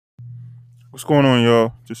What's going on,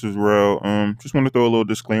 y'all? This is Rel. Just want to throw a little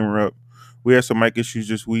disclaimer up. We had some mic issues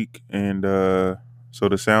this week, and so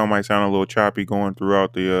the sound might sound a little choppy going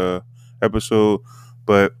throughout the episode.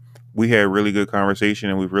 But we had really good conversation,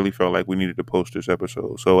 and we really felt like we needed to post this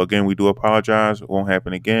episode. So again, we do apologize. It won't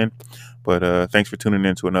happen again. But thanks for tuning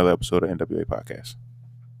in to another episode of NWA Podcast.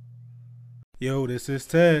 Yo, this is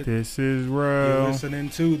Ted. This is You're Rel.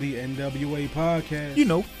 listening to the NWA podcast. You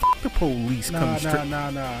know, f- the police nah.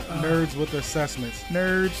 Nerds with assessments.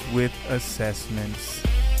 Nerds with assessments.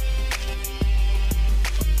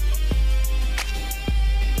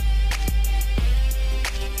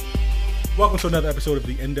 Welcome to another episode of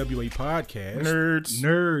the NWA podcast.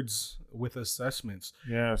 Nerds. with assessments.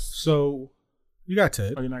 Yes. So, you got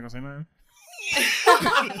Ted. Oh, you're not gonna say nothing?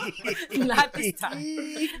 Not this time.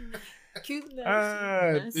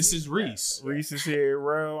 Cuteness. This is Reese. Reese is here,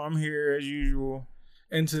 bro. I'm here as usual.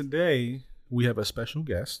 And today, we have a special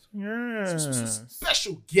guest. Yeah.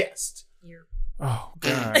 Special guest. Oh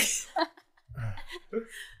God.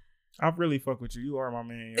 I really fuck with you. You are my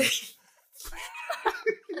man. Yo.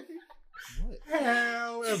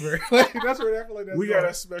 However, that's where I feel like that's We got going.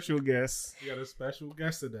 a special guest. We got a special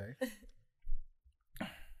guest today. I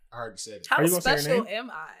already said it. Are How you gonna say her special name?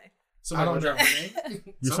 am I? Somebody I don't wanna drop her name?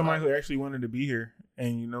 You're somebody who actually wanted to be here,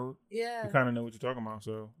 and you Yeah. kind of know what you're talking about.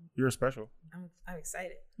 So you're special. I'm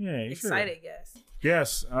excited. Yeah, you Excited, yes.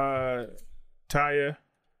 Yes. Taya.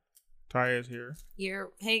 Taya's here.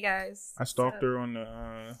 Hey guys. I stalked her on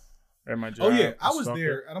the at my Oh, job. yeah. I was stalked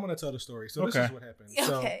there, her. and I'm going to tell the story. So, this Okay. is what happened.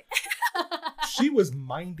 So, Okay. she was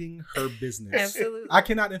minding her business. Absolutely. I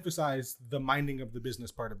cannot emphasize the minding of the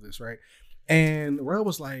business part of this, right? And Rel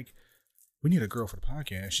was like, we need a girl for the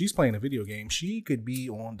podcast. She's playing a video game. She could be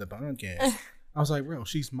on the podcast. I was like, Rel,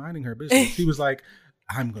 she's minding her business. She was like,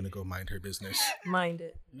 I'm going to go mind her business. Mind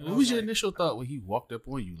it. What was your initial thought when he walked up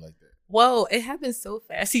on you like that? Whoa, it happened so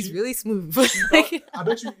fast. He's really smooth. I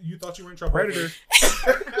bet you thought you were in trouble. Predator.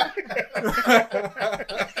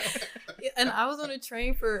 And I was on a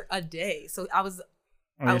train for a day. So I was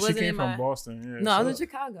Oh, yeah, I she wasn't came in from my- Boston. Yeah, no, I so- was in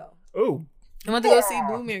Chicago. Oh, I went to go see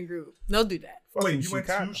Blue Man Group. Don't do that. Wait, you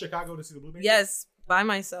Chicago. went to Chicago to see the Blue Man? Yes, by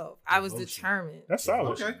myself. I was Devotion. determined. That's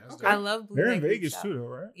solid. Okay. I love Blue They're Man in Group Vegas show. too, though,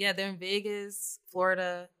 right? Yeah, they're in Vegas,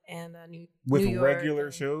 Florida, and With New York. regular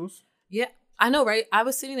and- shows. Yeah, I know, right? I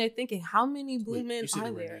was sitting there thinking, how many Blue Wait, Men you said are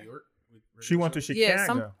they were in there? New York? She went to Chicago.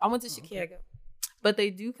 Yeah, I went to Oh, okay. Chicago, but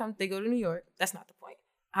they do come. They go to New York. That's not the point.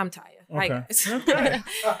 I'm tired. Hi Okay. guys. Okay.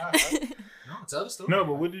 No, tell the story. No,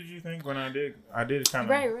 but what did you think when I did kind of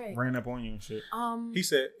Right. ran up on you and shit? He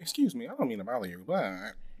said, excuse me, I don't mean to bother you, but...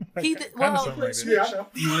 He did, Kinda well, something like that. Yeah, I know.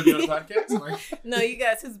 You want to be on the podcast? Like, no, you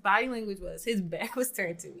guys. His body language was his back was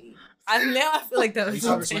turned to me. I feel like that was You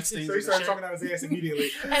saw the intentional. sweat So he started talking out his ass immediately.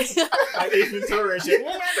 Like Ace Ventura and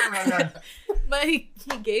shit. But he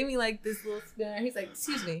gave me like this little stare. He's like,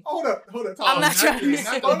 "Excuse me." Hold up. I'm not trying to-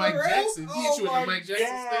 Not the Mike Jackson. He hit you with the Mike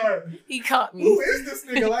Jackson thing. He caught me. Who is this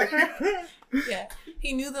nigga? Like, Yeah,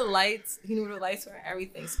 he knew the lights. He knew the lights were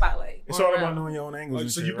everything. Spotlight. It's going all about around. knowing your own angles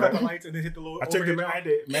and so shit, you cut right? the lights and then hit the little. I took the overhead I had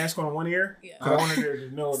the mask on one ear Yeah. because I wanted her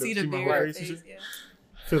to know See to the see my beard face and face. shit. Yeah.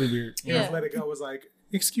 Philly beard. You Yeah. just let it go. Was like,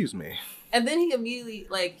 excuse me. And then he immediately,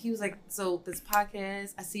 like, he was like, so this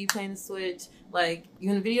podcast, I see you playing the Switch. Like, you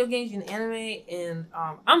in the video games, you in anime, and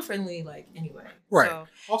I'm friendly, like, anyway. Right. So,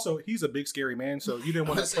 Also, he's a big scary man, so you didn't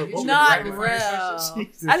want to provoke him. not Right. real.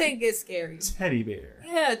 Jesus. I didn't get scary. Teddy bear.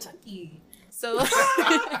 Yeah, Chucky. So,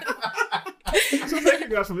 So thank you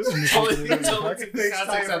guys for listening to Totally- this. totally- Thanks,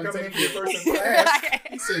 Tyler, for coming in for your first and right. last.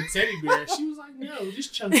 He said teddy bear. She was like, no,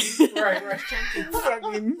 just chunky. Right.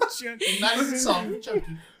 Fucking chunky. Not even soft,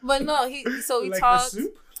 chunky. But no, we Like talked.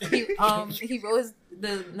 the soup? He wrote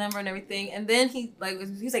the number and everything, and then he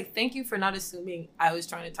was like, "Thank you for not assuming I was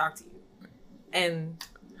trying to talk to you." And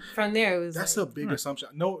from there, it was That's like, a big assumption.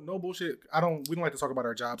 No bullshit. We don't like to talk about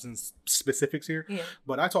our jobs and specifics here, yeah,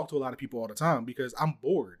 but I talk to a lot of people all the time because I'm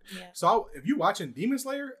bored. yeah. So if you watching Demon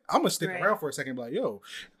Slayer, I'm gonna stick Right. around for a second and be like, yo,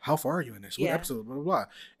 how far are you in this? What Yeah. episode? Blah, blah, blah.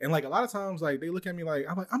 And like a lot of times, like they look at me like,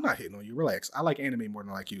 I'm not hitting on you. Relax. I like anime more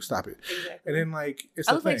than I like you. Stop it. Exactly. And then like, it's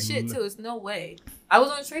I a look thing. like shit too. It's no way. I was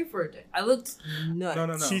on a train for a day. I looked nuts.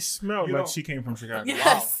 No. She smelled You like don't- she came from Chicago.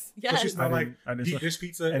 Yes, So yes. she smelled like I didn't deep smell- dish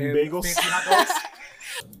pizza and and bagels? fancy hot dogs.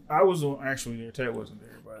 I was actually there. Ted wasn't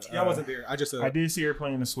there, but Yeah, I wasn't there. I just I did see her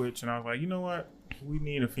playing the Switch, and I was like, you know what? We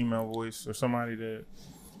need a female voice or somebody that,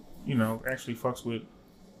 actually fucks with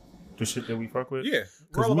the shit that we fuck with. yeah.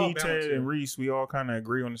 We're all Because me, about balance. Ted, and Reese, we all kind of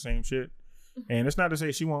agree on the same shit. And it's not to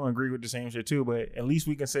say she won't agree with the same shit too, but at least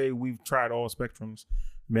we can say we've tried all spectrums,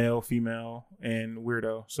 male, female, and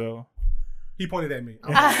weirdo. So He pointed at me.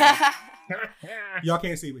 Y'all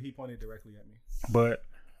can't see, but he pointed directly at me. But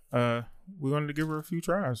we wanted to give her a few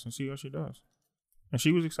tries and see how she does. And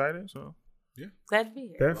she was excited, so Glad to be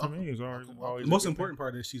here. that for me is always The most important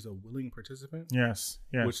part is she's a willing participant, Yes.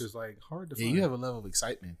 which is like hard to Yeah, find. you have a level of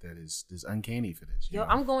excitement that is uncanny for this. you Yo,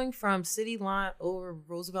 know? I'm going from City Line over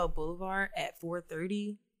Roosevelt Boulevard at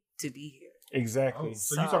 4:30 to be here. Exactly. Oh,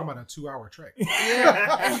 so you're talking about a 2-hour trek.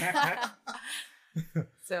 Yeah.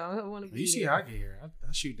 So I want to be You see here. how I get here?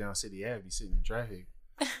 I shoot down City Ave, be sitting in traffic,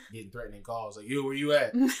 getting threatening calls like, "Yo, where you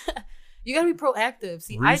at?" You gotta be proactive.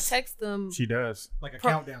 See, Reese, I text them. She does. Like a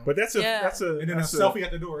countdown. But that's a Yeah. and then a that's selfie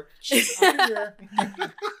at the door.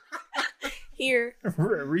 Here.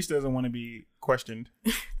 Reese doesn't want to be questioned.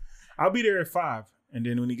 I'll be there at 5, and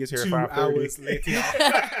then when he gets here at 2 hours 5:30. later.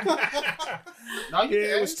 No, you Yeah,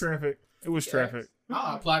 can it was ask. traffic. It was Yeah. traffic. No,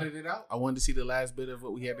 I plotted it out. I wanted to see the last bit of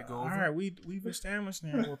what we had to go All over. right, we've established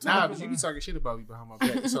now. We'll Nah, talk but you about be talking shit about me behind my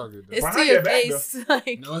back. It's all good. Though. It's Behind to your your back, face.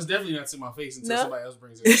 Like, No, it's definitely not to my face until No? somebody else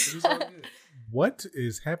brings it up. So it's all good. What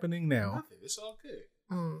is happening now? Nothing. It's all good.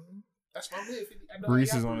 mm. That's my bid. I know how Reese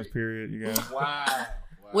y'all is on his operate. period, you guys. Wow.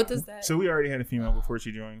 What does that? So we already had a female before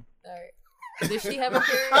she joined. All right. Did she have a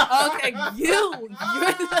period? Okay, you.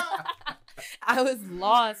 I was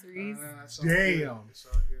lost, Reese. It's all good. Damn. It's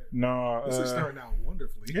all good. No, This is starting out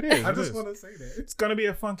wonderfully. it is, I it just is. want to say that. it's gonna be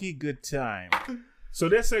a funky good time. So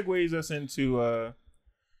that segues us into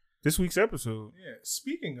this week's episode. Yeah.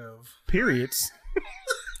 Speaking of, Periods.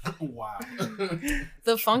 Wow.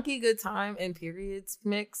 The funky good time and periods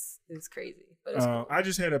mix is crazy, but it's cool. I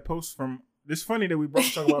just had a post from. It's funny that we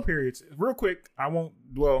both talk about periods. Real quick, I won't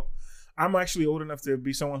dwell. I'm actually old enough to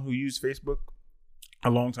be someone who used Facebook a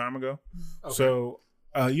long time ago. okay. So,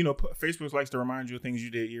 Facebook likes to remind you of things you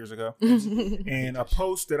did years ago. And a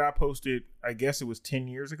post that I posted, I guess it was 10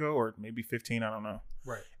 years ago or maybe 15, I don't know.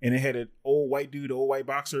 Right. And it had an old white dude, old white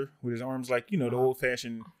boxer with his arms like, the old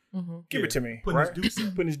fashioned, Mhm. give it to me. Putting his right? dukes up.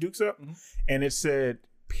 Putting his dukes up. Mhm. And it said,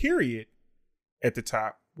 period, at the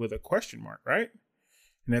top with a question mark, right?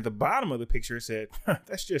 And at the bottom of the picture, it said,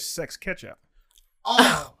 that's just sex ketchup.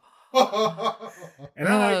 Oh. And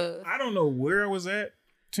I don't know where I was at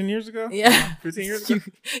 10 years ago. Yeah. 15 years ago.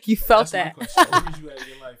 You felt That's my that. question. Where did you at in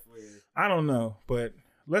your life where I don't know, but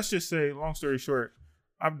let's just say, long story short,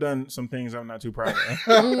 I've done some things I'm not too proud of.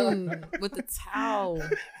 With the towel.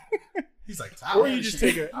 He's like, Or you just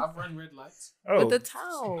take a I've run red lights. oh, With the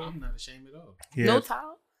towel. I'm not ashamed at all. yeah. No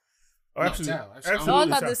towel? Oh, No absolutely, towel. absolutely. So I was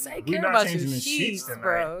about to towel. say, We're care not about changing your the sheets, tonight.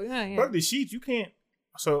 bro. Yeah. Fuck the sheets. You can't.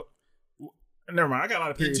 So, never mind. I got a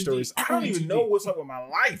lot of period stories. I don't even know what's up with my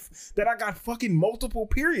life that I got fucking multiple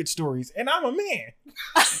period stories, and I'm a man.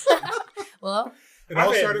 Well, It all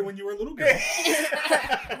I've had- started when you were a little girl.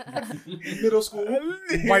 Middle school,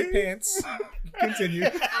 white pants. Continue.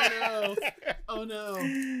 Oh no.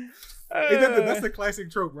 That's the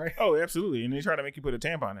classic trope, right? Oh, absolutely. And they try to make you put a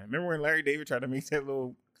tampon in. Remember when Larry David tried to make that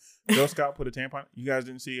little Girl Scout put a tampon? You guys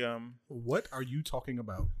didn't see What are you talking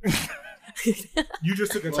about? You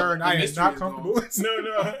just took a Well, turn. the I am mystery not is comfortable gone.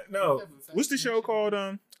 with. No. What's the show called? I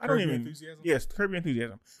don't Curb Your even. Enthusiasm? Yes, Curb Your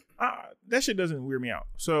Enthusiasm. That shit doesn't weird me out.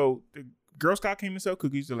 So the Girl Scout came to sell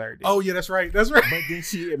cookies to Larry David. Oh yeah, that's right. That's right. But then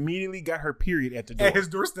she immediately got her period at the door. At his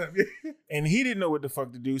doorstep. And he didn't know what the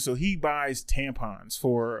fuck to do, so he buys tampons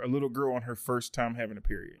for a little girl on her first time having a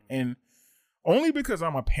period. And only because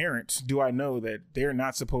I'm a parent do I know that they're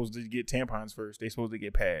not supposed to get tampons first. They're supposed to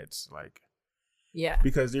get pads, like, yeah.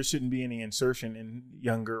 because there shouldn't be any insertion in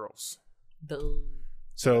young girls. The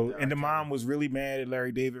So, and the mom was really mad at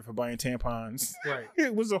Larry David for buying tampons. Right.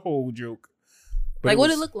 It was a whole joke. But like, what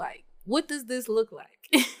was- it look like? What does this look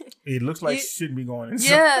like? It looks like You- shouldn't be going inside.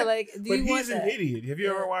 Yeah, like, do But you want he's an that? idiot. Have you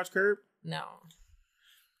ever Yeah. watched Curb? No.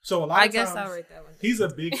 So a lot I of guess times, I'll write that one. he's a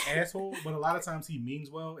big asshole, but a lot of times he means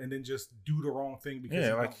well and then just do the wrong thing because Yeah,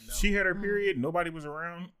 he like don't know. she had her period, nobody was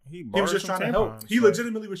around. He was just trying to help. He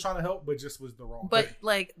legitimately was trying to help, but just was the wrong. But thing.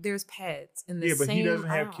 like, there's pads in the Yeah, but same he doesn't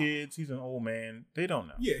have aisle. kids. He's an old man. They don't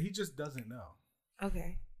know. Yeah, he just doesn't know.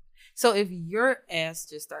 Okay. So if your ass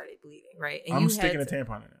just started bleeding, right? And I'm you sticking a had to,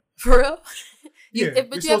 tampon in it. for real. Yeah,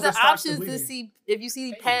 But it's you have supposed the to stop the options to bleeding. see if you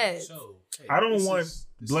see Hey, pads. so, hey, I don't this want is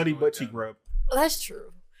bloody going butt down. cheek rub. Well, that's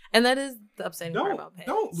true, and that is the upsetting part Don't about pads.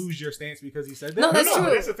 don't lose your stance because he said that. No, that's no,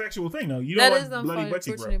 true. that's a factual thing, though. You That don't is the want bloody butt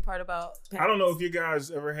cheek rub. unfortunate part about pads. I don't know if you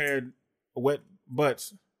guys ever had wet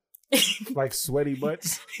butts, like sweaty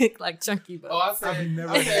butts. like chunky butt. Oh, I've I've had,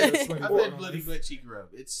 never I've had had, a sweaty I've butt had on bloody this. butt cheek rub.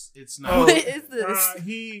 It's not. What is this?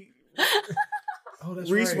 He Oh,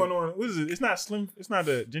 that's Reese right. went on. What is it? It's not slim. It's not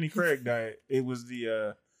the Jenny Craig diet. It was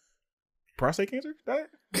the prostate cancer diet.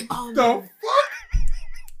 Oh, The no. fuck?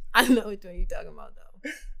 I know which one you're talking about though.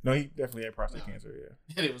 No, he definitely had prostate No. cancer.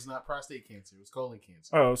 Yeah. And it was not prostate cancer. It was colon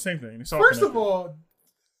cancer. Oh, same thing. It's all First of connected. all,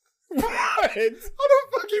 What? how the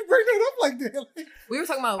fuck you bring that up like that? Like, We were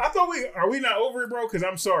talking about. I thought are we not over it, bro? Because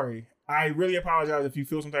I'm sorry. I really apologize if you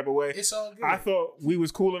feel some type of way. It's all good. I thought we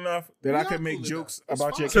was cool enough that We I are could make cool jokes enough. It's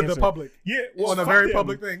about your fine. to cancer. the public. Yeah, well, On a fuck very them.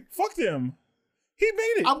 public thing. Fuck them. He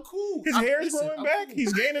made it. I'm cool. His I'm- hair is listen, growing I'm back. cool.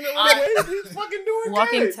 He's gaining a little I- weight. He's fucking doing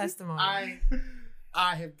Walking good. testimony.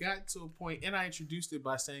 I have gotten to a point, and I introduced it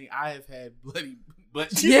by saying I have had bloody butt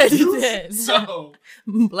cheeks. Yeah, you did. So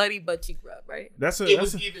Bloody butt cheek rub, right? That's it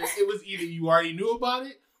was either you already knew about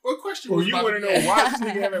it or question or was you about want to to know be why this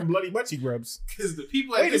nigga having bloody butt cheek rubs? because the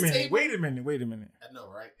people at Wait a this minute. table. Wait a minute. I know,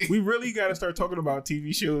 right? We really got to start talking about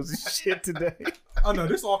TV shows and shit today. Oh no,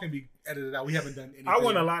 this all can be edited out. We haven't done anything. I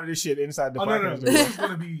want a lot of this shit inside the Oh no, no, no. podcast. This is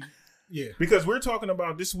gonna be Because we're talking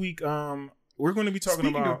about this week. We're going to be talking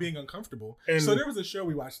Speaking about of being uncomfortable. And- So there was a show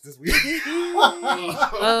we watched this week.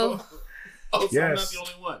 Oh. So I'm not Yes. the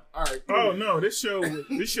only one. All right. Oh no, this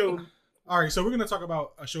show All right, so we're gonna talk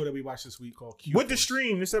about a show that we watched this week called Q with the Force.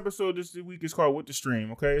 stream. This episode this week is called With the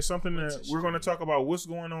Stream. Okay, it's something With that the we're going to Stream. talk about what's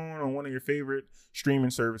going on one of your favorite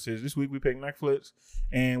streaming services. This week we picked Netflix,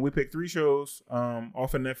 and we picked 3 shows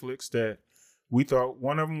off of Netflix that we thought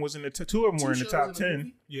one of them was in the two of them were in the top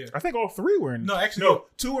 10. Yeah. I think all 3 were in. No, actually, no,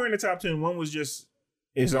 2 were in the top 10. One was just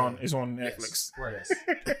is on Netflix. Yes.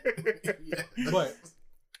 Right. Yeah. But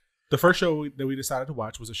the first show that we decided to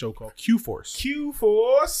watch was a show called Q Force. Q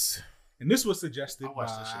Force. And this was suggested I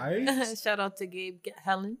watched this by Shout out to Gabe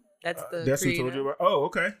Helen. That's the That's who creator. told you about. Oh,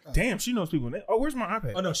 okay. Damn, she knows people. Oh, where's my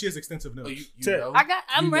iPad? Oh no, she has extensive Oh, notes. you Ted. know?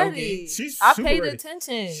 I'm You know ready. Gabe? She's I super paid ready.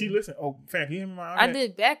 attention. She listened. Oh, fam, can you hear me? My iPad? I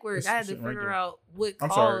did backwards. I had to Sitting right figure there. out what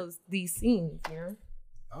I'm sorry. caused these scenes. You know,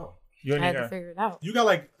 Oh. You I ain't had to got. figure it out. You got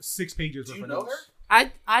like 6 pages Do worth you of know notes.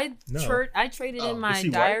 her? I traded Oh, in my is she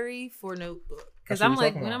white? diary for notebook because That's what I'm we're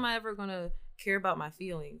like, talking when about. am I ever gonna care about my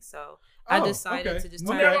feelings? So I Oh, decided okay. to just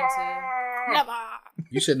Well, turn it never. into never.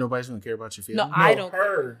 You said nobody's gonna care about your feelings. No, I don't.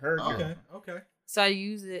 Her. Oh. Okay, okay. So I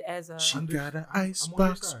use it as a. She got an ice I'm on your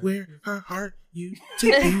box side. where her heart used to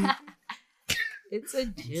be. It's a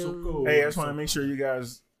So joke. cool. Hey, I just want to make sure you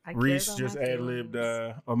guys. I care Reese about just my ad libbed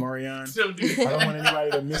feelings. Omarion. Don't do I don't want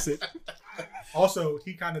anybody to miss it. Also,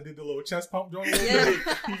 he kind of did the little chest pump joint. Yeah.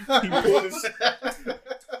 He pulled his,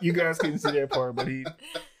 you guys couldn't see that part, but he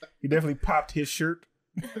definitely popped his shirt.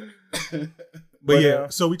 But yeah, uh,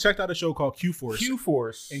 so we checked out a show called Q Force. Q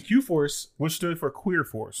Force, And Q Force, which stood for Queer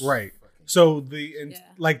Force. right. So the Yeah.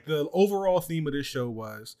 like the overall theme of this show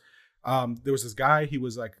was there was this guy, he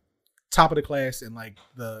was like top of the class in like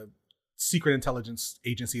the secret intelligence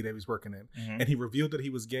agency that he was working in. Mhm. And he revealed that he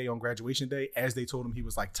was gay on graduation day as they told him he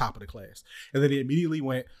was like top of the class. And then he immediately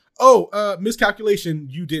went, "Oh, miscalculation,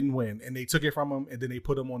 you didn't win." And they took it from him and then they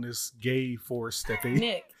put him on this gay force that they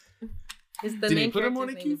Nick. It's the Did main they put him on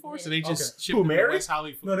the character's Q name is Force, or Nick. they just Okay. shipped Who, him to Mary? West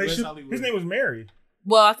Hollywood? No, they West shipped- Hollywood. His name was Mary.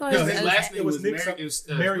 Well, I thought No, it was his His last name it was was Nick Mary. some- It was,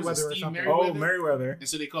 Merriweather was it or Steve something. Oh, Meriwether. And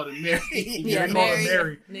so they called him Mary. yeah, they called him Mary.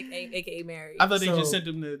 Mary. Nick, aka Mary. I thought they So- just sent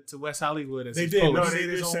him to West Hollywood as They his did. post. No, No, they they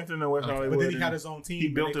did just his sent him to West Okay. Hollywood. But then he had and- his own team. He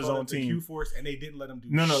and built they his called own it the team. Q Force, and they didn't let him do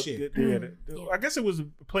No, shit. Yeah. I guess it was a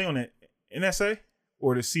play on it. NSA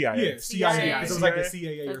or the CIA. Yeah, CIA. CIA. It was like the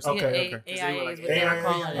CIA or So something. Okay, CIA okay. They were is like what they were AI.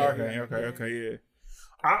 calling it. Okay, yeah.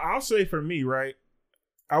 I'll say for me, right?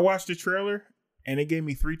 I watched the trailer and it gave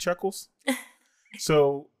me 3 chuckles.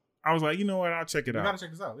 So I was like, you know what? I'll check it You out. gotta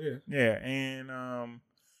check this out. Yeah. Yeah, and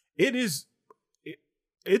it is.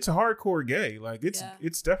 It's hardcore gay. Like it's Yeah.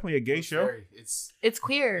 it's definitely a gay show. It's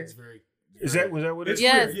queer. It's very. Was that what it It's is?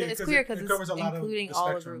 Yeah, queer, it's 'cause queer it because covers it's a lot of including the all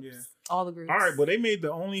the spectrum, groups. yeah. All the groups. All right, but they made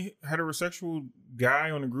the only heterosexual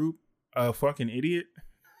guy on the group a fucking idiot.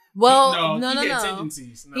 Well, no. He had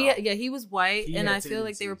tendencies. No. He was white, He and had I feel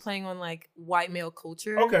like they were tendencies. playing on like white male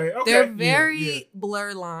culture. Okay. They're yeah. very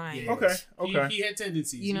blur lines. Yeah. Okay. He had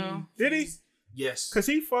tendencies. You know? Did he? Yes. Cause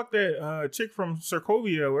he fucked that chick from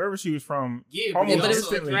Sokovia, wherever she was from. Yeah, almost but it was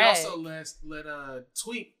instantly. the he drag. also let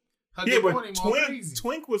Twink. hug Yeah, up on but him all crazy.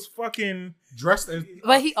 Twink was fucking. Dressed as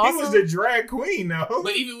But he He was also the drag queen, though.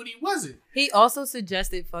 But even when he wasn't,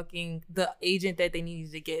 suggested fucking the agent that they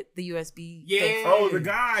needed to get the USB. Yeah. thing. Oh, the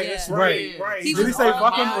guy. That's Yeah. right. Yeah. Right. He Did he was say all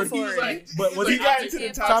fuck him, down or for he was it. like, But was he he got got into into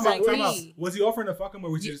the time toxic out, time out. waste? Was he offering to fuck him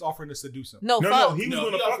or was he just offering to seduce him? No, No, fuck. he was No,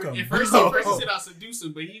 gonna he fuck offered- him. At first, Oh, he oh. said I'll seduce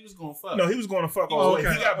him, but he was gonna fuck. No, he was going to fuck Oh, all the way.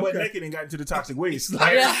 okay, He got butt okay. naked and got into the toxic waste.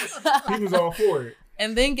 Like, Yeah. he was all for it.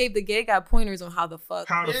 And then gave the gay guy pointers on how the fuck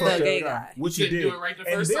How the Yeah. fuck the that gay guy? guy. Which He he couldn't did. do it right the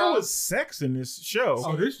And first there time. was sex in this show.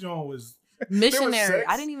 Oh, this joint was Missionary. I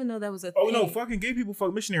sex? didn't even know that was a thing. Oh no, fucking gay people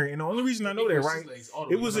fuck missionary. And the only reason I know that, right?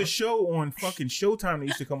 It was a show on fucking Showtime that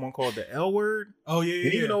used to come on called The L Word. Oh yeah,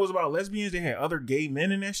 And even though it was about lesbians, they had other gay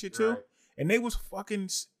men in that shit too. Right. And they was fucking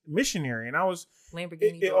missionary. And I was,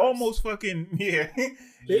 Lamborghini. it doors. almost fucking, yeah.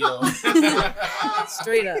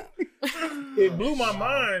 Straight up. It blew my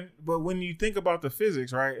mind. But when you think about the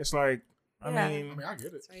physics, right? It's like, Yeah. I mean, I get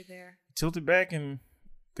it. It's right there. tilt it back and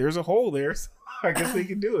there's a hole there. So I guess they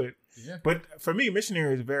can do it. Yeah. But for me,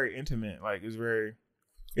 missionary is very intimate. Like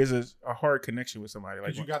it's a hard connection with somebody. Like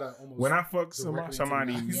Like you gotta almost when I fuck directly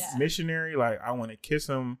somebody into the- Yeah. missionary, like I want to kiss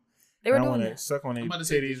them. They were I doing want to that. suck on their I'm about to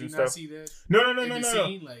say, titties did you and not stuff. see that? No. In the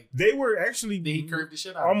scene, like, They were actually they curved the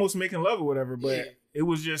shit out. almost making love or whatever, but Yeah. it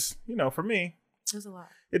was just, for me, It was a lot.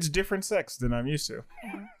 it's different sex than I'm used to.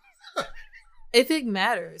 If it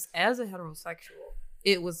matters, as a heterosexual,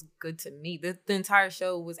 it was good to me. The entire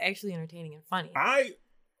show was actually entertaining and funny.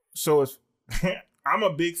 I'm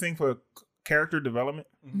a big thing for character development.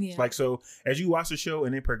 Yeah. Like, so as you watch the show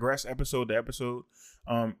and they progress episode to episode,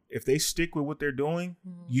 if they stick with what they're doing,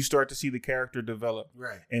 Mhm. you start to see the character develop.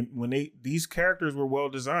 Right. And when these characters were well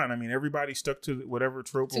designed, I mean, everybody stuck to whatever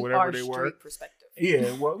trope or To whatever our they were. straight perspective.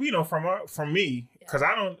 Yeah, well, from me, because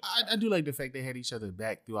I don't. I do like the fact they had each other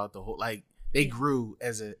back throughout the whole. Like they grew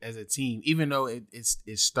as a team, even though it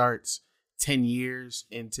starts 10 years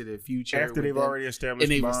into the future After with they've them, already established,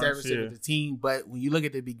 and they've bonds, established it yeah. with the team. But when you look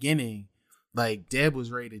at the beginning, like Deb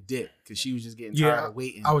was ready to dip because she was just getting Yeah, tired of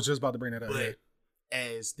waiting. I was just about to bring that up. But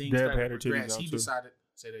as things Deb started had to her titties progress, out, he too. decided.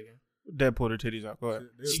 Say that again. Deb pulled her titties out. Go ahead.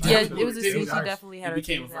 Yeah, definitely it was a did. scene. She nice. definitely had It her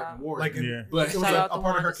became a titties fucking out. war. Like, Yeah. but it was Shout like out a the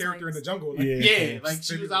part of her one character in the that's jungle. Yeah. Yeah, like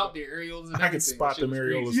she was out there, areolas and I could everything. spot Shit them was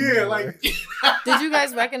areolas. crazy. Yeah, like Did you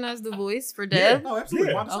guys recognize the voice for Deb? oh, absolutely.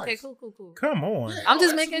 Yeah. Wanda Okay, Sykes. cool. Come on. Yeah. I'm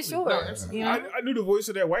just Oh, making absolutely. sure. No, absolutely. You know? I knew the voice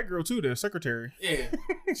of that white girl too, the secretary. Yeah,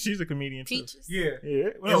 She's a comedian too. Peaches. Yeah, Yeah,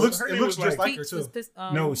 it looks her it name looks was just like her Peach was too. pissed.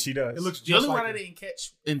 No, she does. It looks the just only like one I her. didn't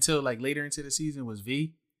catch until like later into the season was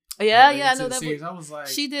V. Yeah, Later yeah, I into know the that. series, Voice. I was like,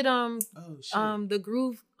 She did oh shit. the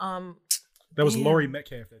Groove That was Damn. Laurie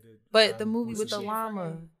Metcalf that did. but the movie what's with the the shit?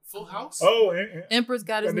 llama. Full House. Oh, Empress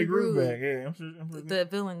got his and the new groove groove. back. Yeah, I'm The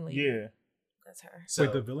villain lady. yeah. That's her. So,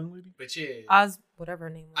 Wait, the villain lady? but yeah, Whatever her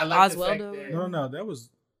name was. I like the fact Oswaldo. that- No, that was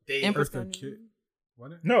they Empress Eartha got a new Kitt. groove.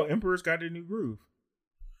 What? No, Emperor's got a new groove.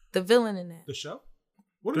 The villain in that. The show?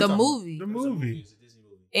 What are The you talking movie. The It was a movie. It was a Disney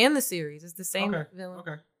movie. And the series. It's the same Okay. villain.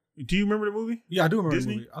 about? Okay. Do you remember the movie? Yeah, I do remember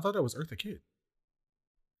Disney? the movie. I thought that was Eartha Kitt.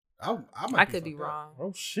 I I could be fucked up. wrong.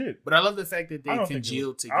 Oh shit! But I love the fact that I they don't think it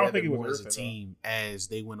congealed was- I don't together think it was more as a Eartha, though. team as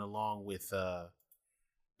they went along with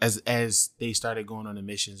as they started going on the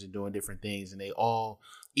missions and doing different things, and they all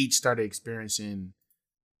each started experiencing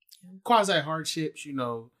quasi hardships. You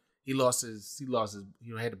know, he lost his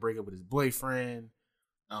had to break up with his boyfriend.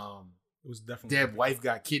 It was definitely Deb's wife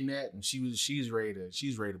got kidnapped, and she's ready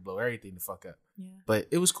to blow everything the fuck up. Yeah. But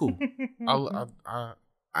it was cool.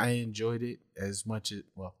 I enjoyed it as much as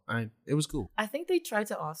it was cool. I think they tried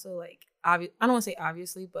to also I don't want to say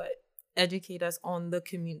obviously, but educate us on the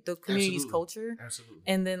community's Absolutely. culture. Absolutely.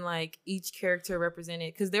 And then each character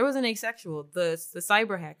represented, because there was an asexual, the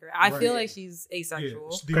cyber hacker. I feel Right. like she's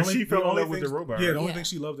asexual. The 'Cause only- she the fell in only love with the things- robot, Yeah, the right? only Yeah. thing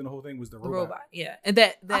she loved in the whole thing was the The robot. robot, yeah, and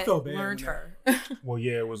that felt bad learned when her. Well,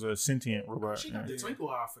 yeah, it was a sentient robot. She got yeah. the twinkle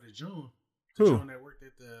eye for the June. Who? The June that worked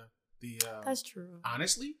at the That's true.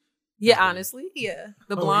 honestly. Yeah, honestly, yeah,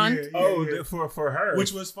 the Oh, blonde. yeah, Oh, yeah. for her,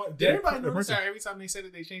 Which was fun. Did everybody the notice person- how every time they said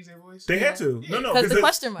it, they changed their voice? they had to. Yeah. No, 'Cause the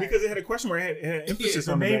question mark. because it had a question mark. It had emphasis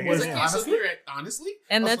Yeah, on the the back. name was- yeah. Yeah, so we were at honestly,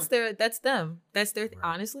 And I was that's like, that's them. That's their Right.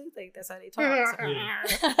 honestly, that's how they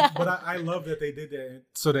talk. But I love that they did that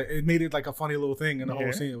so that it made it like a funny little thing in the Yeah.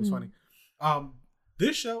 whole scene. It was funny.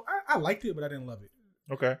 This show, I liked it, but I didn't love it.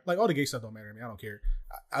 Okay. Like all the gay stuff don't matter to me. I don't care.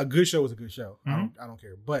 A good show is a good show. Mm-hmm. I don't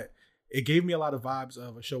care. But it gave me a lot of vibes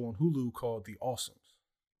of a show on Hulu called The Awesomes.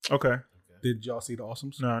 Okay. Did y'all see The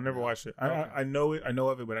Awesomes? No, I never watched it. I know it. I know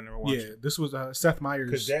of it, but I never watched Yeah, it this was Seth Meyers.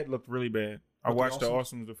 because that looked really bad. I With the watched the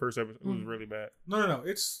Awesomes? Awesomes, the first episode. It was really bad. No.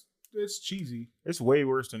 It's cheesy. It's way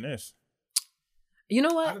worse than this. You know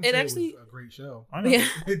I what? didn't It say actually. it was a great show. I know. Yeah.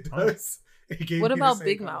 It does. It gave What me the about same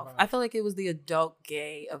Big kind of Mouth? vibe. I feel like it was the adult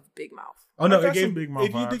gay of Big Mouth. Oh no, I got it gave some Big Mouth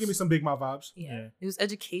It did give me vibes. some Big Mouth vibes. Yeah, Yeah. it was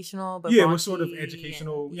educational, but Yeah, it was sort of raunchy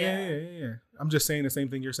educational. and- Yeah. I'm just saying the same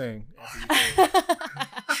thing you're saying.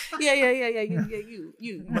 yeah.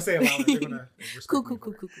 You. I'm gonna say it louder. They're gonna respect Cool. me for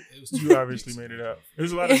it. it was You obviously made it up.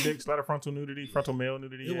 There's a lot of dicks, a lot of frontal nudity, frontal male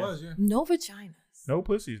nudity. It yeah. was, yeah. No vaginas. No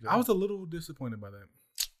pussies. Though. I was a little disappointed by that.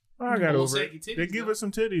 I got Little over it. saggy titties, They give though. us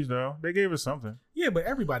some titties though. They gave us something. Yeah, but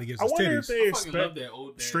everybody gives I us wonder titties. if they I fucking love expect that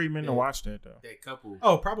old straight men to watch that though. that couple.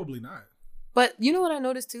 Oh, probably not. But you know what I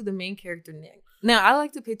noticed too? The main character Nick. Now I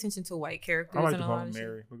like to pay attention to white characters. I like and to a call lot him of shit.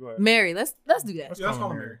 Mary. But go ahead. Mary. Let's do that. Yeah, let's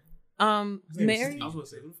call him Mary. His name is Mary. Steve. I was gonna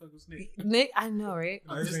say, who the fuck was Nick? Nick. I know, right?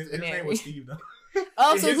 No, his name Mary. was Steve though.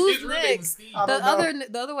 Oh, so His who's real name Nick? was Steve. I don't know.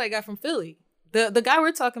 The other white guy from Philly. The guy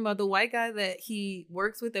we're talking about, the white guy that he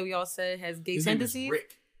works with that we all said has gay His name is tendencies.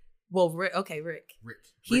 Rick. Well, Rick. Okay, Rick. Rick.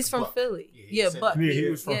 He's Rick from Buck. Philly. he Yeah, said Buck. that. Yeah, he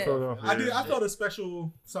was from Yeah. Philadelphia. I felt a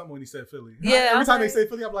special something when he said Philly. Yeah, I Every was time they like- say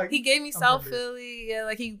Philly, I'm like, He gave me I'm South from there. Philly. Yeah,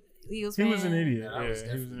 like he was. He was an fan. idiot. Yeah, that Yeah, was he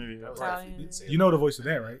was an definitely- idiot. that was Italian. definitely been said. You know the voice of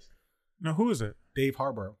that, right? No, who is it? Dave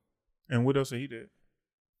Harborough. And what else did he did?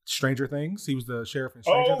 Stranger Things. He was the sheriff in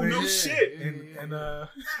Stranger Oh, Things. no Yeah, shit. yeah, And yeah.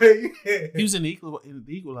 yeah. He was in the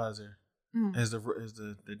Equalizer Mm. as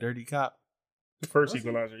the dirty cop. The first Was he?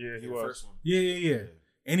 Equalizer. Yeah, he the was. first one. Yeah.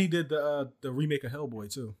 And he did the remake of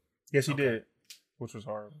Hellboy too. Yes, he Okay. did. Which was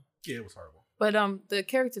horrible. Yeah, it was horrible. But the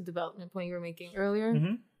character development point you were making earlier.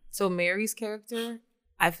 Mm-hmm. So Mary's character,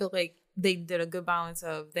 I feel like they did a good balance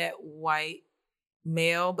of that white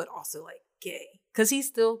male, but also like gay, because he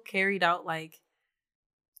still carried out like,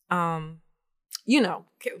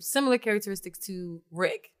 similar characteristics to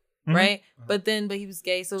Rick, Mhm. right? Uh-huh. But he was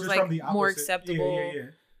gay, so it was Just like from the more opposite. acceptable.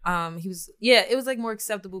 Yeah. It was like more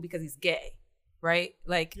acceptable because he's gay, right?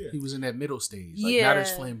 Like, Yeah. He was in that middle stage, like Yeah. not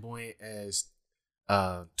as flamboyant as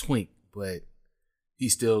Twink, but he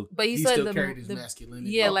still But you he said still the- carried his the-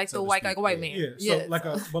 masculinity. yeah, up, like so the to white speak. guy, white Yeah. man. Yeah. So Yeah, like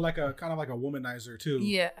a kind of like a womanizer too.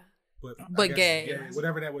 yeah. But But gay.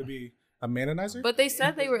 whatever that would be. A manonizer? But they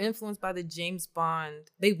said they were influenced by the James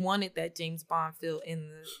Bond. They wanted that James Bond feel in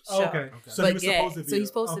the show. Oh, okay. So But he was gay. supposed to be. So he's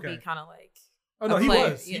supposed to okay. be kind of like. Oh no, a he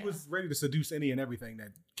player, was. yeah. He was ready to seduce any and everything that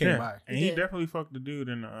came Yeah. by. And He he did. definitely fucked the dude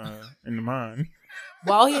in the mine.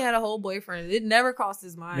 While he had a whole boyfriend, it never crossed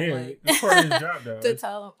his mind Yeah, like that's part of his job, though. to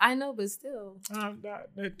tell him. I know, but still,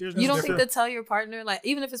 There's you no don't think to difference. tell your partner, like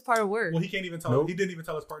even if it's part of work. Well, he can't even tell. Nope. He didn't even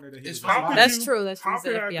tell his partner that he It's was. fine. lying. That's true. That's true. How He's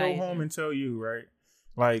could an I FBI go agent. home and tell you, right?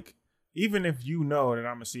 Like, even if you know that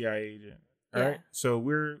I'm a CIA agent, right? Yeah. So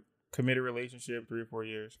we're committed relationship 3 or 4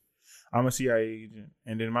 years. I'm a CIA agent,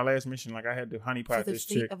 and then my last mission, like I had to for honeypot the this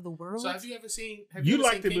fate chick. of the world? So have you ever seen? You ever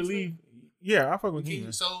like seen to Kingsman? believe? Yeah, I fuck with King-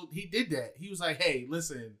 Kingsman. So he did that. He was like, "Hey,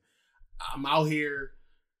 listen, I'm out here.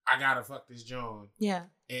 I gotta fuck this John." Yeah.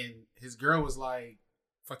 And his girl was like,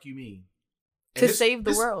 "Fuck you mean?" To And save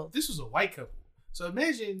the world. This was a white couple. So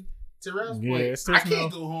imagine Terrell's Yeah, point. it's I just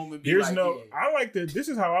can't no- go home and be There's like, no. yeah, I like to. This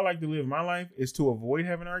is how I like to live my life: is to avoid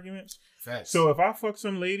having arguments. facts. So if I fuck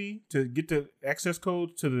some lady to get the access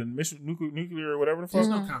codes to the mission, nuclear or whatever the fuck, there's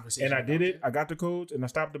no Mhm. conversation. and I did about it, I got the codes, and I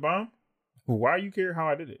stopped the bomb. Why you care how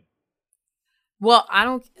I did it? Well, I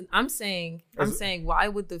don't. I'm saying. As- Why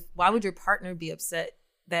would your partner be upset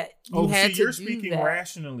that you had to you're do speaking that?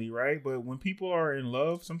 rationally, right? But when people are in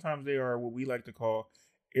love, sometimes they are what we like to call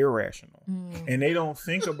irrational, Mm. and they don't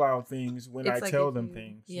think about things when It's I like tell if them you-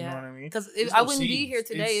 things. yeah. You know what I mean? Because There's I no wouldn't be scenes. here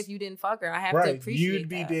today It's- if you didn't fuck her. I have to Right, appreciate you'd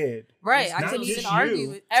be that. dead. Right, It's I not couldn't just even argue you.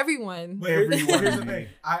 with everyone. But Everyone. here's the thing.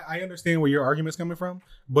 I understand where your argument's coming from,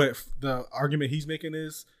 but the argument he's making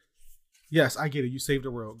is, yes, I get it. You saved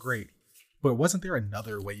the world, great. But wasn't there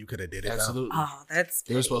another way you could have did it? though? Absolutely. Oh, that's.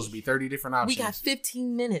 There were supposed to be 30 different options. We got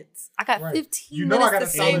 15 minutes. I got Right. 15 You know I minutes got to a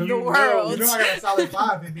save solid- the you world. know I got a solid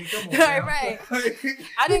 5. And come on, Right, now.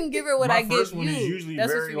 I didn't give her what My I give first one you. is usually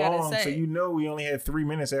That's very what you long, gotta so say. you know we only had 3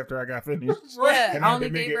 minutes after I got finished. Yeah, And I I had only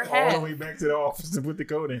to make gave her it all the half. way back to the office to put the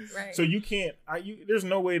code in. Right. So you can't. There's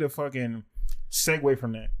no way to fucking segue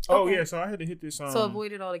from that. Oh Okay. yeah, so I had to hit this So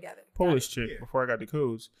avoid it altogether. Polish chick Yeah. before I got the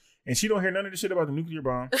codes, and she don't hear none of the shit about the nuclear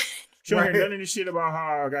bomb. She don't Right. hear none of the shit about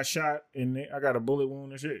how I got shot and I got a bullet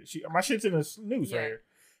wound and shit. My shit's in the news Yeah. right here.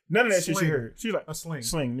 None of that shit she Sling. heard. She's like A sling.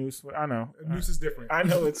 sling news. I know. A noose is different. I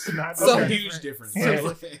know it's not. So okay. Huge difference.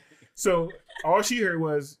 Yeah. So all she heard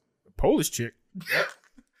was Polish chick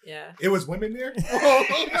Yeah. It was women there.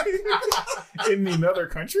 in another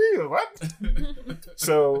country. What?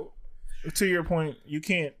 So to your point, you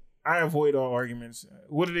can't. I avoid all arguments.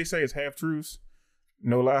 What do they say? It's half truths,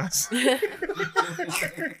 no lies.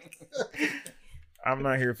 I'm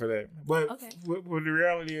not here for that. But Okay. what the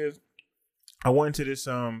reality is, I went into this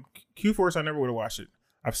Q-Force. I never would have watched it.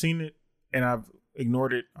 I've seen it and I've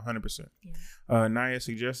ignored it 100%. Yeah. Naya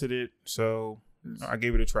suggested it, so I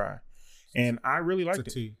gave it a try, and I really liked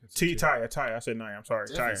It's a it. T. It's a T. Taya. I said Naya. I'm sorry,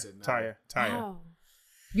 Definitely Taya. said Naya. Taya. Wow.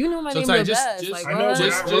 You know my So name Ty, the just- best. just- like, I know, what? but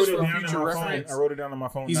Just- I just wrote for it down future on my reference. phone. I wrote it down on my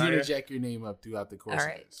phone. He's Naya. gonna jack your name up throughout the course. All of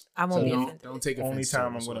right. this. I won't So be don't, offended. don't take Only offense to time it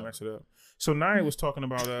I'm going to whatsoever. mess it up. So Naya was talking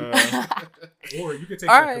about Or you could take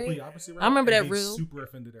All the right. complete opposite route. I remember and that be rule. Super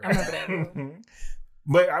offended. I remember that rule.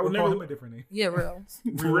 but I I would would call him never a different name. Yeah, real.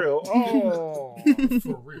 for real. Oh,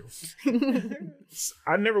 For real.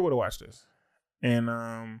 I never would have watched this. and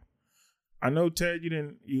I know Ted,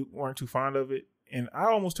 you weren't too fond of it, and I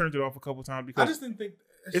almost turned it off a couple times I because just didn't think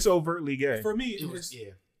it's overtly gay. for me. It was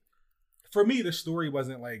For me, the story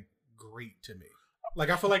wasn't like great to me. Like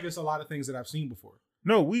I feel like there's a lot of things that I've seen before.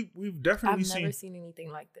 No, we've definitely I've never seen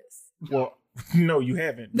anything like this. Well, no, you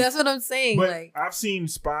haven't. That's what I'm saying. But Like, I've seen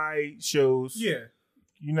spy shows. Yeah.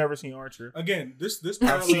 You never seen Archer. Again, this I've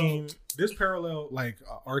parallel, seen like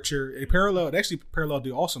Archer, it actually paralleled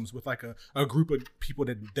the Awesomes with like a group of people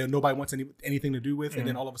that nobody wants anything to do with, and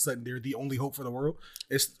then all of a sudden they're the only hope for the world.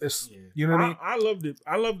 It's you know what I mean? I loved it.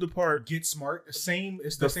 I love the part. Get smart, it's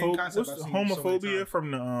the same concept. What's the I've seen so many homophobia times.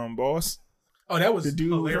 from the boss? Oh, that was the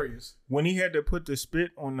dude hilarious. When he had to put the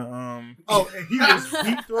spit on the Oh, and he was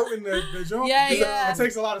deep throating the jump. Yeah. It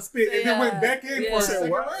takes a lot of spit, and then went back in for a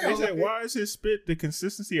second why, round. they said, why is his spit the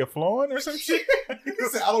consistency of flowing or some shit? He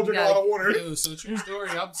said, I don't drink a lot of water. It was so true story.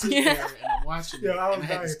 I'm sitting there and I'm watching it, I was and I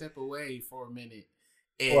had to dying. step away for a minute.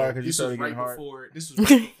 And Why? 'Cause you this was started right getting hard? before. This was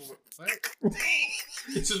right before. What?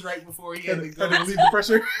 This was right before he had to go. Had to relieve the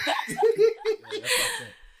pressure. Yeah, that's fucked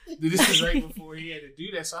up. This was right before he had to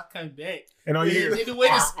do that, so I come back. And all you hear And the way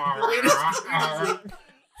this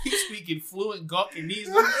he's speaking fluent Gawkinese.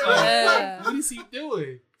 I'm just like, Yeah. what is he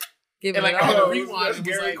doing? give And it like, all. I had to Oh, rewind. that's It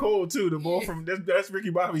was Gary like, Cole too. The boy from that's Ricky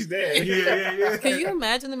Bobby's dad. yeah. Can you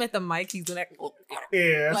imagine him at the mic? He's doing that.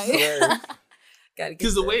 Yeah, that's Like, hilarious. gotta get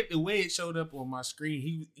because the that. way it showed up on my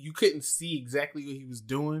screen, you couldn't see exactly what he was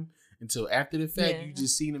doing until after the fact. Yeah. You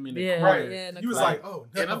just seen him in the Yeah. corner. Right. Yeah, in the He was crowd. like, oh,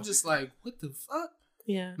 no. And I'm just like, what the fuck?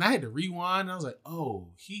 Yeah. And I had to rewind. And I was like, oh,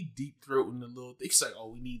 he deep throating the little thing. He's like, oh,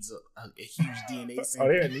 we need a huge DNA Oh,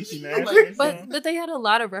 sample. yeah, Niecy I'm Nash. like, But they had a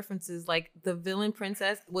lot of references. Like the villain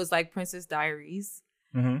princess was like Princess Diaries.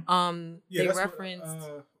 Mhm. Yeah, They that's referenced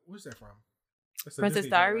where's that from? That's a Princess Disney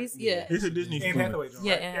joint, right? Diaries. Yeah. It's a Disney Anne film. Hathaway joint,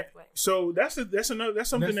 Yeah, right? Anne Hathaway. So that's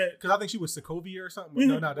something that because I think she was Sokovia or something.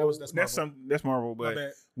 No, that's Marvel. that's Marvel, My but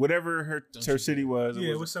bad. whatever her city was,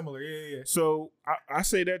 Yeah, it was similar. Yeah. So I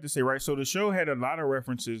say that to say, right, so the show had a lot of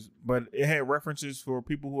references, but it had references for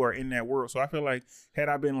people who are in that world. So I feel like had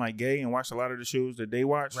I been like gay and watched a lot of the shows that they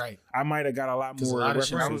watch, right. I might have got a lot 'Cause a more lot of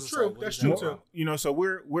shit references. was True, like, what that's is true that too. about? You know, so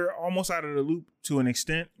we're almost out of the loop to an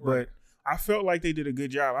extent, Right. but I felt like they did a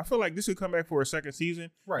good job. I feel like this could come back for a second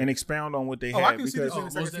season Right. and expound on what they Oh, had I can see because this in Oh, the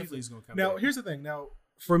most second definitely season. he's gonna come Now, back. here's the thing. Now,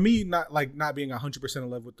 for me, not being 100%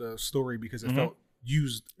 in love with the story because it Mhm. felt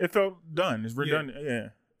used. it felt done. It's redundant. Yeah,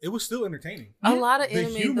 It was still entertaining. A lot of The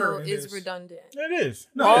anime humor though in is this- redundant. it is.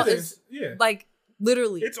 No, All it is. Yeah. Like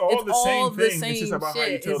literally, It's all the same thing. It's just about how you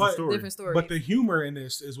shit. tell It's the a story. different story. But the humor in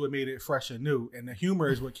this is what made it fresh and new, and the humor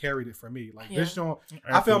is what carried it for me. Like this Yeah. joint, I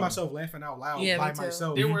Absolutely. found myself laughing out loud Yeah, by me too.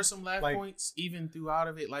 myself. There were some laugh Like- points even throughout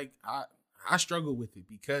of it. Like I struggled with it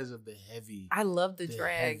because of the heavy. I love the the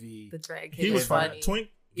drag. heavy- The drag. He hit was fun. funny. Twink.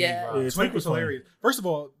 Yeah. Yeah, Twink was funny. hilarious. First of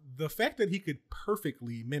all, the fact that he could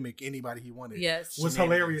perfectly mimic anybody he wanted Yes. was Shenanigans.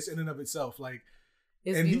 hilarious in and of itself. Like,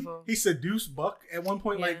 It's and beautiful. he seduced Buck at one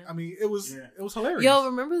point. Like, Yeah. I mean, it was hilarious. Yo,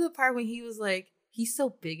 remember the part when he was like, "He's so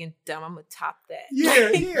big and dumb. I'm gonna top that."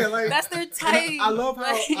 yeah, like That's their and type. I love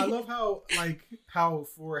how Like-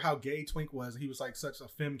 how gay Twink was. He was like such a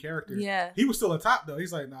femme character. Yeah. he was still a top though.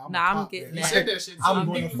 He's like, nah, I'm, Nah, I'm top, getting man. He said that shit. I'm to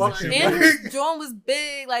going me. to fuck him. And his joint was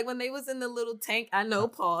big. Like when they was in the little tank. I know,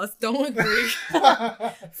 pause. Don't agree.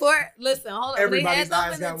 Listen, hold on. Everybody's they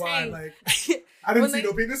had eyes them in got the wide. tank. Like, I didn't When see they-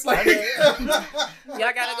 no penis. Like,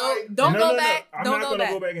 Y'all gotta go. Don't go back. I'm Don't not go gonna back.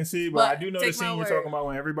 go back and see, but But I do know the take my scene you're word. talking about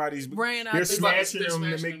when everybody's Ran out they're the smashing They're him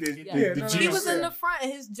to smashing make the him. Yeah, the no, no, He juice. was in the front,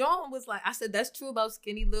 and his joint was like, I said, that's true about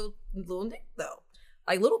skinny little Nick though,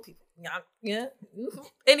 like little people. Yeah. Mhm.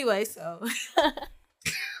 Anyway, so I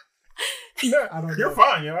don't You're know.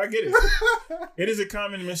 fine, yo. I get it. It is a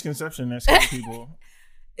common misconception that skinny people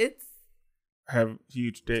it's have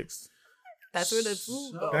huge dicks. that's where the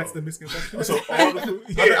food goes. That's the misconception. So all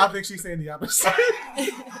the I think she's saying the opposite.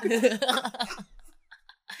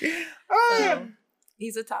 So,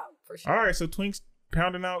 he's a top for sure. All right, so Twink's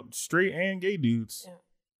pounding out straight and gay dudes Yeah.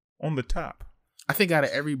 on the top. I think out of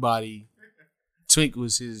everybody, Twink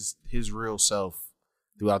was his real self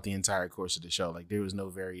throughout the entire course of the show. Like there was no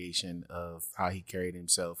variation of how he carried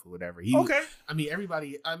himself or whatever. He, Okay. I mean,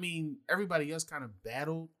 everybody else kind of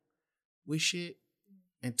battled with shit,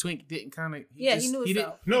 and Twink didn't kind of. Yeah, he knew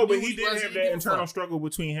himself. No, but knew he did was, have he that gave a internal fuck. struggle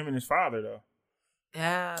between him and his father, though.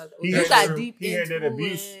 Yeah, He you had got that- deep He into had that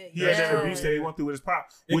abuse. it. He had that Yeah. abuse that he went through with his pop,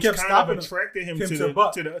 It which kept kind stopping of attracted him him to to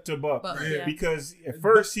Buck. Buck. Buck, Yeah. yeah. Because at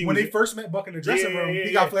first he when was they first met Buck in the dressing room, yeah,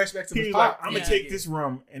 he got yeah. flashbacks to he his was like, pop. I'm Yeah. gonna take this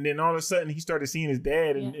rum, and then all of a sudden he started seeing his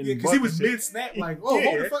dad and Yeah, because Buck he and was shit. mid snap, like, oh, Yeah.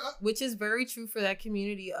 hold the fuck up. Which is very true for that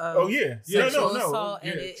community of Oh yeah, Yeah, sexual no. assault,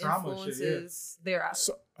 and Yeah, it trauma shit, influences their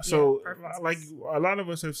So So, preferences. like a lot of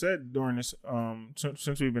us have said during this,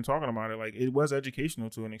 since we've been talking about it, like it was educational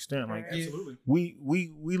to an extent. Like Right. Absolutely.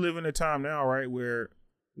 we live in a time now, right, where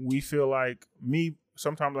we feel like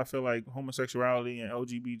sometimes I feel like homosexuality and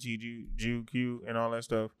LGBTQ and all that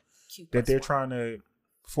stuff Cute that they're plus trying to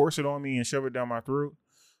force it on me and shove it down my throat.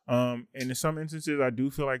 And in some instances, I do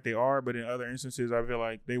feel like they are, but in other instances, I feel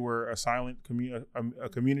like they were a silent a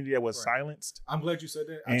community that was Right. silenced. I'm glad you said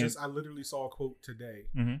that. And- I literally saw a quote today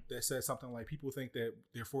Mhm. that said something like, people think that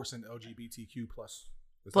they're forcing LGBTQ plus.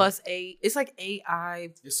 plus A. It's like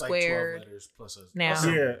AI It's like squared. 12 letters plus a Now. plus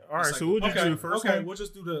a- Yeah. All right. It's So like we'll a- just Okay, do the first okay, one. we'll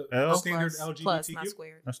just do the L? standard plus, LGBTQ. plus, not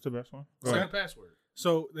squared. That's the best one. Go Second ahead. password.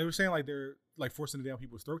 So they were saying like they're like forcing it down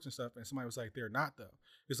people's throats and stuff, and somebody was like, they're not though.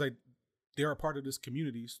 It's like they're a part of this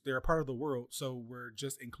communities, they're a part of the world, so we're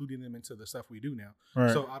just including them into the stuff we do now. All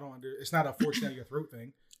right. So I don't it's not a force down your throat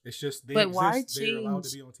thing. It's just they But exist, why they're allowed to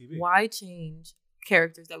change? be on TV. Why change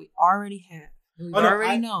characters that we already have? And we've Oh, no,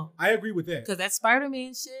 already known. I agree with that. Because that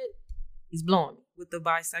Spider-Man shit is blowing me with the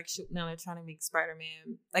bisexual. Now they're trying to make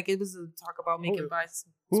Spider-Man like it was a talk about making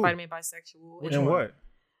Who? Spider-Man bisexual. Which and one?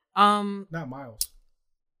 what? Not Miles.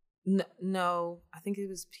 No, I think it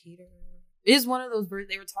was Peter. It is one of those birds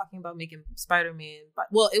they were talking about making Spider-Man. But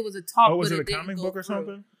well, it was a talk. Oh, was but it a didn't comic go book or through.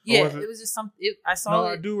 something? Or Yeah, was it it? was just something. I saw No,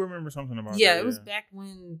 it. I do remember something about Yeah, that. it was back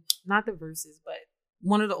when not the verses, but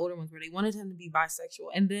one of the older ones where they wanted him to be bisexual,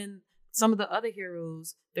 and then some of the other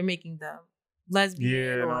heroes they're making them lesbian.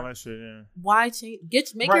 Yeah, and or all that shit. Yeah. why change?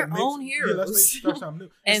 Make Right, your make- own Yeah, heroes let's start something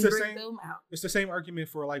new. It's and the bring same. them out. It's the same argument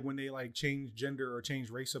for like when they like change gender or change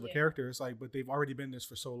race of a Yeah. character. It's like, but they've already been this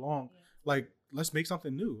for so long. Like, let's make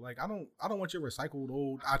something new. Like, I don't want your recycled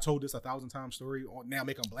old. I told this 1,000 times story. Or now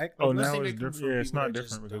make them black. Like, Oh, let's- now think it's they come different. from Yeah, it's people not that just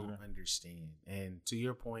different because of don't that. understand. And to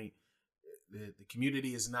your point, the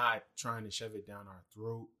community is not trying to shove it down our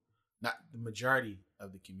throat. Not the majority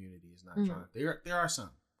of the community is not Mhm. trying. There are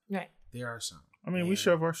some. Right. There are some. I mean, we And-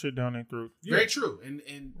 shove our shit down their throat Very true.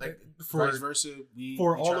 And like For- vice versa, we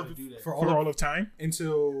for we all try of to do that. for for all all of of time.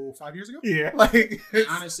 until 5 years ago. Yeah. Like,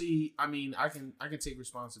 Honestly, I mean, I can take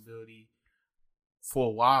responsibility. For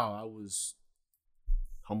a while, I was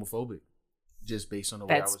homophobic, just based on the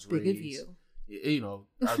way I That's was big raised. of you. You know,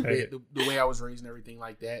 the way I was raised and everything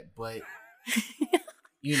like that. But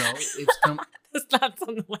you know, it's That's not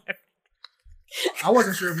something to laugh at. I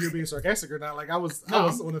wasn't sure if you were being sarcastic or not. Like, I was No,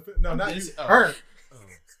 on the no, I'm not you, just- oh. her. oh.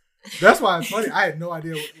 That's why it's funny. I had no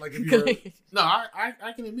idea. Like, if you were. No,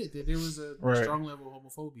 I can admit that there was a Right. strong level of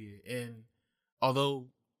homophobia, and although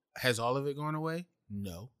has all of it gone away?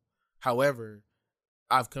 No. However,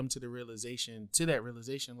 I've come to that realization,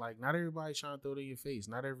 like not everybody's trying to throw it in your face.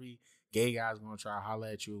 Not every gay guy's gonna try to holler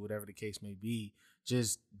at you or whatever the case may be.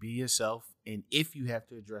 Just be yourself, and if you have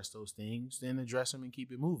to address those things, then address them and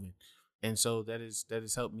keep it moving. And so that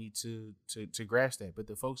has helped me to grasp that. But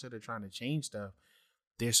the folks that are trying to change stuff,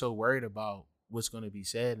 they're so worried about what's going to be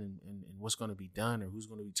said and what's going to be done or who's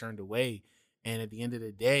going to be turned away. And at the end of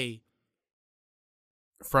the day,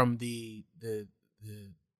 from the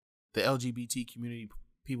LGBT community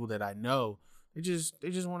people that I know, they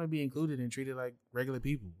just want to be included and treated like regular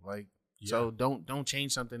people. Like, so don't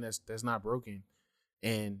change something that's not broken.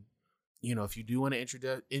 And you know, if you do want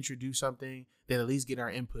to introduce something, then at least get our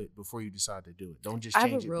input before you decide to do it. Don't just I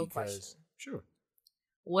change have a it real because question. sure.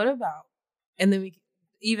 What about, and then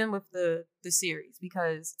even with the series,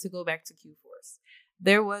 because to go back to Q-Force,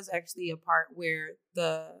 there was actually a part where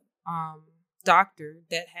the doctor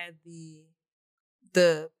that had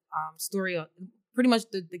the story on pretty much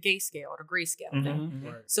the gay scale or the gray scale thing. Mhm.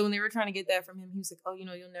 Right. So when they were trying to get that from him, he was like, oh,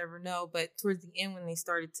 you'll never know. But towards the end, when they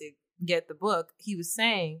started to get the book, he was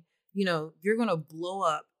saying, you're going to blow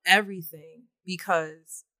up everything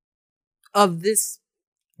because of this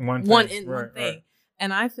one thing. Right.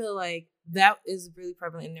 And I feel like that is really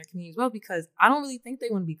prevalent in their community as well, because I don't really think they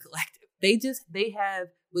want to be collective. They have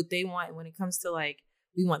what they want. And when it comes to like,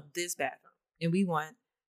 we want this bathroom and we want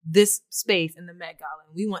this space in the Met Gala.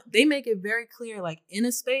 And they make it very clear, like in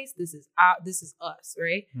a space, this is us.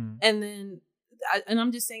 Right. Hmm. And then,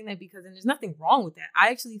 I'm just saying that because, and there's nothing wrong with that. I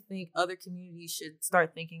actually think other communities should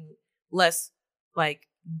start thinking less like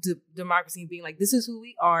democracy, being like, this is who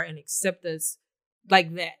we are and accept us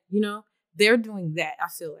like that. They're doing that. I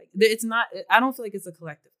feel like it's not, I don't feel like it's a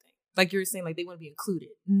collective thing. Like you were saying, like they want to be included.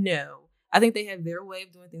 No, I think they have their way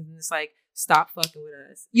of doing things. And it's like, stop fucking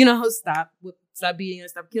with us. Stop beating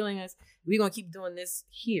us, stop killing us. We're going to keep doing this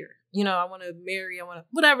here. I want to marry,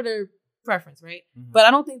 whatever their preference. Right. Mhm. But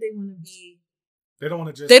I don't think they want to be, They don't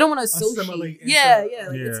want to just. they don't want to associate. assimilate into- Yeah.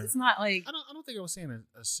 Like Yeah. It's not like, I don't think I was saying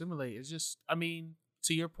assimilate. It's just, I mean,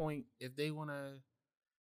 to your point, if they wanna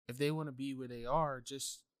be where they are,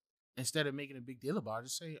 just instead of making a big deal about it,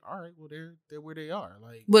 just say, all right, well, they're where they are.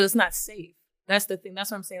 Like, But it's not safe. That's the thing.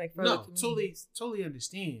 That's what I'm saying. Like, for other no, totally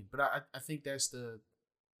understand. But I think that's the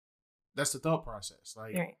thought process.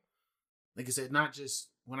 Like, right. like I said, not just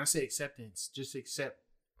when I say acceptance, just accept.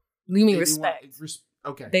 You mean they respect?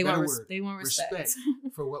 Okay, They better want word. they want respect.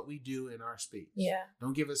 For what we do in our space. Yeah.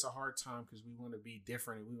 Don't give us a hard time because we want to be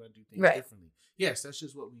different and we want to do things Right. differently. Yes, that's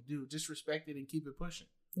just what we do. Just respect it and keep it pushing.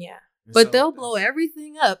 Yeah. And But so they'll blow that's-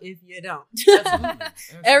 everything up if you don't. Absolutely.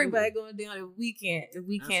 Everybody going down if we can't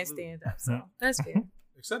Absolutely. stand up. So that's fair.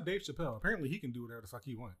 Except Dave Chappelle. Apparently, he can do whatever the fuck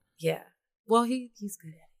he wants. Yeah. Well, he's good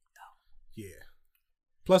at it. Yeah.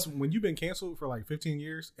 Plus, when you've been canceled for like 15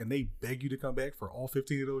 years and they beg you to come back for all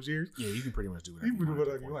 15 of those years, Yeah, you can pretty much do whatever you can do want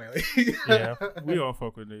whatever you at want. Yeah, we all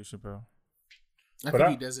fuck with Dave Chappelle. I But think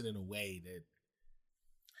I- he does it in a way that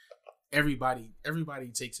everybody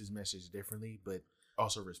takes his message differently, but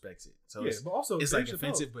also respects it. So Yeah, but also it's Dave like Chappelle-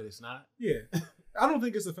 offensive, but it's not. Yeah, I don't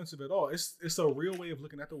think it's offensive at all. It's a real way of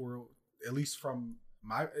looking at the world. At least from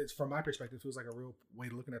my perspective, it feels like a real way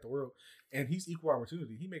of looking at the world. And he's equal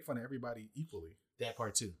opportunity. He make fun of everybody equally. That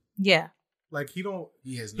part too. Yeah. Like he don't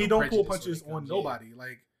He no pull prejudice when punches it on comes- nobody.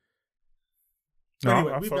 Like No,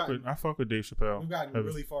 anyway, I fuck with Dave Chappelle. we've gotten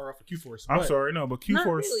really far off of Q Force. I'm but sorry, no, but Q Not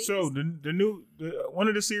Force. really. So the one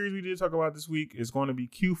of the series we did talk about this week is going to be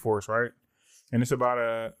Q Force, right? And it's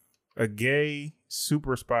about a gay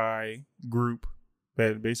super spy group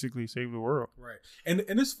that basically saved the world. Right. And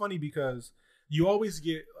it's funny because you always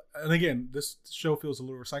get, and again, this show feels a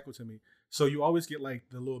little recycled to me. So you always get like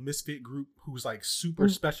the little misfit group who's like super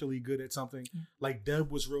specially good at something. Like Deb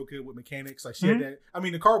was real good with mechanics. Like she had that. I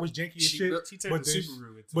mean, the car was janky as shit. She turned but the the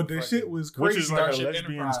Subaru into but a the fucking- shit was Which crazy. is like a Starship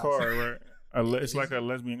lesbian's Enterprise. car, right? It's like a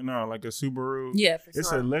lesbian, no, like a Subaru. Yeah, for It's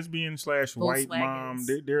sure. a lesbian / white mom.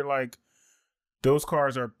 Volkswagens. They're like, those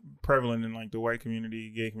cars are prevalent in like the white community,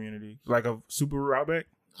 gay community. Like a Subaru Outback,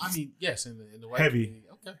 I mean, yes, in the white Heavy. community.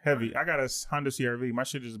 Okay, heavy. I got a Honda CRV. My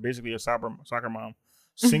shit is basically a soccer mom,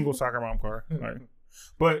 single soccer mom car. Like,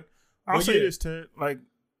 but I'll Well, say yeah. this, Ted. Like,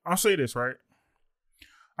 I'll say this, right?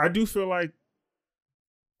 I do feel like,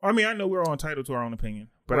 I mean, I know we're all entitled to our own opinion,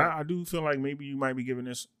 but Right. I do feel like maybe you might be giving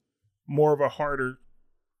this more of a harder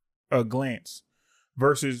glance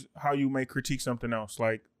versus how you may critique something else.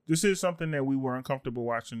 Like, this is something that we were uncomfortable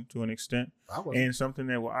watching to an extent, I was. and something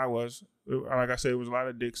that I was, like I said, there was a lot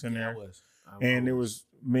of dicks in yeah, there, I was. and there was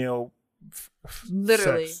male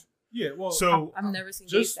Literally. sex. Yeah, well, So, I've never seen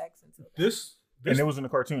just- gay sex until this and it was in the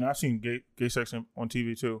cartoon. I've seen gay sex on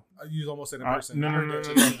TV too. you almost said in I- person. no, I no, heard no,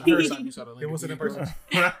 that no, shit. no. The first time you saw the link. It wasn't in person.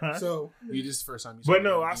 but So You just the first time you saw.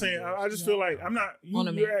 no, the I say I just Yeah. feel like I'm not. On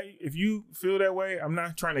a man. If you feel that way, I'm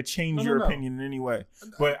not trying to change No, your no. opinion in any way.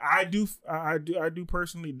 But I do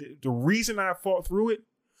personally. The reason I fought through it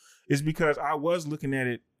is because I was looking at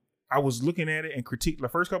it. I was looking at it and critiqued the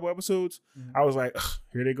first couple episodes. Mhm. I was like, ugh,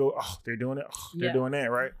 here they go. Oh, they're doing it. Oh, they're Yeah. doing that,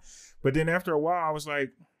 right? But then after a while, I was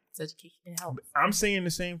like, It's education. It helps. I'm saying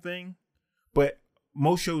the same thing, but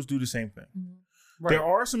most shows do the same thing. Mhm. right. There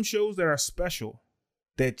are some shows that are special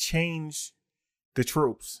that change the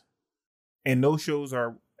tropes, and those shows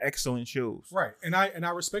are excellent shows. Right, and I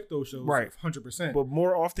respect those shows, Right. 100%. But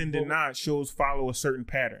more often than Well- not, shows follow a certain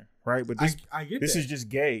pattern, right? But this I get this that. is just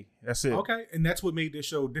gay. That's it. Okay, and that's what made this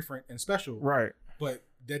show different and special. Right. But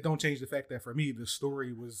that don't change the fact that for me, the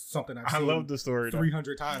story was something I've I seen love the story. though.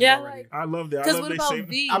 300 times Yeah, already. like- I loved it. I Because love what they about saved.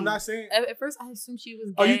 V? I'm not saying. At first, I assumed she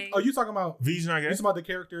was Are gay. you talking about? V's not You gay. talking about the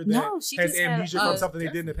character that No, she has just had, amnesia from uh, something they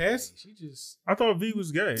did in the past? She just I thought V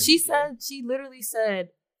was gay. She literally said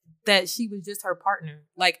that she was just her partner,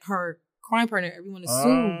 like her crime partner. Everyone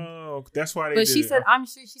assumed. Oh, that's why they But did she it. said,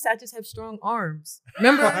 I just have strong arms.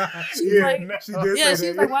 Remember? She was Yeah, like, she did yeah, say she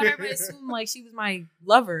was that. like, why did everybody assume like she was my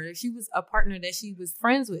lover? That she was a partner that she was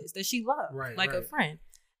friends with, that she loved, Right, like a right. friend.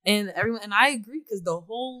 And everyone, and I agree because the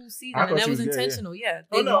whole season, I thought and that she was was gay, yeah. intentional. Yeah.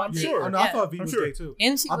 Oh, They no, I'm wanted- sure. Oh, no, I yeah. thought V I'm was sure. gay too.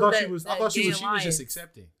 And she I was thought that, she was. I that thought she gay was. she was just alliance.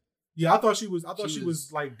 accepting. Yeah, I thought she was. I thought She she was-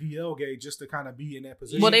 was like DL gay just to kind of be in that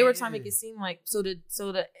position. Well, they were Yeah. trying to make it seem like so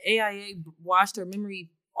the AIA washed her memory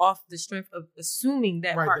off the strength of assuming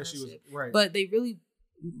that right, that partnership, she was right. but they really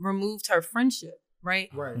removed her friendship, right?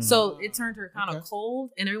 right, Mhm. So it turned her kind of Okay.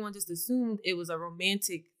 cold, and everyone just assumed it was a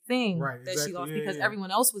romantic thing Right, that exactly. she lost Yeah, because yeah.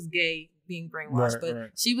 everyone else was gay being brainwashed, Right, but right.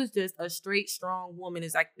 she was just a straight, strong woman.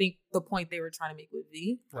 Is I think the point they were trying to make with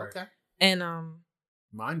V, right. Okay, and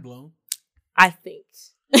mind blown. I think.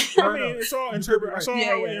 I mean, it's all You could be interpret. It's all right.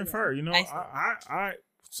 how Yeah, we yeah, infer. You know, I see. I.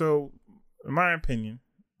 So, in my opinion,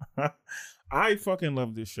 I fucking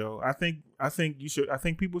love this show. I think you should. I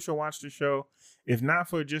think people should watch the show, if not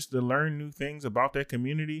for just to learn new things about that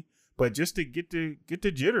community, but just to get the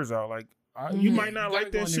jitters out. Like, You Mhm. might not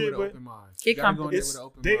like that shit, but Get You gotta go in there it's with an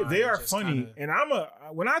open they mind they and are just funny. kinda-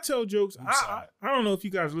 And when I tell jokes, I'm I sorry. don't know if you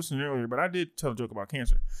guys listened earlier, but I did tell a joke about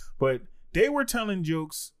cancer. But they were telling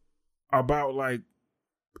jokes about like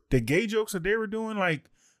the gay jokes that they were doing, like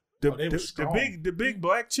the they were strong. the big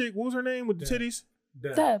black chick. What was her name with the Yeah. titties?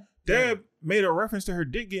 Deb. Deb made a reference to her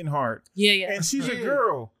dick getting hard, Yeah, yeah. and she's a Yeah.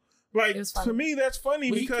 girl. Like It was to funny. me, that's funny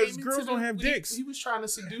When he because came into girls don't the- have when dicks. He was trying to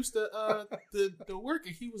seduce the worker.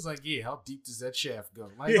 He was like, "Yeah, how deep does that shaft go?"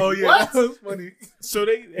 Like, Yeah. Oh yeah, what? that was funny. So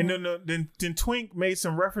they and then Twink made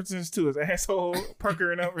some references to his asshole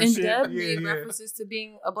puckering up and And shit. Deb Yeah, made yeah. references to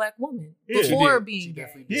being a black woman Yeah, she before did. being She gay.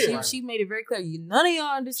 definitely did. She, Right. she made it very clear. None of y'all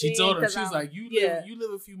understand. She told him, 'cause she was I'm- like, "You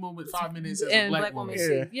live a few moments, 5 minutes as a and black woman."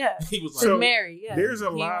 Yeah. Yeah. He was To like, marry. Yeah. There's a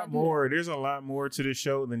He lot wanna do more. There's a lot more to this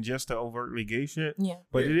show than just the overtly gay shit. that. Yeah.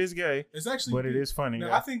 But Yeah. it is gay. It's actually, But it is funny. No,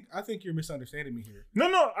 yeah. I think you're misunderstanding me here. No,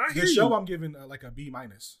 I hear The you. show I'm giving like a B-.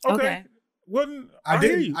 Okay. Wasn't I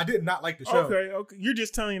hear you? I did not like the show. Okay. You're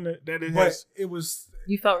just telling that it But has. it was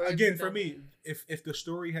You felt really again for me. If the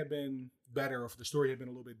story had been better, or if the story had been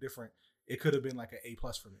a little bit different, it could have been like an A+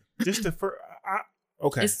 for me. Just the first.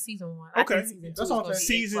 Okay. It's season 1. Okay. I think season 2 That's is all I'm gonna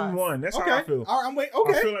saying. be A+. Season 1. That's Okay, how I feel. All right, I'm waiting. I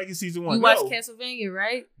Okay, feel like it's season 1. You watched Castlevania,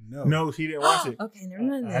 right? No, she didn't watch it. Okay, never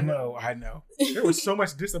mind. I know. There was so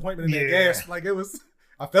much disappointment in that Yeah. gas. Like it was,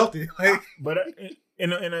 I felt it. Like But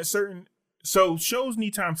in a certain, so shows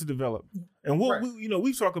need time to develop, and Right.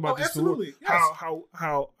 we've talked about this before. absolutely. Yes.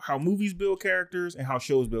 How movies build characters and how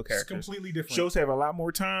shows build It's characters. completely different. Shows have a lot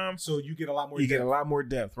more time, so you get a lot more. you get a depth. lot more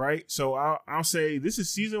depth, right? So I'll say this is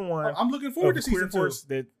season 1 I'm looking forward to of Queer season 2. Force.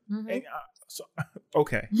 That Mhm. and,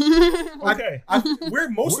 okay, Mhm. okay. We're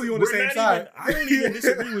mostly on the We're same not side. even- I don't even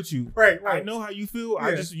disagree with you. Right. I know how you feel. I'm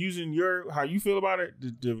Yeah. just using how you feel about it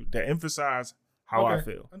to emphasize how I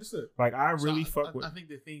Okay. feel. Understood. Like I So really fuck with. I think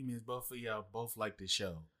the theme is both of y'all both like the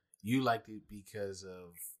show. You liked it because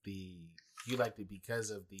of the. You liked it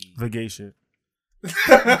because of the gay shit.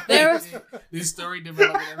 There's- the story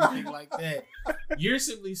development, everything like that. You're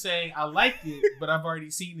simply saying I liked it, but I've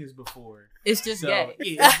already seen this before. It's just So, gay.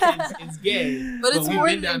 yeah, it's gay, But it's we've more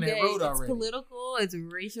been than down that gay. road It's already. political. It's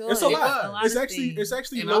racial. It's a lot. It's of actually things. it's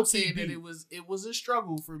actually And low I'm saying key that deep. it was a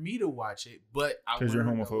struggle for me to watch it, but I 'Cause you're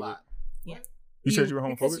learned a homophobic. lot. Yeah. You said you were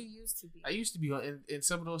Because homophobic. you used to be. I used to be on, and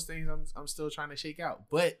some of those things I'm still trying to shake out,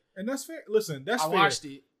 but And that's fair. Listen, that's I fair. watched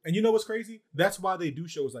it. And you know what's crazy? That's why they do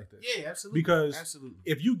shows like this. Yeah, absolutely. Because absolutely,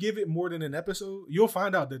 if you give it more than an episode, you'll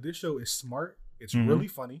find out that this show is smart, it's Mhm. really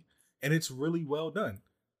funny, and it's really well done.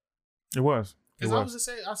 It was. It because I was. was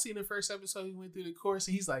to say I seen the first episode. He went through the course,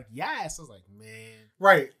 and he's like, "Yes." I was like, "Man,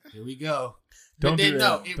 Right. here we go." Don't but do then that.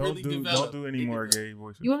 no, it don't really do, developed. Don't do any It more developed. gay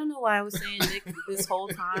voices. You want to know why I was saying Nick this whole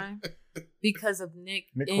time? Because of Nick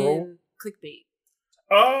Nick in Kroll? clickbait.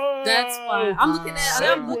 Oh, That's why. I'm looking at it.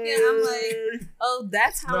 I'm like, oh,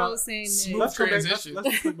 that's how I No, was saying smooth Nick. Let's go back. transition.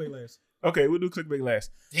 Let's do clickbait last. okay, we'll do clickbait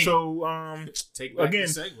last. Damn. So, Take back again,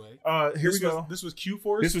 the segue. here we go. This was Q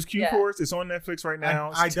Force. This was Q Yeah. Force. It's on Netflix right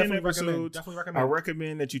now. I It's 10 definitely recommend. episodes. Definitely I recommend.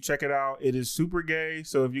 recommend that you check it out. It is super gay,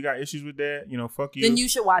 so if you got issues with that, fuck you. Then you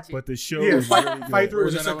should watch it. But the show Yeah, is fight- really good. fight through it.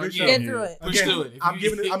 Where's It's that a good one? show. Get through it. Push Again, through it. If I'm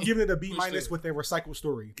you- giving it a B- Push minus through with a recycled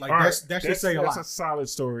story. Like All right, that should say a That's lot. a solid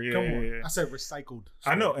story. Come Yeah, on, yeah, yeah. I said recycled.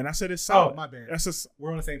 I story. know, and I said it's Oh, solid. my bad. That's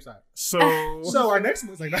We're on the same side. so. So our next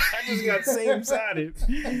one's like I just got same sided.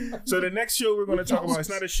 So the next show we're going to talk about, it's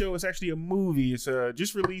not a show, it's actually a movie. It's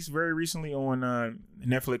just released very recently on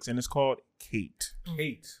Netflix, and it's called Kate.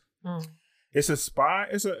 Kate. Mm. It's a spy.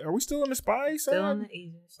 Are we still on the spy side? Still on the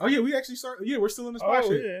Asian side. Oh yeah, we actually started. Yeah, we're still in the spot Oh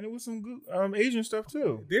shit. yeah, and it was some good Asian stuff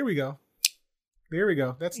too. There we go. There we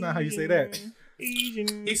go. That's not how you say that.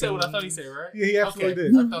 Asian. He said what I thought he said, right? Yeah, he absolutely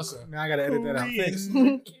Okay, did. I thought so. Now I gotta edit that out. Thanks.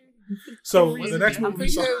 Korean. So Was the it next Japanese? I'm movie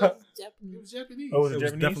pretty we sure saw. it was It Japanese. was Japanese. Oh, was it, It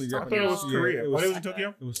was Japanese? definitely I thought it Japanese. was Yeah, Korea. it Oh, was- it was in Tokyo?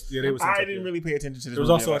 It was yeah, they was in I Tokyo. didn't really pay attention to this. There was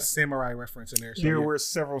movie also a a lot. samurai reference in there. So, There yeah. were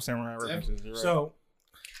several samurai references. You're right. So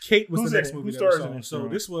Kate was Who's the in next it? movie Who that we stars saw. in this So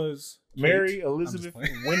film? this was Mary Kate. Elizabeth I'm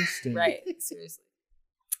just playing. Winston. Right. Seriously.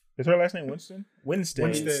 Is her last name Winston? Winstead.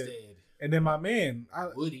 Winstead. And then my man,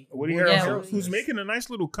 Woody. Woody Yeah, Harrelson, Woody. who's making a nice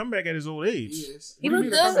little comeback at his old age. He is. He what do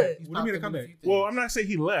you looked mean a comeback? good. He's What do you mean a popped up in comeback? few things. Well, I'm not saying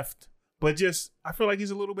he left, but just I feel like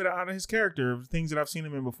he's a little bit out of his character of things that I've seen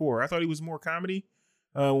him in before. I thought he was more comedy.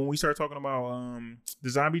 When we started talking about the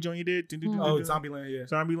zombie joint he did, Oh, Zombieland, yeah.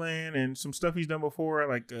 Zombieland, and some stuff he's done before,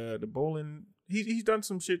 like the bowling. He's done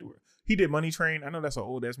some shit. He did Money Train. I know that's an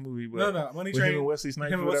old ass movie, but No, Money with him Train. and Wesley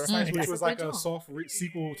Snipes, Him or and Wesley whatever. Snipes, which That's was a like good a job. soft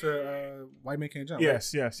sequel to White Man Can't Jump.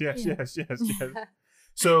 Yes.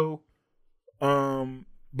 So,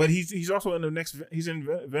 but he's also in the next. He's in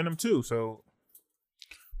Venom too. So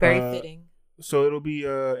Very Uh, fitting. So it'll be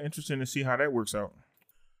interesting to see how that works out.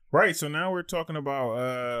 Right. So now we're talking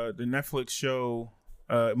about the Netflix show.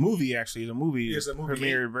 Movie actually is a movie. It's a movie.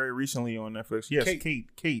 Premiered very recently on Netflix. Yes, Kate.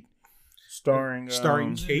 Kate, starring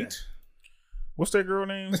Kate, what's that girl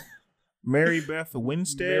name? Mary Beth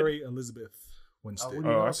Winstead. Mary Elizabeth Winstead, Woody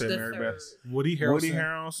Oh, I said The Mary third. Beth. Woody Harrelson. Woody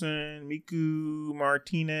Harrelson, Miku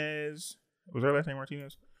Martinez. Was her last name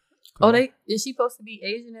Martinez? Oh, is she supposed to be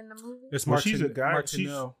Asian in the movie? It's Well, Martin, she's a guy.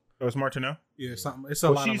 Martineau. Oh, it's Martineau. Yeah, something. It's a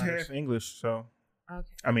Well, lot she's of letters. half English, so Okay.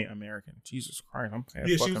 I mean American. Jesus Christ, I'm half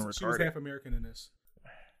Yeah, fucking she was retarded. half American in this.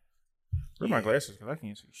 Where's my glasses? Because I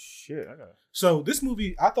can't see shit. I got. So this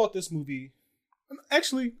movie, I thought this movie.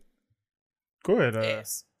 Actually, Go ahead,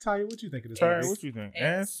 Ass. Taya, what you think of this Tyra, movie? what you think?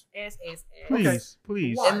 Ass. Ass? Ass. Ass. Ass. Please,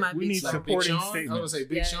 please. Why? In my We big need Like Big supporting Sean? I was gonna statements. say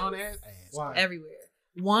Big Yes. Sean ass. Why? Everywhere.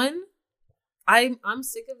 One, I'm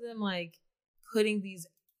sick of them like putting these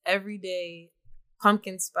everyday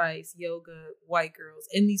pumpkin spice yoga white girls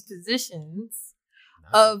in these positions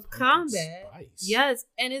of combat. Yes,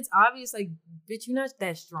 and it's obvious like, bitch, you're not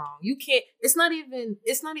that strong. You can't. It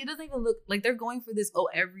doesn't even look like they're going for this. Oh,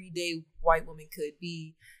 everyday white woman could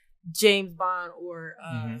be James Bond or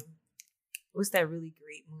what's that really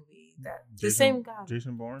great movie that the same guy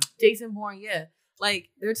Jason Bourne. Jason Bourne. Yeah, like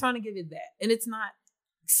they're trying to give it that, and it's not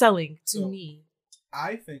selling to So- me.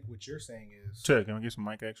 I think what you're saying is. Check. Can I get some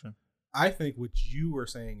mic action? I think what you were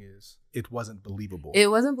saying is it wasn't believable. It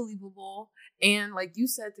wasn't believable, and like you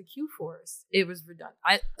said to Q Force, it was redundant.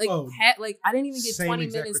 I I didn't even get Same 20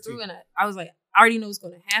 exact minutes through, critique. and I was like, I already know what's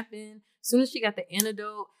going to happen. As soon as she got the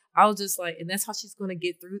antidote, I was just like, and that's how she's going to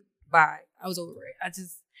get through. Bye. I was over it.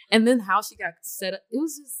 And then how she got set up, it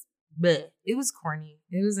was just, bleh. It was corny.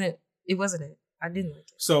 It wasn't it. I didn't like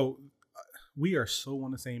it. So we are so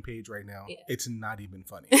on the same page right now. Yeah. It's not even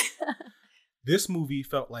funny. This movie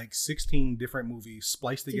felt like 16 different movies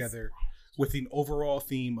spliced together with an overall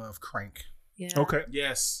theme of Crank. Yeah. Okay.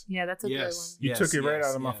 Yes. Yeah, that's a Yes. You Yes, took it right yes,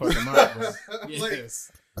 out of my yes. fucking mouth, bro. Like,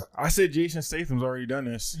 Yes. I said Jason Statham's already done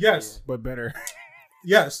this. yes, But better.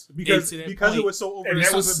 yes, because to that it point. was so over. And the that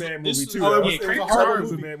top. was a bad this movie was- too. oh, it though. was a Crank horrible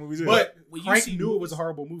was a movie. bad movie too. But When you Crank see knew it was a movies-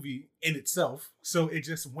 horrible movie in itself, so it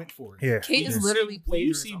just went for it. yeah. Kate yeah. is literally When you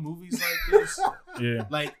played see herself. movies like this, Yeah.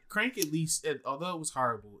 like Crank, at least, although it was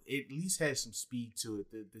horrible, it at least had some speed to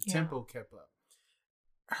it. The Yeah. tempo kept up.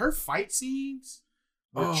 Her fight scenes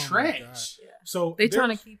were Oh my trash. Yeah. So They there-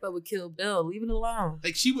 trying to keep up with Kill Bill. Leave it alone.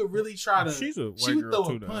 Like she would really try to. She's a white she would girl throw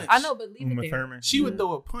too, a though. punch. I know, but leave Uma it there. Thurman. She would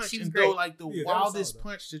throw a punch She was and great. throw like the Yeah, that was wildest solid,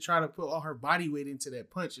 punch to try to put all her body weight into that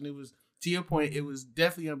punch. And it was, to your point, it was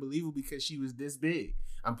definitely unbelievable because she was this big.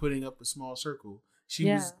 I'm putting up a small circle. She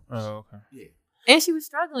Yeah. was, Oh, okay. yeah. And she was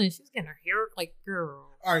struggling. She was getting her hair like, girl.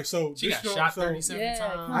 All right, so She this got show- shot so 37 Yeah,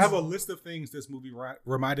 times. I have a list of things this movie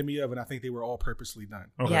reminded me of, and I think they were all purposely done.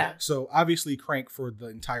 Okay. Yeah. So obviously, Crank for the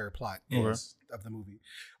entire plot Yes. of the movie.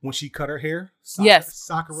 When she cut her hair, Yes.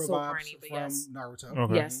 Sakura So vibes corny, but from yes. Naruto.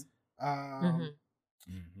 Okay. Yes. Um,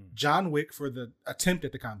 Mm-hmm. John Wick for the attempt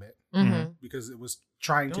at the combat Mm-hmm. because it was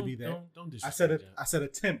trying to be that. Don't I said disrespect it. John. I said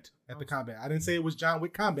attempt at the combat. I didn't say it was John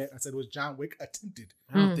Wick combat. I said it was John Wick attempted.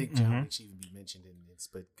 I don't Mm. think John Mhm. Wick should even be mentioned in this,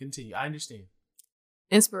 but continue. I understand.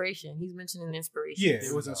 Inspiration. He's mentioning inspiration. Yeah, There it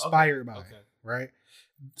we was go. inspired by Okay. it, right?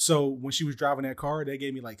 So when she was driving that car, they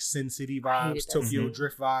gave me like Sin City I hated vibes, that Tokyo scene.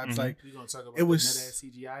 Drift vibes. Mhm. Like, We're gonna talk about It was- the meta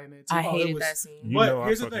CGI in that too. I Oh, it hated was- that scene. You But know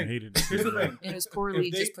here's I the fucking thing. hated this. Here's the movie. thing. It was poorly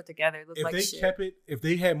If they- just put together. It looked If like they shit. kept it, if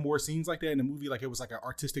they had more scenes like that in the movie, like it was like an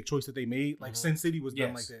artistic choice that they made, like Mhm. Sin City was done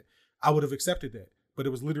Yes. like that, I would have accepted that. But it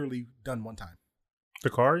was literally done one time. The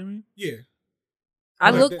car, you mean? Yeah. I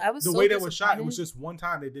Like, I was the so way that was shot. It was disappointed. just one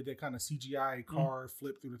time they did that kind of CGI car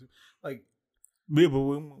flip through the like. Yeah, but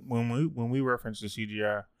when we reference the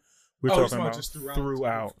CGI, we're Oh, you're talking talking about just throughout.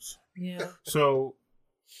 throughout. Yeah. So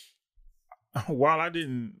while I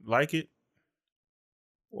didn't like it,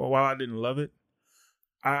 well, while I didn't love it,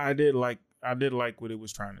 I did like what it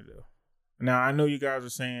was trying to do. Now I know you guys are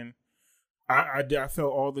saying I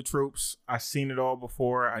felt all the tropes. I seen it all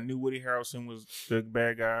before. I knew Woody Harrelson was the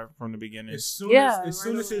bad guy from the beginning. As soon Yeah, as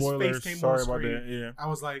soon as his Spoilers. face came Sorry on about screen, that. Yeah. I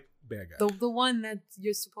was like, bad guy. The one that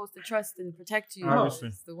you're supposed to trust and protect you. Obviously.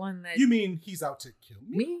 Is the one that You mean he's out to kill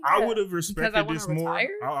me? me. I Yeah. would have Because I respected wanna this more. retire?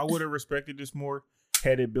 I would have respected this more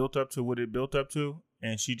had it built up to what it built up to,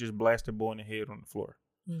 and she just blasted boy in the head on the floor.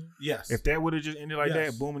 Yes. If that would have just ended like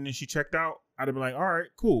Yes. that, boom, and then she checked out, I'd have been like, all right,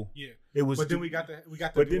 cool. yeah. It was. But then we got the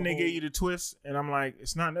But then they gave you the twist, and I'm like,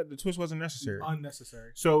 it's not that the twist wasn't necessary.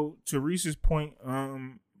 unnecessary. So to Reese's point,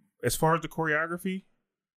 as far as the choreography,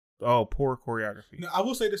 poor choreography. Now, I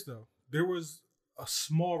will say this though, there was a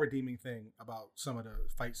small redeeming thing about some of the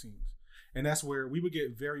fight scenes, and that's where we would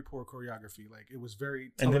get very poor choreography. Like it was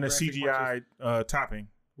very And then a telegraphic CGI punches. topping.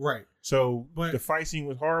 Right. So But- the fight scene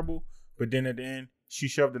was horrible, but then at the end, she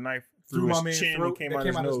shoved the knife through my his man's chin throat and came that out came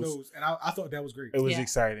his out his nose. nose, and I thought that was great. It was Yeah.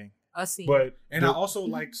 exciting. A scene. But And I also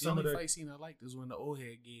like The some of only the fight scene I liked is when the old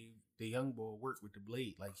head gave the young boy work with the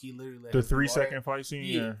blade. Like he literally let the him do all 3-second that. fight scene,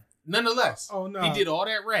 Yeah. yeah. Nonetheless, Oh no, he did all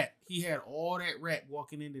that rap. He had all that rap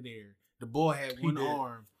walking into there. The boy had He one did.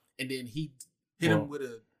 arm, and then he hit Well- him with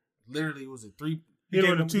a literally it was a 3, He Hit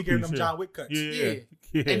gave him them, with a he gave them two-piece, John Wick cuts. Yeah.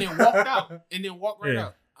 and then walked out, and then walked right Yeah.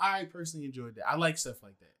 out. I personally enjoyed that. I like stuff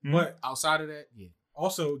like that. Mhm. But Outside of that, yeah,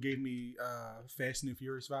 also gave me Fast and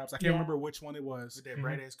Furious vibes. I can't Yeah. remember which one it was. with that Mhm.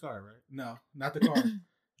 bright ass car, right? No, not the car.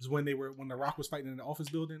 It was when The Rock was fighting in the office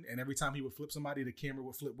building, and every time he would flip somebody, the camera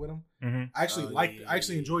would flip with him. Mhm. I actually Oh, liked. yeah, I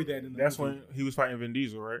actually yeah, enjoyed yeah, that in the That's movie. when he was fighting Vin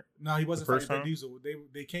Diesel, right? No, he wasn't the first fighting Vin time? Diesel.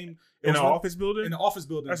 They came it In was the when- office building? In the office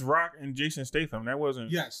building. That's Rock and Jason Statham. That wasn't.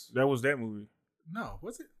 Yes. That was that movie. No,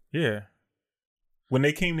 was it? Yeah. When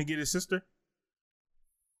they came to get his sister,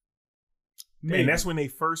 Maybe. and that's when they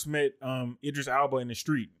first met Idris Elba in the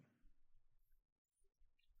street.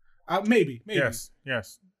 Maybe. Yes,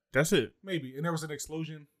 that's it. Maybe. And there was an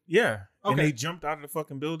explosion. Yeah, and Okay. they jumped out of the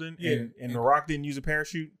fucking building, Yeah. and The Rock didn't use a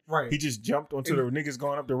parachute. Right. He just jumped onto the niggas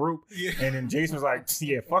going up the rope, yeah. and then Jason was like,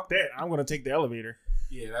 "Yeah, fuck that. I'm gonna take the elevator."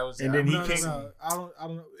 Yeah, that was. And then he no, came- no. I don't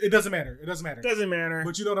know. It doesn't matter. It doesn't matter. Doesn't matter.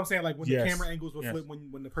 But you know what I'm saying? Like when Yes. the camera angles would Yes. flip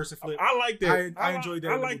when the person flipped. I like that. I enjoyed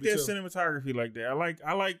that I in the like movie that too. cinematography like that.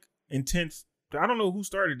 I like intense. I don't know who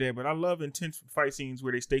started that, but I love intense fight scenes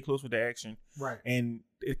where they stay close with the action Right. and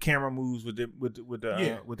the camera moves with the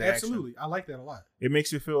Yeah. with the Absolutely. I like that a lot. action. It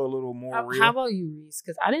makes it feel a little more How, real. how about you, Reese?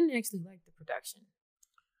 Because I didn't actually like the production.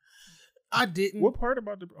 I didn't. What part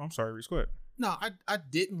about the? I'm sorry, Reese. Go ahead. No, I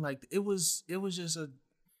didn't like it. Was just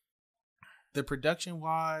the production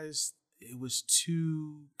wise, it was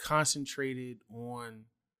too concentrated on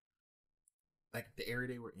like the area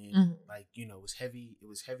they were in. Mhm. Like, it was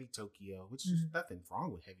heavy Tokyo, which is nothing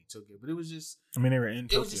wrong with heavy Tokyo, but it was just I mean, they were in it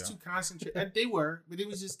Tokyo. was just too concentrated. They were, but it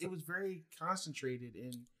was very concentrated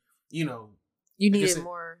and You I needed said-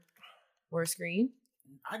 more screen.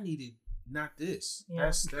 I needed not this. Yeah.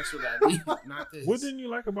 That's what I needed, not this. What didn't you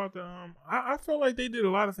like about the? I felt like they did a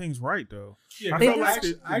lot of things right though. Yeah. I They felt did. like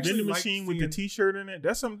the I actually vending like machine with the seeing- T-shirt in it.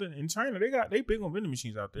 That's something in China. They big on vending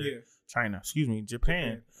machines out there. Yeah. China, excuse me,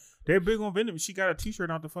 Japan. They're big on vending. She got a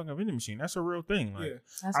T-shirt out the fucking vending machine. That's a real thing. Like, Yeah.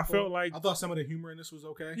 That's I cool. felt like, I thought some of the humor in this was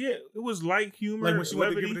okay. yeah, it was light humor. Like when she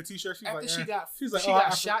went to levity. give her the t-shirt, she was After like, she eh. got She's like, she oh,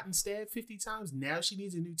 got I- shot and stabbed 50 times. Now she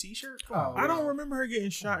needs a new T-shirt. Come Oh, on. I don't remember her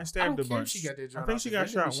getting shot and stabbed don't a care if bunch. she got that I joint think out she the got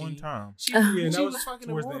vending shot one machine. time. She, Yeah, she that was was fucking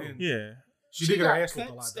towards the immortal. end. Yeah, She did get her got ass whooped a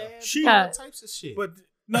cut, lot, though. stabbed, She- all Cut. types of shit. but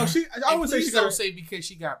No, she. I And would say please she got. don't say because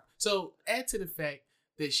she got. So add to the fact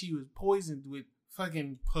that she was poisoned with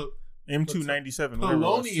fucking M297, whatever, it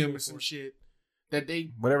was. polonium or some shit that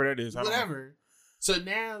they Whatever that is. I don't know. whatever. So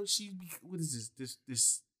now what is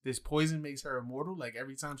this poison makes her immortal? Like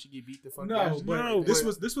every time she get beat the fuck No, down. but No, this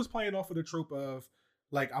but- was playing off of the trope of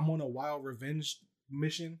like I'm on a wild revenge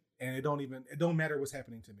mission and it don't matter what's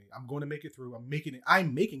happening to me. I'm going to make it through. I'm making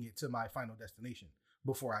it to my final destination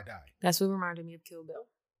before I die. That's what reminded me of Kill Bill.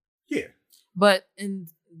 Yeah. But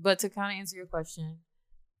to kind of answer your question,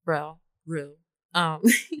 bro, real.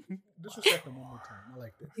 Disrespect them one more time. I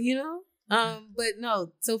like that. But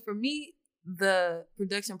no. So for me, the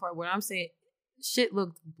production part, what I'm saying, shit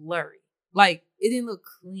looked blurry. Like it didn't look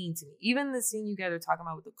clean to me. Even the scene you guys are talking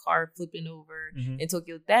about with the car flipping over Mhm. in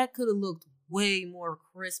Tokyo, that could have looked way more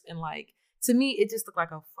crisp and like to me, it just looked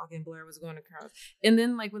like a fucking blur was going across. And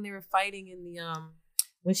then like when they were fighting in the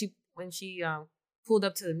when she pulled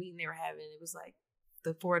up to the meeting they were having, it was like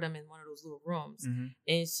the four of them in one of those little rooms, Mhm.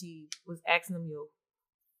 and she was asking them,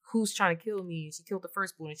 who's trying to kill me? And she killed the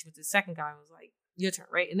first boy, and she went to the second guy and was like, your turn,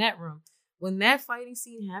 right? In that room. When that fighting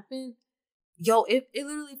scene happened, it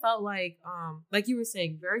literally felt like you were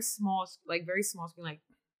saying, very small screen, like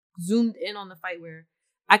zoomed in on the fight where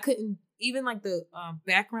I couldn't, even like the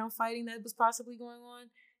background fighting that was possibly going on,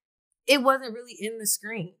 it wasn't really in the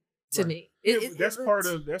screen to Right. me. That's part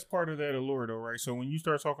of that allure, though, right? So when you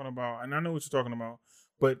start talking about, and I know what you're talking about,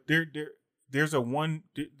 but there's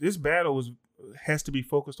this battle has to be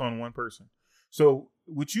focused on one person. So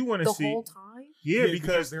what you want to the see, whole time. yeah, Yeah,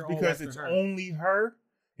 because they're all because after it's her. only her,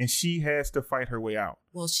 and she has to fight her way out.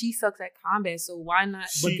 Well, she sucks at combat, so why not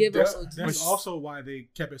She give her does- so That's But- also why they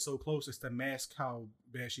kept it so close, is to mask how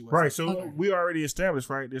bad she was. Right. So Okay. we already established,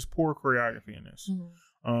 right? There's poor choreography in this.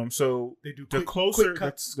 Mhm. So They do the quick closer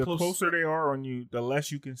cuts, the close- closer they are on you, the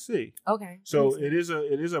less you can see. Okay. So Makes sense.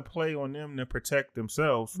 it is a play on them to protect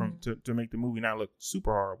themselves from to make the movie not look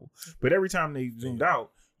super horrible. But every time they zoomed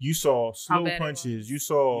out, you saw slow bad it punches. was. You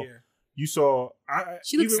saw Yeah. You saw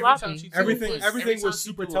She looks even- sloppy. Everything was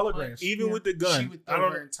super telegraphed. Even with the She gun. would I throw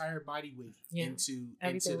don't. her entire body weight Yeah. into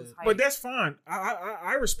Everything the. was hype. But that's fine.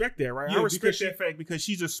 I respect that, right? Yeah, I respect because that fact because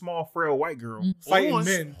she's a small, frail white girl. Mm. Fighting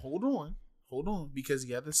men. Hold on, because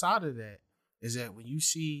the other side of that is that when you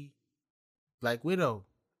see Black Widow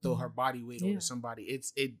throw her body weight Yeah. over somebody,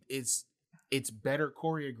 it's better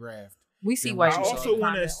choreographed. We see Then white I I people also in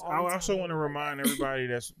want combat to. all I the also time. want to remind everybody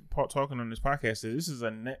that's talking on this podcast that this is a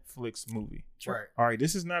Netflix movie. Right. All right,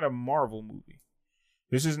 this is not a Marvel movie.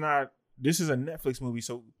 This is not. This is a Netflix movie.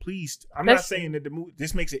 So please, I'm not That's saying that the movie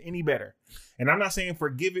this makes it any better, and I'm not saying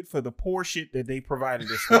forgive it for the poor shit that they provided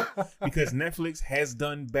us with because Netflix has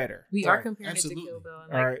done better. We are Right. comparing Absolutely. it to Kill Bill.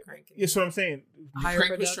 And All like right, cranking that's what I'm saying. higher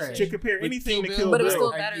Crank was production. trash. To compare With anything to Kill Kill Bill, But it was Bill,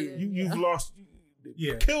 still better than you've lost.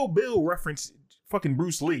 Yeah. Kill Bill reference fucking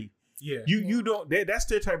Bruce Lee. Yeah. You don't. That's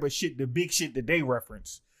the type of shit, the big shit that they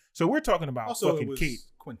reference. So we're talking about Also, fucking it was Kate.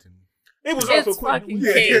 Quentin. It was It's also fucking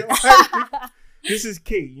yeah, Kate. yeah. This is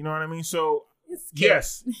Kate. You know what I mean? So It's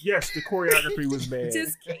Kate. yes, the choreography was bad.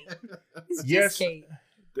 Just Kate. It's Yes. just Kate.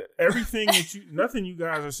 Everything nothing you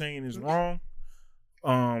guys are saying is wrong.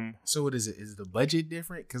 So what is it? Is the budget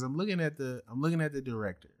different? Because I'm looking at the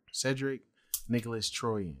director, Cedric Nicholas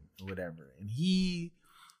Troyan or whatever, and he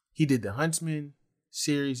did the Huntsman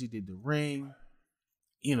series. He did The Ring.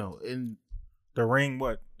 You know, and The Ring,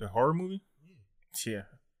 what the horror movie? Yeah,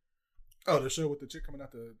 Oh, the show with the chick coming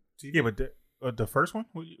out the TV. yeah, but the first one,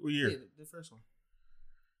 what year? yeah, the first one.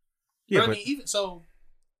 Yeah, but I but mean, even so,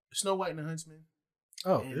 Snow White and the Huntsman.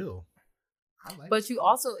 Oh, And- ew. I like. But you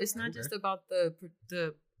also, it's not Okay. just about the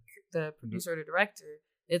producer or the director.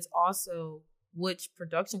 It's also which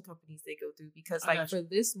production companies they go through. Because I like got for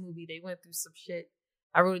this movie, they went through some shit.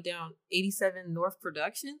 I wrote it down. 87 North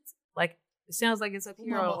Productions. Like it sounds like it's up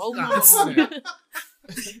here on Who Old mama- Mouse. who mama-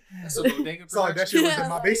 That's a bodega It's like that shit was in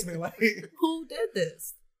my Yeah. basement. Like, Who did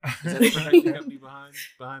this? Is that the production company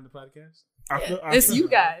behind the podcast? It's you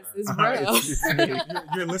guys. It's real. it's me.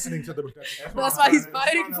 you're listening to the production. That's why he's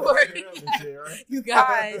fighting for it. You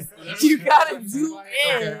guys, you gotta zoom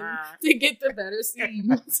in to get the better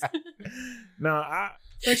scenes. No,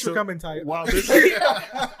 Thanks for coming, Ty.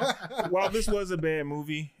 While this was a bad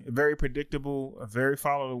movie, very predictable, very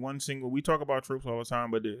followed one single. We talk about tropes all the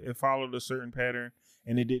time, but it followed a certain pattern,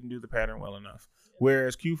 and it didn't do the pattern well enough.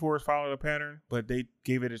 Whereas Q-Force followed a pattern, but they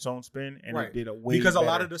gave it its own spin, and it did a way because better. a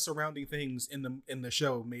lot of the surrounding things in the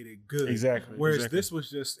show made it good. Exactly. Whereas exactly. this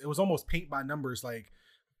was it was almost paint by numbers. Like,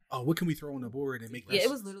 oh, what can we throw on the board and make? Yeah,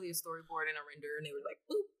 it was literally a storyboard and a render, and they were like,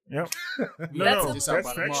 boop. Yep. We No, gotta That's put a this out movie.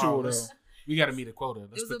 by that's tomorrow. factual though. We got to meet a quota. It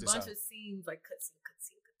Let's was put a this bunch out. of scenes, like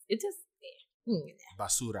cutscene. It just,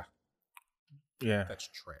 Basura. Yeah, That's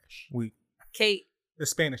trash. we Kate.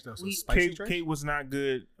 It's Spanish though, so We- spicy Kate, trash. Kate was not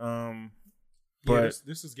good. Yeah, But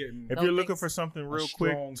this is getting if No you're looking thanks. for something a real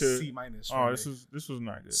quick strong to C minus. oh, this was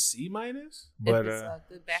not good. C minus. But It's a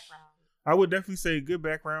good background. I would definitely say good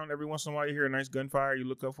background. Every once in a while, you hear a nice gunfire. You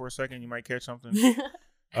look up for a second, you might catch something.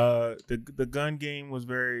 The gun game was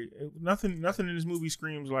nothing in this movie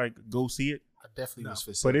screams like go see it. I definitely was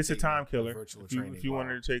But it's a facilitating time killer. virtual If you training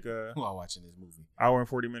wanted to take a while watching this movie. hour and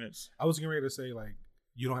 40 minutes, I was getting ready to say like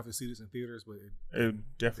you don't have to see this in theaters, but it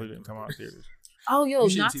definitely didn't come out in theaters. Oh, yo, You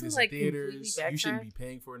shouldn't not see to this like in completely theaters. You shouldn't backtrack, be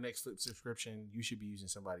paying for a Netflix subscription. You should be using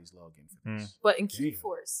somebody's login for Mm. this. but in Damn.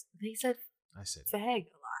 Q-Force, they said I said fag a lot.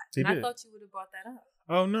 They And I did. thought you would have brought that up.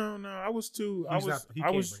 Oh no, I was too. I He's was. not, he I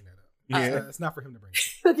can't was. bring that up. Yeah. It's not for him to bring.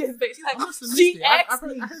 Look at his face. She's like, I must have she missed it. I asked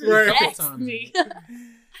heard- me. I heard She it a couple asked times. me.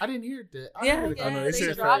 I didn't hear that. I Yeah, heard it. yeah. I know they they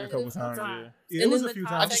said dropped fag a it couple a few times. times. Yeah, it And was in a the few I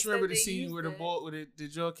times. just context remember that the they scene used where the it. boy, where the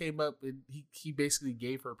Joe came up and he basically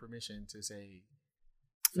gave her permission to say.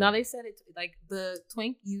 No, they said it like the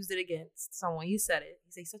twink used it against someone. He said it.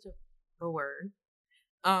 He said such a word.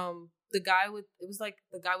 The guy with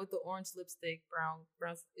the orange lipstick, brown.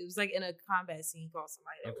 It was like in a combat scene. He called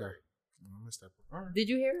somebody. That Okay. word. I missed that part. All right. Did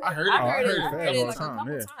you hear it? I heard it. Oh, I heard I it heard fag it all like the a time.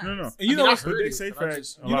 couple Yeah. times. No. And you know I mean, what's heard They it, say but I fag.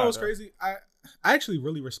 just- a You know lot, what's though. crazy? I actually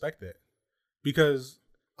really respect that because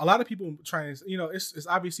a lot of people try and it's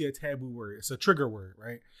obviously a taboo word. It's a trigger word,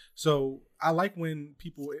 right? So I like when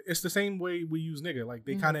people. It's the same way we use nigga. Like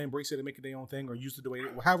they Mhm. kind of embrace it and make it their own thing, or use it the way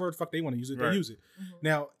however the fuck they want to use it. Right. They use it. Mhm.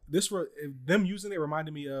 Now them using it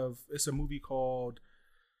reminded me of it's a movie called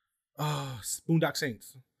Boondock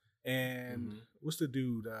Saints, and Mhm. what's the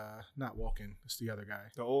dude? Not Walken. It's the other guy.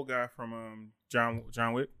 The old guy from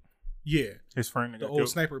John Wick, Yeah, his friend. that the got old killed.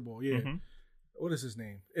 sniper boy. Yeah. Mhm. What is his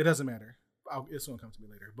name? It doesn't matter. It's gonna come to me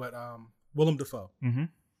later. But Willem Dafoe. Mhm.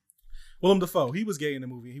 Willem Dafoe. He was gay in the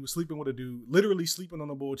movie. He was sleeping with a dude, literally sleeping on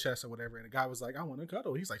a bull chest or whatever. And the guy was like, "I want to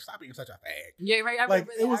cuddle." He's like, "Stop being such a fag." Yeah, right. I Like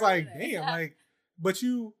remember it that. was I like, remember that. damn. Like, but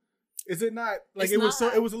you, Is it not like It's it was?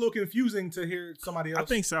 not. So it was a little confusing to hear somebody else. I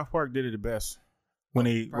think South Park did it the best when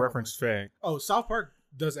they Probably. referenced fag. Oh, South Park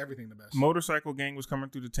does everything the best. Motorcycle gang was coming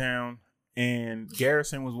through the town, and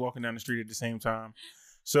Garrison was walking down the street at the same time.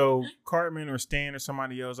 So Cartman or Stan or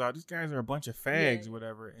somebody else, these guys are a bunch of fags or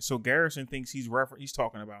whatever. And so Garrison thinks he's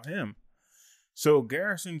talking about him. So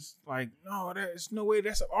Garrison's like, no, there's no way,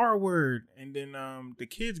 that's an R word. And then the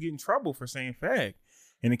kids get in trouble for saying fag.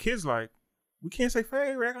 And the kid's like, we can't say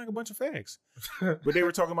fag, we're acting like a bunch of fags. But they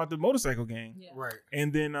were talking about the motorcycle gang. Yeah. Right.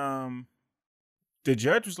 And then the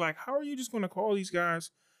judge was like, how are you just going to call these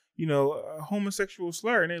guys, a homosexual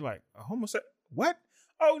slur? And they're like, a homosexual, what?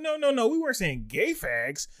 Oh, no, we weren't saying gay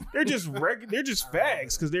fags. They're just they're just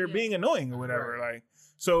fags because they're being annoying or whatever. Right. Like,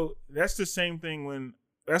 so that's the same thing when,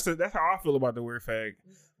 that's how I feel about the word fag.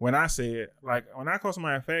 When I say it, like when I call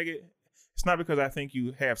somebody a faggot, it's not because I think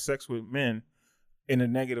you have sex with men in a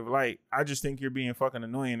negative light. I just think you're being fucking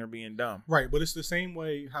annoying or being dumb. Right. But it's the same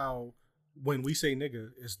way how when we say nigga,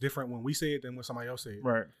 it's different when we say it than when somebody else say it.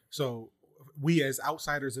 Right. So we as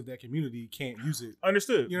outsiders of that community can't use it.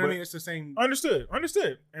 Understood. You know what I mean? It's the same. Understood.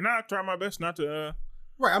 And I try my best not to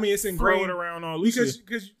Right. I mean, it's throw ingrained it around all loosely.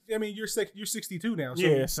 because I mean, you're 62 now. So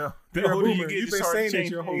Yeah, so the you're a older you boomer. get, You've it's been hard to saying it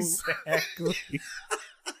change your whole. Exactly.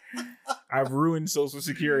 I've ruined Social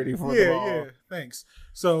Security for them Yeah, all. yeah. Thanks.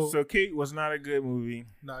 So Kate was not a good movie.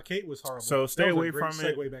 nah, Kate was horrible. So stay That was a away great from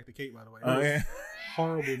it. Segue back to Kate, by the way. It Oh, was yeah. a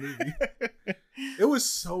horrible movie. It was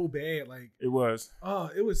so bad. Like, It was. oh,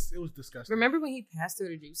 it was disgusting. Remember when he passed her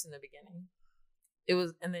the juice in the beginning? It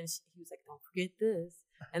was, and then he was like, "Don't forget this."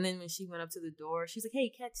 And then when she went up to the door, she's like, "Hey,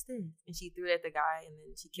 catch this!" And she threw it at the guy, and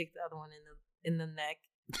then she kicked the other one in the neck.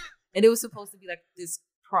 And it was supposed to be like this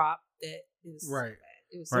prop that it was Right. So bad.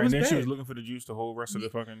 It was Right, so and then bad. she was looking for the juice the whole rest of the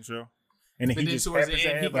fucking show. And then But he then just towards the happens to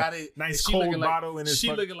end, he have got a it. nice she cold looking like, bottle in his She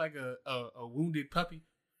fucking- looking like a wounded puppy.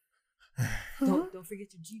 Don't forget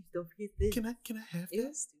your juice. Don't forget this. Can I have It that?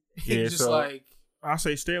 was stupid. Yeah, Just so like I'll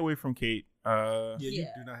say stay away from Kate. Yeah, you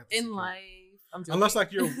Yeah. do not have to In see Kate. life, I'm joking. Unless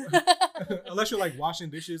like you're unless you're like washing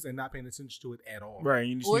dishes and not paying attention to it at all. Right,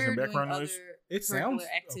 you just or need some doing background other noise. It sounds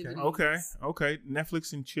activities. Okay.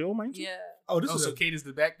 Netflix and chill, mind you? Yeah. Oh, this oh, is so a, Kate is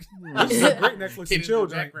the back. this is a great Netflix Kate and is chill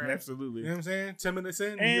the joint. background. Absolutely. You know what I'm saying? 10 minutes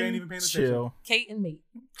in, And you ain't even paying attention. chill. Kate and me.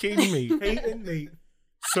 Kate and me. Kate and Nate.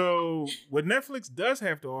 So what Netflix does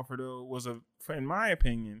have to offer, though, was in my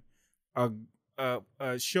opinion,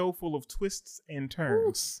 a show full of twists and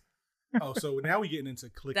turns. Oh, so now we getting into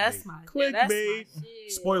clickbait. That's my Clickbait. That's my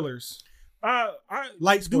shit. Spoilers.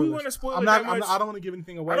 Light Do spoilers. we want to spoil I'm it not. that I'm much? not I don't want to give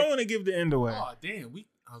anything away. I don't want to give the end away. Oh damn,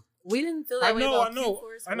 We didn't feel that way about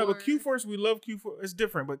Q-Force I know, but or- Q-Force, we love Q-Force. It's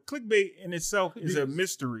different, but clickbait in itself is a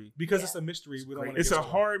mystery. because it's a mystery. We don't want to. It's a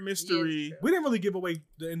hard mystery. We didn't really give away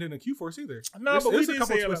the ending of Q-Force either. No, There's- but we there's a did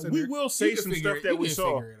couple say twists in we there. will say some stuff that we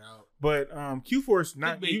saw. Figure it out. But Q-Force,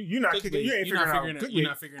 not Clickbait. you're not Clickbait. kicking. You ain't You're figuring not out figuring it- clickbait. You're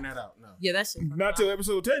not figuring that out. No. Yeah, that shit. Not till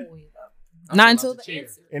episode 10. I'm Not falling until off the the chair.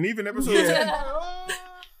 answer. And even episode Yeah. 10.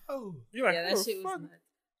 Oh. You're like, Yeah, that oh, shit was fuck. nuts.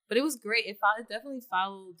 But it was great. It definitely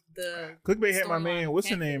followed the. Clickbait had my storyline man. of What's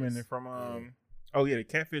the name in Catfish. it from? Oh yeah, the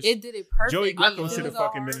Catfish. It did it perfect. Joey It Greco was should have a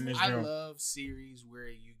fucking been hard in this movie. I joint. love series where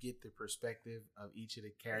you get the perspective of each of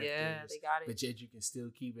the characters. Yeah, they got it. But yet you can still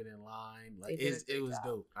keep it in line. They Like did a it good was job.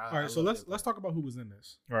 dope. All right, so let's talk about who was in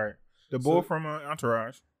this. Right. The bull So- from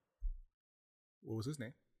Entourage. What was his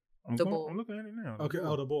name? I'm bull. looking at it now. Okay,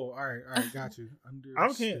 bull. the bull. All right, got you. I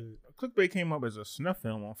can't. Clickbait came up as a snuff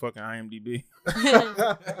film on fucking IMDb.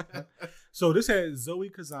 So this had Zoe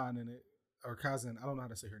Kazan in it, or Kazan. I don't know how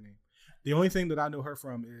to say her name. The only thing that I know her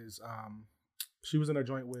from is she was in a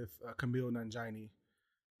joint with Camille Nanjiani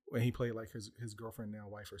when he played like his girlfriend, now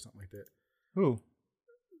wife, or something like that. Who?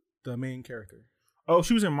 The main character. Oh,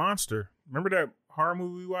 she was in Monster. Remember that horror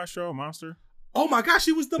movie we watched, y'all? Monster. Oh my gosh,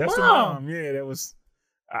 she was the That's mom. the mom. Yeah, that was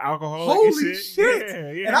alcoholic. Holy and shit!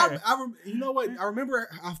 Yeah, yeah. And you know what? I remember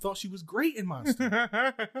I thought she was great in Monster.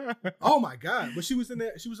 Oh my god! But she was in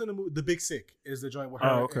that. She was in the movie The Big Sick. Is the joint with her?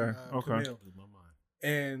 Oh, okay, and, okay. Camille.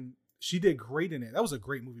 And she did great in it. That was a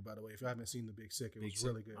great movie, by the way. If you haven't seen The Big Sick, it was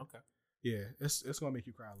really good. Okay. Yeah, it's gonna make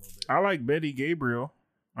you cry a little bit. I like Betty Gabriel.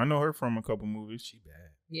 I know her from a couple movies. She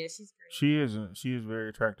bad. Yeah, she's great. She is very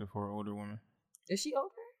attractive for an older woman. Is she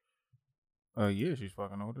older? Yeah, she's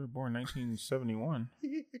fucking older. Born 1971.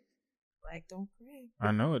 Black don't crack.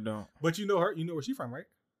 I know it don't. But you know her. You know where she's from, right?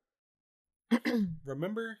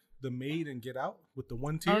 Remember the maid in Get Out with the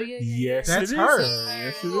one tear? Oh yeah, Yes, That's it her. is.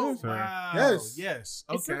 Yes, it is. her. Wow. Yes. Yes.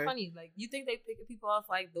 It's so Okay. funny. Like you think they pick people off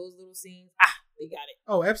like those little scenes? They got it.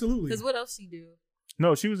 Oh, absolutely. Because what else she do?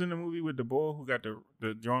 No, she was in the movie with the boy who got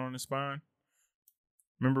the joint on the spine.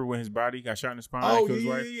 Remember when his body got shot in the spine? Oh, his yeah,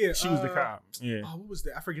 wife? yeah, yeah. She was the cop. Yeah. Oh, what was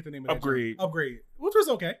that? I forget the name of that. Upgrade. joint. Upgrade. Which was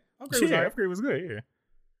okay. Upgrade was alright. Upgrade was good. Yeah.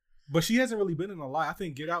 But she hasn't really been in a lot. I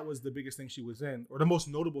think Get Out was the biggest thing she was in, or the most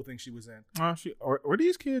notable thing she was in. Or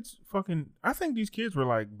these kids fucking? I think these kids were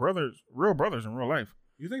like brothers, real brothers in real life.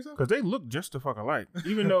 You think so? Because they look just the fuck alike,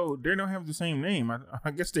 even though they don't have the same name.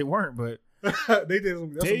 I guess they weren't, but They did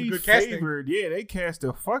some they good casting. favored. Yeah, they cast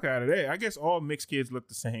the fuck out of that. I guess all mixed kids look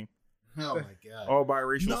the same. Oh my god. All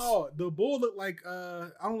biracial. No, the bull looked like I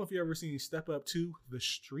don't know if you ever seen Step Up 2, The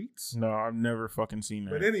Streets. No, I've never fucking seen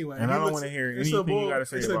that. But anyway, and he I don't looks- want to hear it's a anything bull- you gotta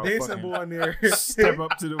say it's about a dancing fucking bull in there. step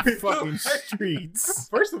up to the He fucking look like- streets.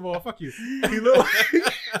 First of all, fuck you. He looked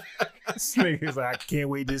like, This nigga's like, I can't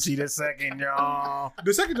wait to see the second, y'all.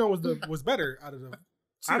 the second one was better out of the.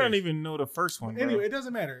 I don't series. even know the first one. Bro. Anyway, it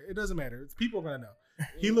doesn't matter. It doesn't matter. It's people are gonna know.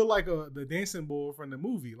 He looked like the dancing bull from the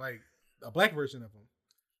movie, like a black version of him,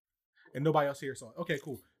 and nobody else here saw it. Okay,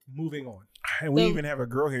 cool. Moving on. and we The- even have a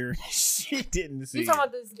girl here. She didn't see You it. talking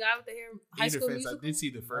about this guy with the hair? High In School defense, Musical? I did see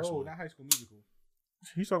the first No, one. not High School Musical.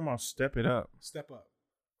 He's talking about Step It Up. Step Up.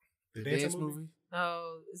 The dancing dance movie? movie.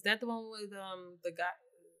 Oh, is that the one with the guy?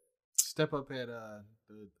 Step Up had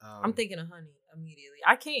I'm thinking of Honey immediately.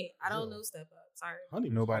 I can't. I don't Yeah. know Step Up. Sorry. Honey,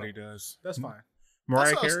 was Nobody hard. does. That's fine.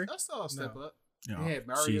 Mariah I Carey? saw Step No. Up. No. It had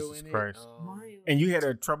Mario Jesus in it. Christ. Mario. And you had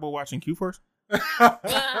a trouble watching Q Force?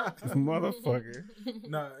 Motherfucker.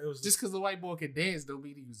 No, it was Just because the white boy can dance don't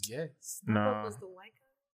mean he was gay. Step Nah. Up was the white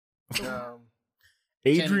guy.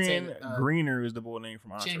 Adrian Channing Tatum, Greener is the boy name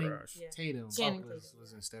from Channing Entourage. Yeah. Tatum Channing was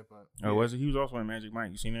Tatum, in Step Up. Oh, was it? He was also in Magic Mike.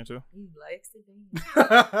 You seen that too? He likes to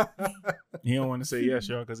dance. He don't want to say yes,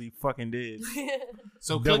 y'all, because he fucking did.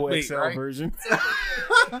 So Double clickbait, XL right? version.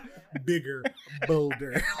 bigger,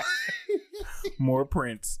 bolder. More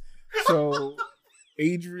prints. So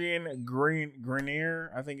Adrian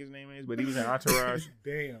Grenier, I think his name is, but he was in Entourage.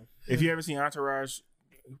 Damn. If you haven't seen Entourage,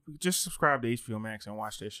 just subscribe to HBO Max and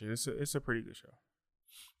watch that shit. It's a pretty good show.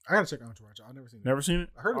 I gotta check Entourage. I've never seen it. Never seen it?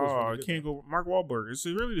 I heard it was really Oh, good, can't go. Mark Wahlberg. It's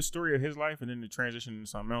really the story of his life and then the transition into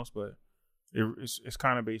something else, but it's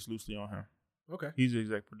kind of based loosely on him. Okay. He's the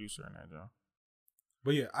exec producer in that job.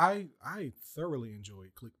 But yeah, I thoroughly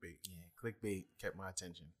enjoyed Clickbait. Yeah, clickbait kept my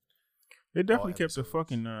attention. It definitely kept the episodes.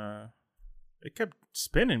 fucking it kept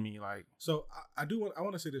spinning me like. So I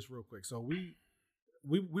want to say this real quick. So we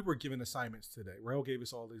were given assignments today. Rail gave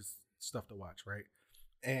us all this stuff to watch, right?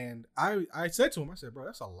 And I said to him, I said, bro,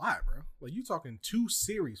 that's a lot, bro. Like you talking 2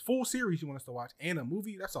 series, full series you want us to watch and a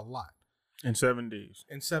movie? That's a lot In 7 days.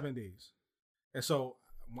 in 7 days. And so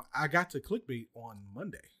I got to Clickbait on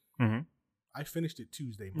Monday. Mm-hmm. I finished it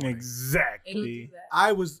Tuesday morning. Exactly.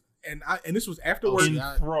 I was and this was after Oh, work. see,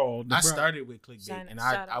 Enthralled. I Bruh. started with clickbait Shout- and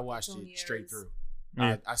shout I out watched to it straight Tonyers. through.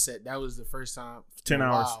 Yeah. I said that was the first time 10 in a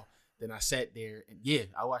hours. while. Then I sat there and yeah,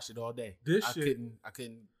 I watched it all day. This I shit- couldn't.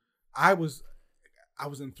 I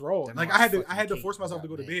was enthralled. That Like I had to motherfucking force cake myself to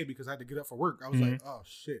go got to made. bed because I had to get up for work. I was Mhm. like, oh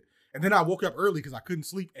shit. And then I woke up early because I couldn't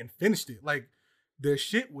sleep and finished it. Like the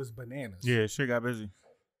shit was bananas. Yeah, shit got busy.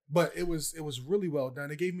 But it was really well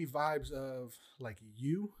done. It gave me vibes of like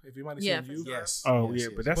You, if you might have Yeah, seen for You. sure. Yes. Oh yes, yeah,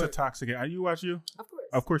 yes. but that's a But- toxic. You watch You? Of course.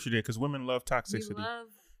 Of course you did, because women love We toxicity. love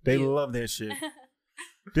They you. love that shit.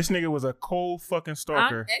 This nigga was a cold fucking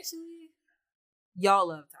stalker. Actually, y'all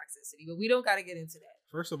love toxicity, but we don't got to get into that.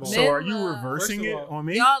 First of all, So Men are you love- reversing First it of all, on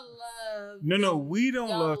me? Y'all love. No, we don't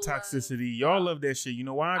y'all love love- toxicity. Y'all love that shit. You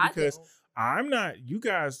know why? Because don't. I'm not. You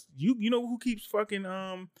guys, you know who keeps fucking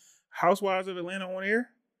Housewives of Atlanta on air?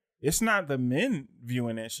 It's not the men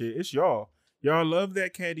viewing that shit. It's y'all. Y'all love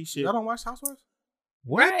that catty shit. y'all don't watch Housewives?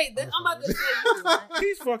 What? Right, then I'm about to say you. man.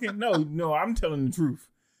 He's fucking no. I'm telling the truth.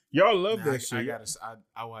 Y'all love Nah, that shit.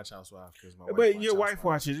 I watch Housewives because my wife But watch your wife Housewives.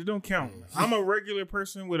 watches. It don't count. Yeah. I'm a regular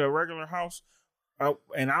person with a regular house,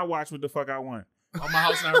 and I watch what the fuck I want. Oh, my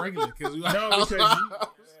house not regular because we watch No, because Housewives.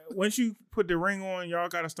 once you put the ring on, y'all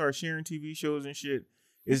got to start sharing TV shows and shit.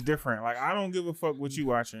 It's different. Like I don't give a fuck what you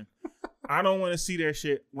watching. I don't want to see that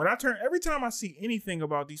shit. Every time I see anything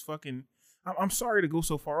about these fucking, I'm sorry to go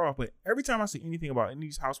so far off, but every time I see anything about any of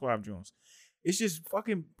these housewife joints, it's just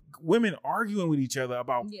fucking women arguing with each other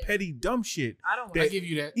about Yeah. petty dumb shit. I don't. That- I give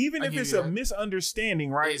you that. Even I if give it's you a that.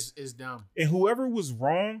 misunderstanding, right? It's dumb. And whoever was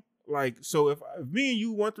wrong, like, so if me and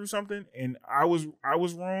you went through something and I was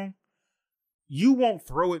wrong, you won't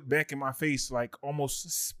throw it back in my face, like almost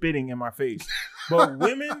spitting in my face. But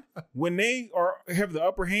women, when they have the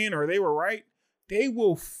upper hand or they were right, they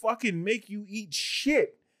will fucking make you eat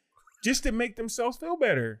shit just to make themselves feel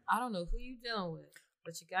better. I don't know who you dealing with.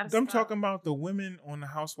 But you gotta. I'm stop. talking about the women on the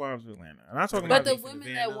Housewives of Atlanta. I'm not talking But about the Beef in the women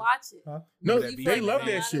Van, that though. watch it. Huh? No, You You feel they feel love like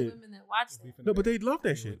that a lot of shit. women that watch that. No, but they love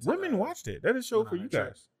that shit. Women watched it. That is a show for you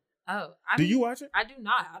guys. Oh, Do you watch it? I do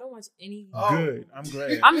not. I don't watch any. Oh. Good. I'm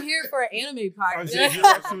glad. I'm here for an anime podcast. You're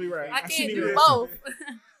absolutely right. I shouldn't can't even do ask you. both.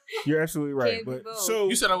 You're absolutely right. Can't do But both. so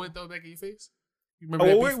You said I would throw it back in your face. You remember, oh,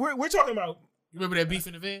 that well, beef? we're talking about You remember that beef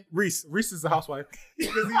in the van? Reese is the housewife.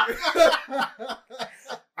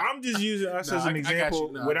 I'm just using us No, as I an got you.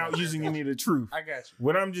 example No, I without got you. using any of the truth. I got you.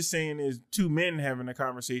 What I'm just saying is two men having a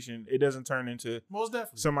conversation, it doesn't turn into Most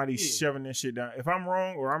definitely. somebody Yeah. shoving this shit down. If I'm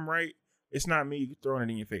wrong or I'm right, it's not me throwing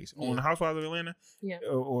it in your face. Yeah. On the Housewives of Atlanta, Yeah.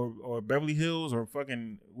 or Beverly Hills, or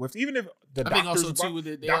fucking with even if the I think doctors, also too with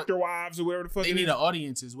it, doctor wives or whatever the fuck they it need is. an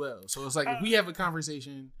audience as well. So it's like if we have a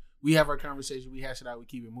conversation, we have our conversation, we hash it out, we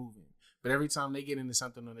keep it moving. But every time they get into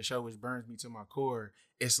something on the show which burns me to my core,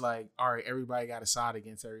 it's like, all right, everybody got a side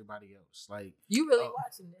against everybody else. Like You really Oh.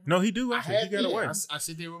 watching them? No, he do. I Actually, he got a yeah, wife. I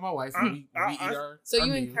sit there with my wife and we eat our. So our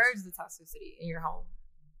you meals. encourage the toxicity in your home?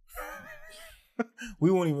 We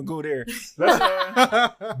won't even go there. Let's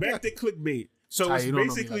back to clickbait. So Ty, it's you don't know me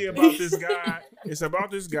basically like about this guy. It's about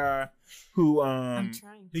this guy who I'm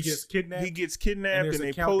trying. He gets kidnapped. he gets kidnapped And and,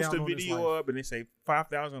 there's they a post countdown a on his video life. up and they say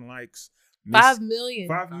 5,000 likes, 5 million.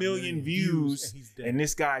 5 million views, and he's dead. and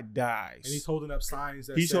this guy dies. And he's holding up signs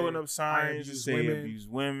that He's say, holding up signs that abuse say women. abuse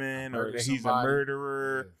women I or murdered that he's a somebody.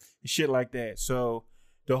 murderer, shit like that. So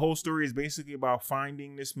the whole story is basically about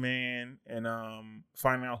finding this man and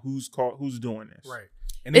finding out who's doing this. Right.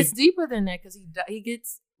 And It's deeper than that because he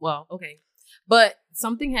gets okay, but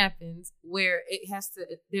something happens where it has to.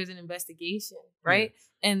 There's an investigation, right?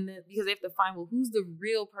 And because they have to find who's the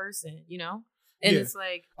real person, And Yeah. it's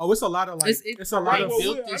like it's a lot of like it's a lot They of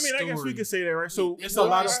built I this mean, I guess we story. could say that, right? So It's a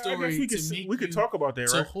lot of I guess story we to could make we could you- talk about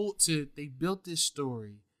that, right? They built this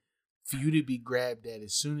story for you to be grabbed at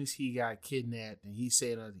as soon as he got kidnapped and he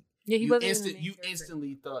said he you wasn't even the main you character.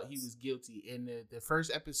 instantly thought he was guilty, and the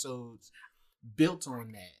first episodes built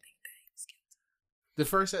on that. The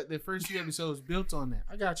first few episodes built on that.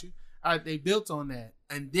 I got you. They built on that,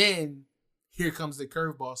 and then here comes the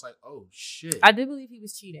curveball. It's like, oh shit! I did believe he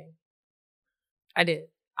was cheating. I did.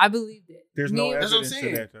 I believed it. There's no That's what I'm evidence to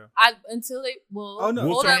saying. that, though. Until they Oh, no.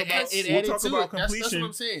 We'll hold talk up, about- 'cause it we'll added talk to about it. That's completion. what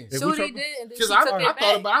I'm saying. If we Shorty talk- did, and then Because she I took it thought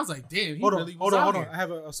back. about it, I was like, damn, he hold really on, was hold out on. here. I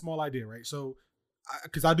have a small idea, right? So,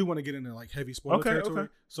 because I do want to get into like heavy spoiler Okay, territory.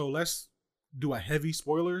 okay. So let's do a heavy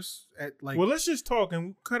spoilers at like. Well, let's just talk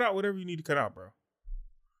and cut out whatever you need to cut out, bro.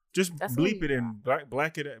 Just That's what bleep we it and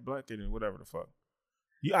black it and whatever the fuck.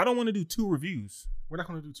 I don't want to do 2 reviews. we're not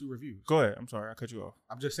going to do 2 reviews. Go ahead. I'm sorry, I cut you off.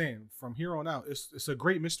 I'm just saying, from here on out, it's a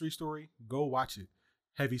great mystery story. Go watch it.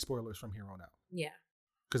 Heavy spoilers from here on out. Yeah.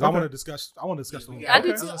 Because I Okay. want to discuss. I want to discuss the whole. I do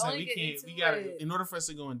Okay. too. I was I like, wanna we get can't. into We got it. to. In order for us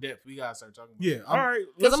to go in depth, we gotta start talking about. Yeah, it. All right,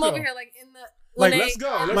 Because let's I'm go. over here like in the Like, let's go.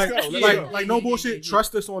 Let's like, go. Let's like, go. like, no Yeah, bullshit. yeah, yeah.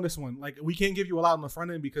 Trust us on this one. Like, we can't give you a lot on the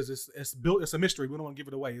front end because it's built. It's a mystery. We don't want to give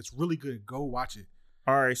it away. It's really good. Go watch it.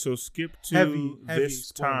 All right, so skip to Heavy this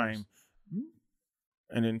spoilers. time,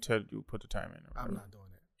 and then you put the time in. I'm not doing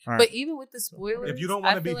All right. But even with the spoilers, If you don't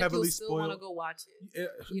wanna I feel be like heavily you'll still want to spoiled- go watch it. it.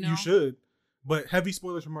 You You, know? should, but heavy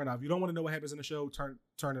spoilers from right now. If you don't want to know what happens in the show, turn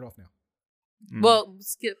it off now. Mm. Well,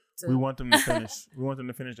 skip to. we want them to finish. We want them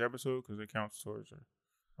to finish the episode because it counts towards our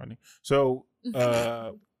funding. So,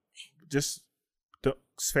 just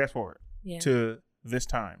fast forward yeah. to this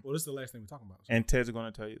time, Well, this is the last thing we're talking about. so. and Ted's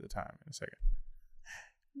going to tell you the time in a second.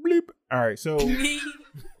 Bleep. All right, so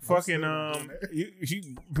fucking This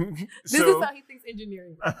so is how he thinks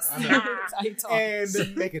engineering works. I know. That's how he talks.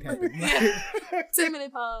 and make it happen.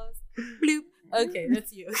 2-minute pause. Bloop. Okay,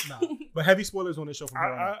 that's you. Nah, but heavy spoilers on this show from here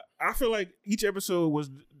on out. I feel like each episode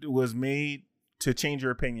was made to change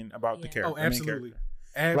your opinion about the Yeah. character. Oh, the main absolutely.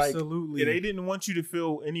 character. Like, Absolutely. They didn't want you to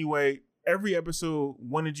feel any way. Every episode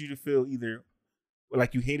wanted you to feel either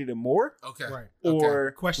like you hated him more, Okay. Right.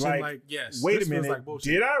 or Question like, Yes. wait this a feels minute, like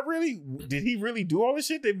bullshit. did he really do all the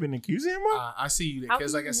shit they've been accusing him of? I see you How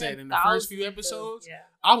because, come like I you said, had in the first few thousands of- episodes, yeah.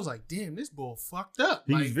 I was like, "Damn, this bull fucked up."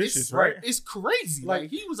 He like, was vicious, it's, right? It's crazy. Like,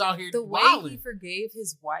 Like he was out here The way wilding. he forgave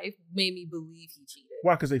his wife made me believe he cheated.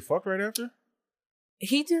 Why? Because they fucked right after?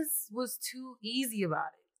 He just was too easy about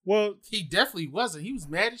it. Well, He definitely wasn't. He was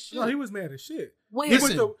mad as shit. No, he was mad as shit. Wait, He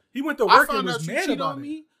Listen, went to I work and found out was you mad cheat about on it.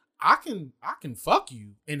 me. I can fuck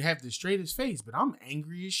you and have the straightest face, but I'm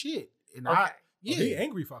angry as shit. And okay. yeah, He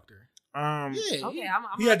angry fucked her. yeah. Okay, I'm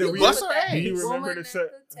He had to good bust with her that. ass. do you remember Woman the at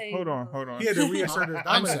set? the table. Hold on. He had to reassert his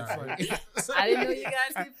I'm dominance. sorry. Like, I didn't know you guys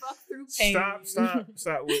could fuck through pain.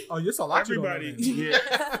 Stop. With oh, it's a lot. everybody. You don't know,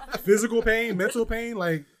 Yeah. man. Physical pain, mental pain.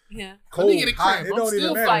 Like Yeah. Let me get a hot, cramp. it I'm don't still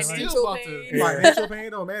even matter. financial still about pain. to. My financial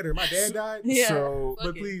pain don't matter. My dad died. Yeah. So, But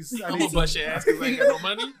Fuck it. please, I I'm need gonna some- bust your ass because I ain't got no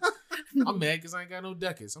money. I'm mad because I ain't got no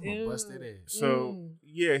ducats. I'm gonna bust that ass. so Mm.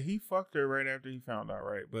 yeah, he fucked her right after he found out,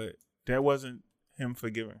 right? But that wasn't him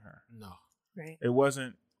forgiving her. No. Right. It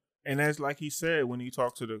wasn't, and that's like he said when he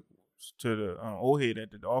talked to the old head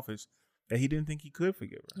at the office that he didn't think he could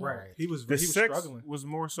forgive her. Right. He was The sex sex struggling. was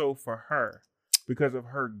more so for her because of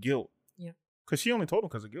her guilt. Yeah. Because she only told him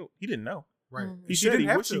because of guilt. He didn't know. Right. Mhm. He She said didn't he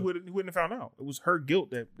have wish he to. wouldn't have found out. It was her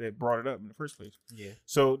guilt that brought it up in the first place. Yeah.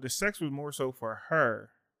 So the sex was more so for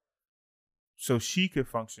her, so she could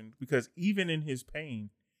function. Because even in his pain,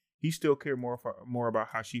 he still cared more about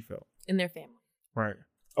how she felt. In their family. Right.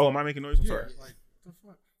 Oh, am I making noise? I'm Yeah. sorry. Like the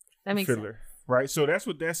fuck. That makes Fiddler. sense. Right. So that's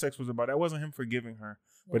what that sex was about. That wasn't him forgiving her,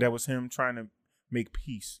 but Yeah. that was him trying to make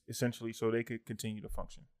peace, essentially, so they could continue to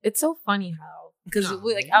function. It's so funny how because Nah,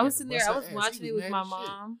 like man, I you was had to sitting there, bust I her was ass. watching He it was with mad my as shit.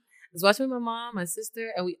 mom. I was watching with my mom, my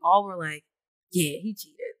sister, and we all were like, "Yeah, he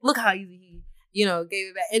cheated. Look how easy he, gave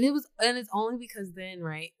it back." And it's only because then,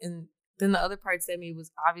 right, and then the other parts that made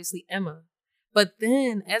was obviously Emma. But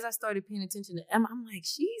then as I started paying attention to Emma, I'm like,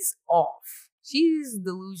 she's off. She's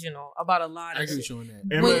delusional about a lot I of agree with shit. you on that.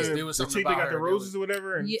 And When- there was the something chick that about got the her. roses or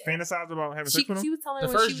whatever and Yeah. fantasized about having She sex with him. was telling The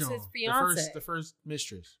her when first she was his John, fiance. the first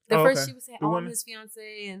mistress. The Oh, first okay. she was saying, The "Oh, one- I'm his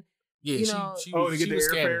fiance," and Yeah, You she, know- she Oh, was, to get she the was airfare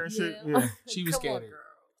scattered. and shit. yeah, Yeah. She was Come on, scattered. girl.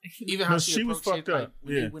 Even how No, she she was approached fucked it, like, up.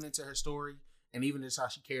 when Yeah. they went into her story, and even just how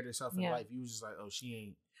she carried herself in Yeah. life, you was just like, oh, she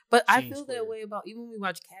ain't. But I She ain't feel square. that way about even when we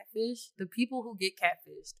watch Catfish. The people who get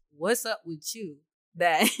catfished, what's up with you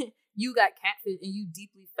that you got catfished and you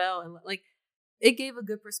deeply fell and like it gave a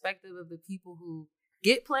good perspective of the people who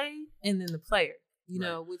get played and then the player,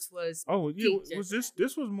 Right. which was Oh yeah, Pete was Jensen.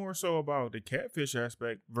 this was more so about the catfish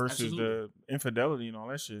aspect versus the infidelity and all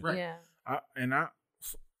that shit. Right. yeah,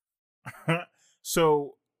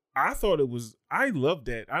 So I thought it was. I love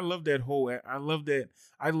that. I love that whole. I love that.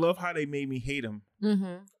 I love how they made me hate him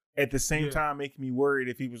mm-hmm. at the same Yeah. time, making me worried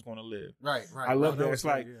if he was going to live. Right, right. I love that that. was It's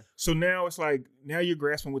like good, yeah. so now it's like now you're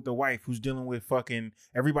grasping with the wife who's dealing with fucking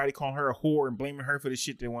everybody calling her a whore and blaming her for the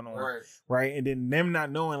shit that went on, Right. right? And then them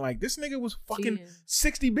not knowing like this nigga was fucking Cheating.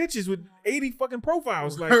 60 bitches with 80 fucking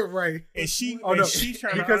profiles, like, right. and she's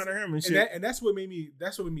trying Because- to honor him and shit. And that's what made me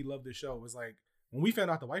love this show. Was like when we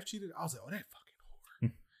found out the wife cheated, I was like, oh, that fucking whore.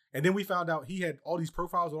 And then we found out he had all these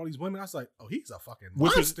profiles with all these women. I was like, oh, he's a fucking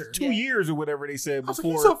Which was monster. 2 years or whatever they said I was like,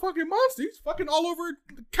 before. he's a fucking monster. He's fucking all over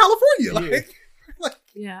California. Like,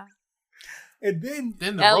 yeah. and then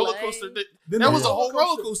Then the LA. roller coaster. then That the was a whole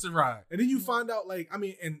roller coaster ride. And then you find out, like, I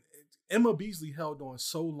mean, and Emma Beasley held on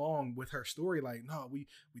so long with her story, like, no, we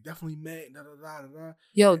definitely met, da da da da da.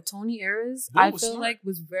 Yo, Tony Ayers, Will I was feel smart. like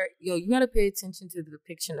was very. Yo, you got to pay attention to the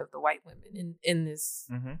depiction of the white women in this.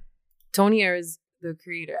 Mm-hmm. Tony Ayers, the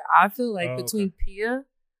creator. I feel like Oh, between Pia,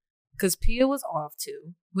 because Pia was off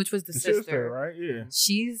too, which was the, The sister. sister, right? Yeah.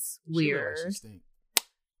 She's She look like weird. she stink.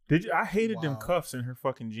 Did you? I hated them Wow. cuffs in her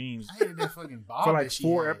fucking jeans I hated that fucking bob for like that she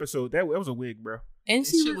 4 had. episodes. That was a wig, bro. And That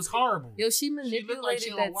she shit was horrible. Yo, she looked manipulated like she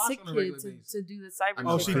don't that wash sick on a kid regular to basis. do the cyber. I know.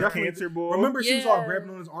 Oh, she shit. The definitely cancer boy. Remember, she was all Yeah. grabbing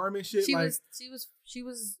on his arm and shit. She like, was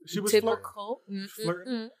was typical.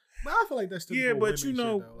 flirting. But I feel like that's Yeah, but you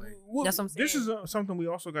know, well, That's what I'm this is saying. something we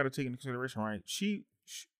also got to take into consideration, right?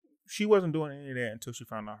 She wasn't doing any of that until she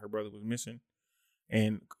found out her brother was missing,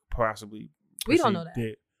 and possibly We don't perceived know that.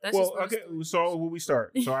 dead. That's Well, just where the okay, story- so where we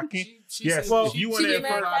start. So I can't. She Yes, said- well, she- you she went was in mad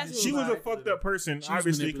first. casual She was a about it. fucked up person, She was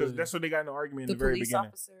obviously, because manipulative. that's what they got in the argument the in the very police beginning.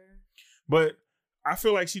 officer. But I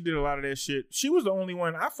feel like she did a lot of that shit. She was the only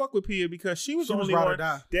one. I fuck with Pia because she was She the was only ride or one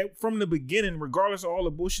die. that from the beginning, regardless of all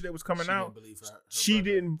the bullshit that was coming She out, didn't believe her she brother.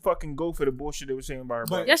 didn't fucking go for the bullshit that was saying about her But-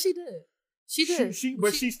 brother. Yes, she did. She did.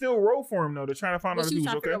 But she still wrote for him though to try to find Well, out if she he was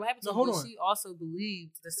was trying to figure okay. out what happened to No, him, hold but on. she also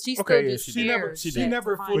believed that she still Okay, yeah, just she She never, cared She she did.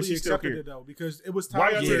 never to fully But she still accepted cared. it though, because it was Why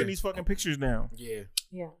time. y'all Yeah. taking these fucking pictures down? Yeah.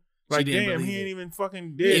 Yeah. Like, didn't damn, believe he ain't it. even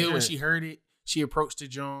fucking Yeah, dead. when she heard it, she approached the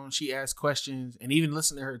Joan. She asked questions, and even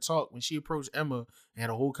listened to her talk. When she approached Emma and had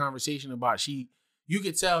a whole conversation about you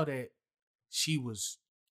could tell that she was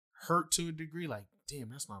hurt to a degree. Like, damn,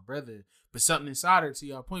 that's my brother. But something inside her, to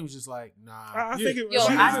your point, was just like, nah. I think it Yo,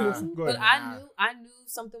 she I was- knew, go but ahead. I knew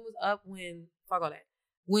something was up when fuck all that.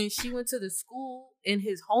 When she went to the school and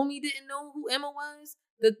his homie didn't know who Emma was.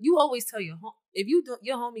 You always tell your if you do,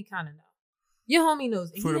 your homie kind of know. Your homie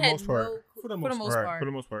knows. And For he the had most part. no clue- For the for most the most Right, part. for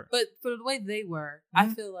the most part. But for the way they were, Mhm.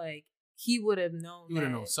 I feel like he would have known. You would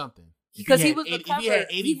have that- known something. Because he was the if cover. he had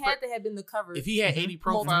 80 He had to have been the cover. If he had 80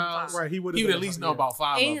 profiles, Right, he would at least know about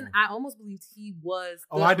 5 of And them. I almost believed he was.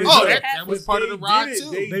 Oh, I did Oh, too. that was part of the ride did it.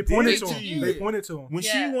 too. They did pointed it to to him. you. They pointed to him. When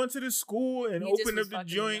Yeah. she went to the school and He just opened was up the fucking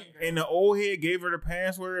joint, young girl. and the old head gave her the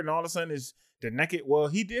password, and all of a sudden it's the naked. Well,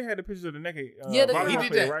 he did have the pictures of the naked. Yeah, the volleyball girl. He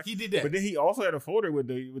did player, that. right? He did that. But then he also had a folder with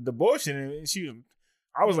the bullshit, and she was.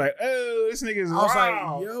 I was like, oh, this nigga is I was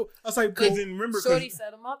wild. like, yo. I was like, Because cool. then remember, Shorty 'cause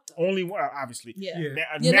set him up though. only one, obviously. Yeah.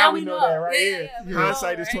 Yeah. Now we know that, right? Yeah. we know,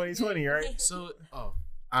 Hindsight is right? 2020, right? So,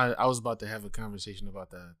 I was about to have a conversation about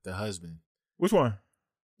the husband. Which one?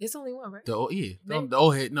 It's only one, right? The old They- the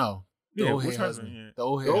old head. No, the Yeah, old which head husband? husband. Yeah. The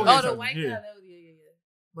old head. The old Oh, head the husband, white yeah. guy. That was, yeah.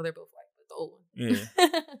 Well, they're both white, but the old one.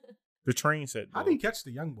 Yeah. The train set. How though. did he catch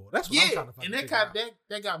the young boy? That's what I'm trying Yeah, to fucking and that figure got out.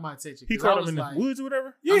 that got my attention. He 'cause I caught him was in the like- woods or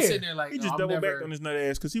whatever? Yeah. I'm sitting there like He just I'm double never, backed on his nut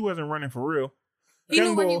ass because he wasn't running for real. He knew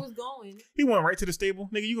Young where he boy, was going. He went right to the stable.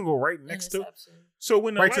 Nigga, you can go right next to. Interception. So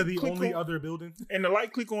when the Right light to the click only on, other building. and the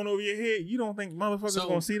light click on over your head, you don't think motherfuckers So-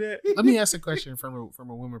 gonna see that? Let me ask a question from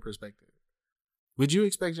a woman perspective. Would you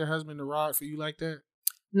expect your husband to ride for you like that?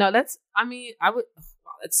 No, I would.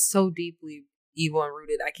 Wow, that's so deeply evil and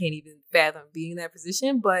rooted. I can't even fathom being in that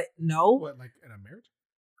position. But no. What, like in a marriage?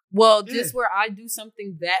 Well, Yeah. just where I do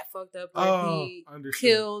something that fucked up, where Oh, he understood.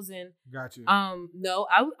 kills and Got you. no,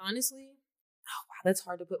 I would honestly. Oh wow, that's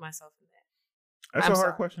hard to put myself in that. That's I'm a hard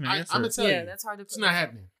sorry. question to I'm answer. gonna tell Yeah, you, that's hard to. it's put not myself-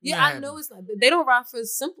 happening. Yeah, Not I happening. know it's not. They don't ride for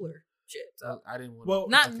simpler shit. So. I didn't want. Well,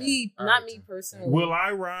 Not okay. me. All Not right, me then. personally. Will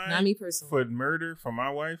I ride Not me personally. for murder for my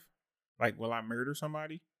wife? Like, will I murder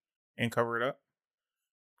somebody and cover it up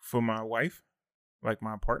for my wife, like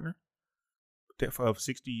my partner, that for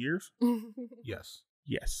 60 years? Yes.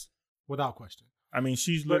 Yes. Without question. I mean,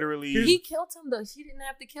 she's But literally. he killed him though. She didn't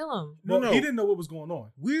have to kill him. No, Well, he didn't know what was going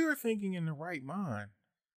on. We were thinking in the right mind.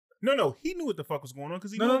 No, he knew what the fuck was going on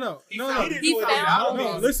because he No. He No, found- no. didn't He know at that found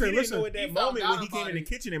moment. out. Listen, he didn't know at He that found moment when out he came about in the it.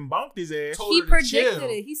 kitchen and bonked his ass. Told He her to predicted chill.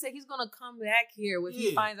 it. He said he's gonna come back here when he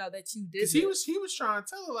Yeah. finds out that you did Because it. he was trying to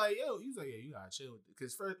tell her like, yo, he was like, yeah, you gotta chill.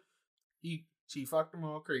 Because first she fucked him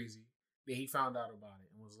all crazy. Then he found out about it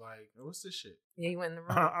and was like, oh, what's this shit? Yeah, he went in the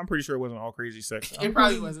room. I'm pretty sure it wasn't all crazy sex. It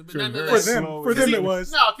probably wasn't, but Sure, very nonetheless, slow. For them he- it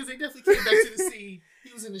was. No, because they definitely came back to the scene.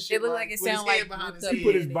 He was in the shit. It looked like it with his sounded hand like behind with his the- head.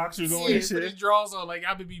 Put his boxers on Yeah, and put his shit. drawers on like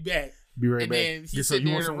I would be back. Be right And back. then he Get sitting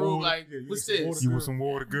there in the some room water? like, Yeah, you what's get some this? water. You want some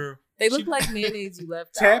water, girl? They look like mayonnaise you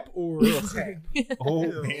left Tap out. or tap? Oh,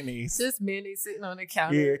 Ew. mayonnaise. Just mayonnaise sitting on the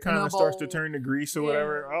counter. Yeah, it kind in a of starts to bowl. turn to grease or Yeah.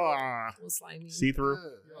 whatever. Ah, A little slimy. see through.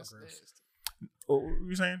 Ugh, that's gross. nasty. What were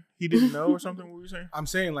you saying? He didn't know or something? What were you saying? I'm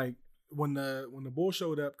saying like when the bull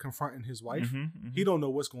showed up confronting his wife, Mhm, mhm. he don't know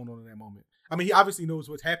what's going on in that moment. I mean, he obviously knows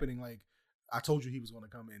what's happening. Like I told you, he was going to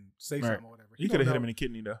come and say Right. something or whatever. He don't could have hit know. him in the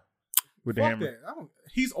kidney though, with the Fuck hammer. that.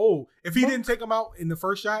 He's old. If he didn't take him out in the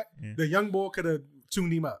first shot, Yeah. the young boy could have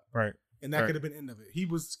tuned him up, Right. and that Right. could have been the end of it. He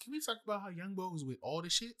was Can we talk about how Young Boy was with all the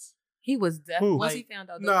shits? He was Who? definitely once Like, he found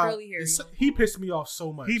out the nah. curly hair. He pissed me off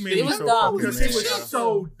so much. He made It me was so dumb. fucking because mad. he was Yeah.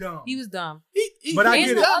 so dumb. He was dumb. But I and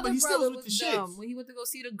get the it. other but he still brother was with was the dumb shits. when he went to go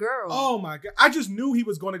see the girl. Oh my god! I just knew he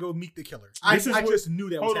was going to go meet the killer. I This is what- just knew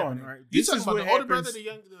that was Hold on, happening. right? You This talking is about what the older brother, happens. the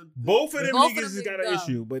young, Both of them Both of niggas has them got is an dumb.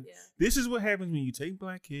 issue, but Yeah. this is what happens when you take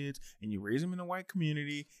black kids and you raise them in a white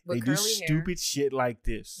community. With they do curly hair. stupid shit like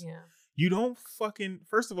this. Yeah. You don't fucking.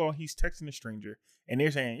 First of all, he's texting a stranger, and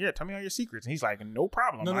they're saying, "Yeah, tell me all your secrets." And he's like, "No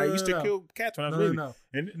problem. No, no, I no, used no, to no. kill cats when I was No, a baby." no,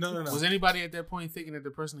 And no. Was anybody at that point thinking that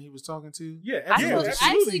the person he was talking to? Yeah, I, absolutely. I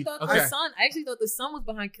actually thought Okay. the son. I actually thought the son was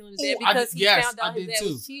behind killing his dad Oh, I because did- he yes, found I out his did dad too.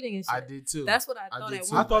 was cheating and shit. I did too. That's what I I thought. did At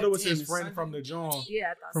too. I one thought it point. was his Damn, friend son. from the John.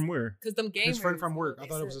 Yeah, I thought from where? because them gamers. His friend from work. what I they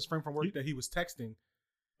thought it was said. his friend from work that he was texting.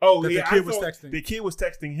 Oh, That the yeah, kid I was thought texting. The kid was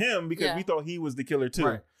texting him because Yeah. we thought he was the killer too.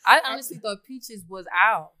 Right. I honestly thought Peaches was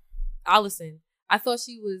out. Allison. I thought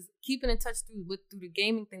she was keeping in touch through the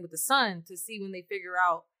gaming thing with the son to see when they figure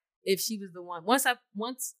out if she was the one. Once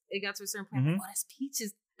it got to a certain point, I'm like, oh, that's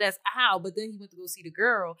Peaches. That's Al. But then he went to go see the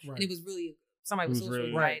girl, Right. and it was really somebody It with was social really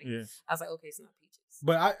anxiety. yeah. I was like, okay, it's not Peaches.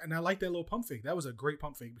 But I like that little pump fake. That was a great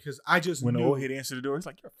pump fake because I just When the knew old head answered the door, he's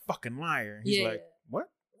like, "You're a fucking liar." And he's Yeah. like, "What?"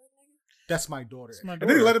 that's my daughter. That's my And then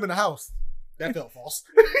he daughter. let him in the house. That felt false.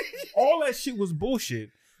 All that shit was bullshit.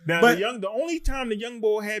 Now But- the only time the young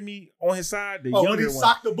boy had me on his side, the Oh, when younger he one,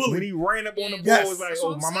 socked the bully. when he ran up on the Yeah. bull, Yes. was like, That's "Oh,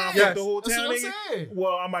 what my I'm mom saying. fucked the whole That's town, what nigga." I'm saying.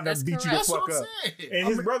 Well, I'm about That's to beat you the correct. That's fuck what I'm up. saying. And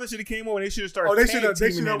his brother should have came over. They should have started. Oh, they should have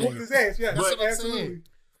teaming that whooped nigga. his ass. Yeah, That's what I'm absolutely. saying.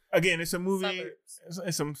 Again, it's a movie. Suburbs.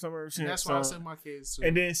 It's some suburbs. And that's why I send my kids to.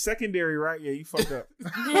 And then secondary, right? Yeah, you fucked up.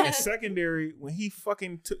 And secondary, when he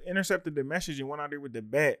fucking intercepted the message and went out there with the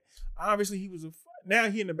bat, obviously he was now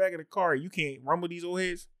he in the back of the car. You can't rumble these old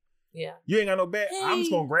heads. Yeah. You ain't got no bat. I'm just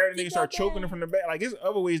Hey, gonna grab the nigga get and start that choking bat. him from the back. Like there's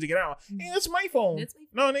other ways to get out. Hey, that's my phone. That's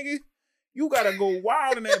my No, nigga. You gotta go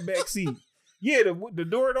wild in that back seat. Yeah, the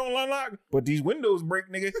door don't unlock, but these windows break,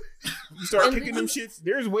 nigga. You start kicking them shits.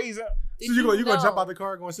 There's ways out. So you gonna jump out the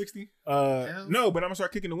car going 60? No, but I'm gonna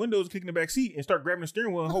start kicking the windows, kicking the back seat, and start grabbing the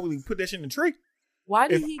steering wheel and hopefully put that shit in the tree. Why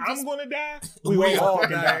did If he I'm just? gonna die, we all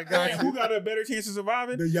fucking die. Gotcha. Who got a better chance of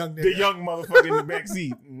surviving? The young nigga. The young motherfucker in the back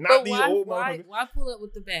seat, not But these why? old Why? motherfuckers. Why pull up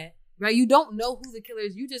with the bat? Right, you don't know who the killer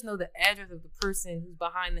is. You just know the address of the person who's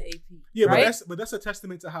behind the AP. Yeah, right? but that's a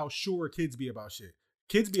testament to how sure kids be about shit.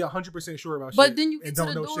 Kids be 100% sure about shit. But then you and get to don't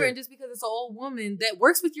the know door, shit. and just because it's an old woman that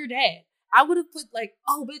works with your dad, I would have put like,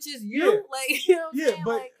 "Oh, bitch, it's you." Yeah. Like, you know what I'm Yeah, saying?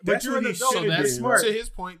 but Like, but That's you're what an he adult. should've You're did, smart. To his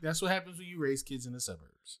point, that's what happens when you raise kids in the suburbs.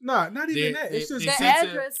 Nah, not even They- that. It's they- just the they sense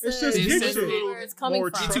address it's says just this kid is shit. where it's coming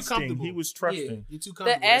More from. You're too trusting. comfortable. He was Yeah, trusting. you're too The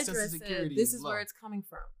comfortable. That sense of address security said, "This is is where low. it's coming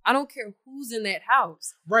from." I don't care who's in that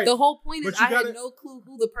house. right. The whole point But is you I had gotta- no clue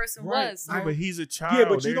who the person Right. was. No, So but he's a child. Yeah,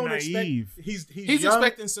 but They're you don't naive. expect he's He's young.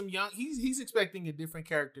 expecting some young. He's expecting a different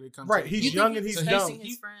character to come. Right, To he's you the young think and he's he's expecting dumb.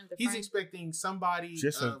 his friend to He's find- expecting somebody.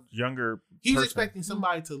 Just a younger. He's person. expecting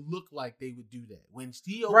somebody to look like they would do that. When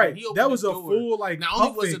he opened, Right. he opened That was the a door, full like. Not only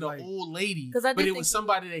pump was fake, it an like, old lady, 'Cause I did but it think was he-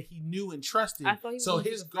 somebody that he knew and trusted. I thought he was So going to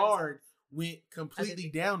his the prison. guard went completely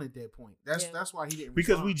think down at that point. That's Yeah. that's why he didn't.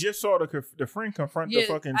 Because we respond. just saw the friend confront Yeah, the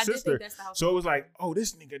fucking I did sister. think that's the house. So it was like, oh,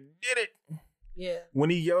 this nigga did it. Yeah. When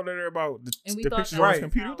he yelled at her about the And we pictures thought on his that was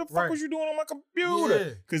computer, what the fuck right. was you doing on my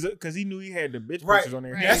computer? Yeah. Because he knew he had the bitch Right. pictures on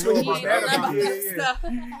there. Right. That's what he was ain't mad know about. about Yeah, that yeah.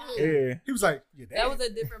 stuff. Yeah. He was like, your dad. That was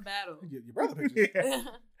a different battle. your brother pictures. Yeah. And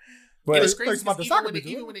But it's Talks crazy about the because soccer even, picture.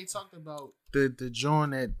 even when they talked about the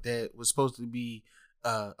John that was supposed to be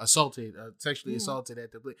assaulted, sexually assaulted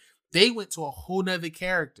at the they went to a whole nother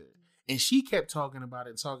character, and she kept talking about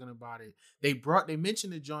it. They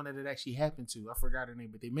mentioned the John that it actually happened to. I forgot her name,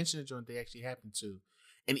 but they mentioned the John that they actually happened to.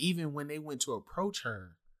 And even when they went to approach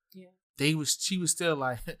her, Yeah. she was still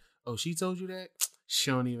like, "Oh, she told you that? She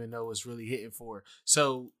don't even know what's really hitting for her."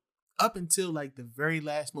 So up until like the very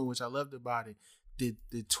last moment, which I loved about it,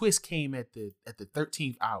 the twist came at the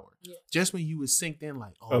 13th hour. Yeah. Just when you was synced in,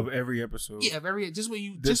 like, of every episode. yeah, just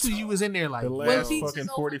when you was in there, like, The yo, last Peaches fucking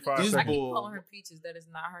opened 45 it, I keep seconds. calling her Peaches. That is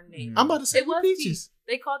not her name. I'm about to say It was Peaches. Peach.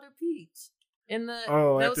 They called her Peach. In the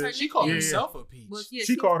Oh, that at was the- her She called Yeah, nickname. yeah. herself a peach. Well, yeah,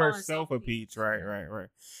 she was called calling herself a peach. Right.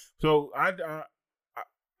 So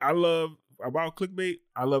I love about clickbait.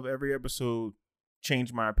 I love every episode.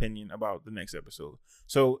 Changed my opinion about the next episode.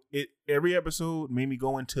 So every episode made me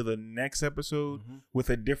go into the next episode with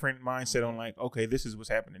a different mindset on like, okay, this is what's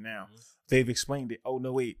happening now. They've explained it. Oh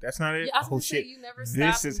no, wait, that's not it. Yeah, I was Oh gonna say, shit, you never this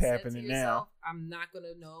stopped is and said to happening yourself, now. I'm not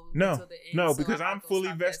gonna know No, until the end. no, so because I'm I'm not gonna fully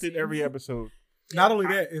stop vested guessing. every episode. Not Yeah. only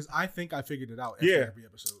that is I think I figured it out after Yeah. every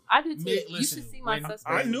episode. I did too. Man, You listen, should see my when-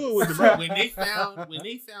 suspect. I knew it was the brother. when they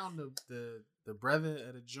found the brother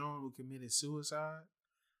of the John who committed suicide.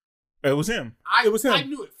 It was him. It was him. I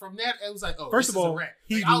knew it from that. It was like, oh, First this of is all, a rat.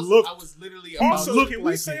 he Like, I looked- was literally about Also, looked can we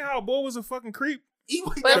like say it. how Bo was a fucking creep? he,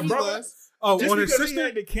 But he he was. Oh, Just on his because he sister,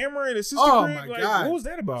 had the camera in his sister Oh, crib? my Like, God. what was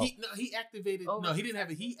that about? He activated. Oh, no, he didn't have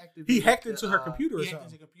it. He activated. He hacked the, into her computer or He hacked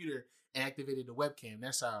something. into her computer and activated the webcam.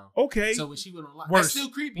 That's how. Okay. So when she went online, Worse. that's still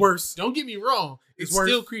creepy. Worse. Don't get me wrong. It's It's worse.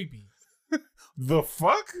 still creepy. The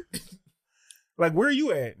fuck? Like, where are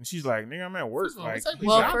you at? And she's like, nigga, I'm at work. First of all, Like, what type of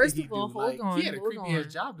Well, job first did he of all, do? hold Like, on, He had a hold creepy ass on.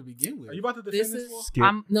 job to begin with. are you about to This defend is this? Skip.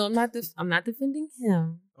 I'm not defending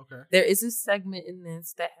him. Okay. There is a segment in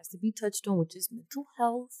this that has to be touched on, which is mental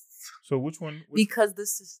health, so which one? because the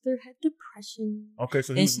sister had depression. Okay,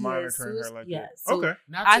 so he and was she had monitoring her suicide- like yeah, that. so Okay.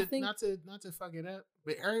 I think- not to fuck it up,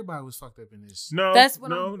 but everybody was fucked up in this. No, That's what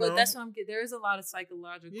no, I'm. no. But that's what I'm getting. There is a lot of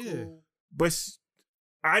psychological. Yeah. But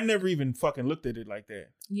I never even fucking looked at it like that.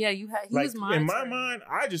 Yeah, you had. He Like, was in monitoring. my mind,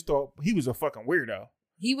 I just thought he was a fucking weirdo.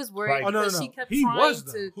 He was worried Like- Oh, no, because no, she no. kept He trying was,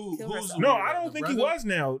 though. to Who- kill who's herself. No, the I don't the think he brother? was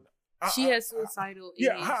now. She had suicidal.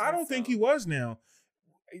 Yeah, ideation, I don't think so he was now.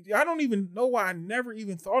 I don't even know why I never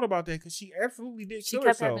even thought about that because she absolutely did She kill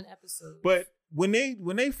kept herself. having episodes. But when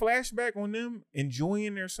they flash back on them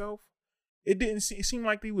enjoying themselves, it didn't it seemed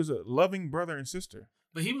like they was a loving brother and sister.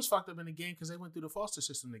 But he was fucked up in the game because they went through the foster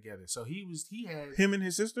system together. So he had Him and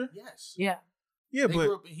his sister. yes. yeah, Yeah, They but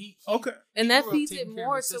grew up and he okay. and he that grew up feeds it taking care of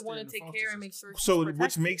more his to sister want in to the take foster care and make system. sure. She's So which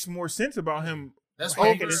protected. makes more sense about him That's hacking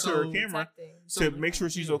why into so her camera Protecting. to make sure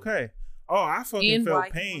she's okay. Oh, I fucking And felt why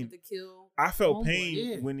he pain. wanted to kill I felt homeboy. pain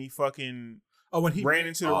Yeah. when he fucking Oh, when he ran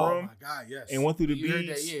into the oh, room my God, yes. and went through the You heard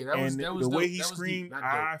beats, that? Yeah, that was- and that was the way dope. he That was deep, screamed, not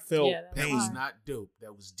dope. I felt Yeah, that That pain. was not dope.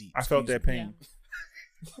 That was deep. I felt Excuse that me. pain.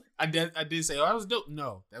 I did say, oh, that was dope.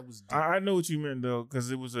 No, that was dope. I know what you meant though,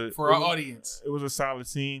 because it was For our audience. It was a solid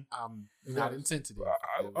scene. I'm not insensitive.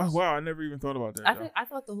 Wow, I never even thought about that. I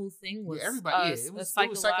thought the whole thing was everybody. It was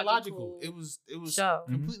psychological. It was show.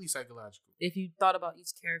 completely psychological. If you thought about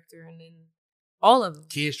each character and then all of them,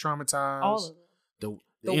 Kids traumatized. all of them.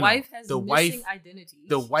 The you wife know, has the missing wife, identity.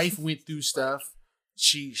 The wife went through stuff.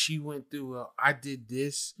 She went through. I did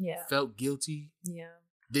this. Yeah. Felt guilty. Yeah.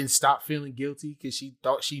 Then stopped feeling guilty because she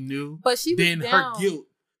thought she knew. But she was down.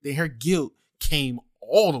 Her guilt came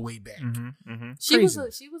all the way back. Mm-hmm, mm-hmm. She was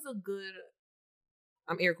a good.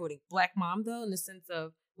 I'm air quoting black mom though, in the sense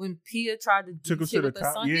of when Pia tried to do shit with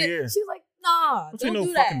her son. Yeah. She was like, "Nah, don't no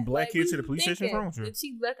do fucking that." black Like, kid what to the you police station. thinking? What's wrong with you? And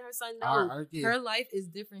she let her son know her life is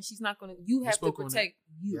different. She's not gonna. You have to protect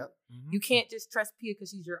you. Yep. Mm-hmm. You can't just trust Pia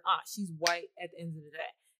because she's your aunt. She's white at the end of the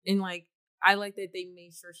day, and like. I like that they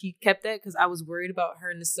made sure she kept that because I was worried about her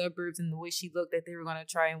in the suburbs and the way she looked that they were gonna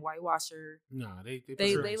try and whitewash her. No, they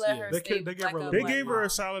let her. They gave her a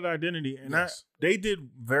solid identity, and they did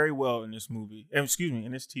very well in this movie. In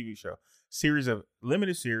this TV show,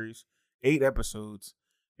 limited series, 8 episodes.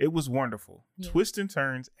 It was wonderful. Yeah. Twists and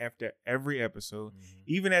turns after every episode. Mm-hmm.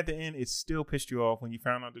 Even at the end, it still pissed you off when you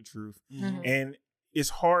found out the truth. Mm-hmm. And it's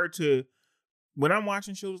hard to when I'm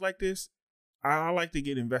watching shows like this. I like to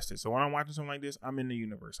get invested. So when I'm watching something like this, I'm in the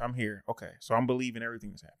universe. I'm here. Okay. So I'm believing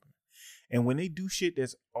everything that's happening. And when they do shit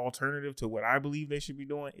that's alternative to what I believe they should be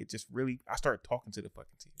doing, it just really, I start talking to the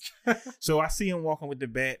fucking TV. So I see him walking with the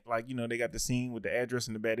bat, like, they got the scene with the address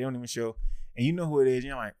in the bat. They don't even show. And you know who it is. And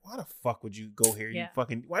you're like, why the fuck would you go here? Yeah.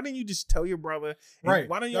 Why didn't you just tell your brother? Right.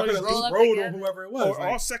 Why don't you just roll on whoever it was? Or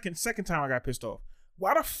all second time I got pissed off.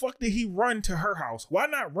 Why the fuck did he run to her house? Why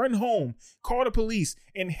not run home, call the police,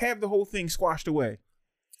 and have the whole thing squashed away?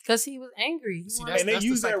 Because he was angry. And they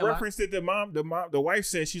use that reference that the wife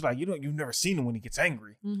said. She's like, you've never seen him when he gets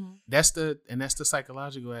angry. Mm-hmm. That's the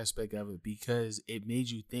psychological aspect of it because it made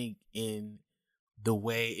you think in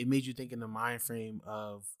the mind frame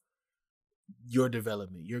of your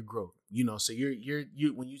development, your growth. So you're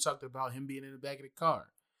when you talked about him being in the back of the car,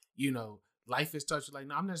 life is touched like,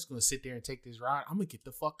 no, I'm not just gonna sit there and take this ride. I'm gonna get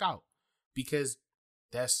the fuck out because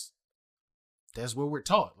that's what we're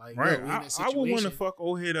taught. Like, right, I would want to fuck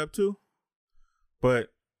old head up too, but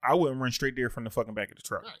I wouldn't run straight there from the fucking back of the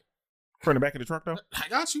truck. Right. From the back of the truck though. I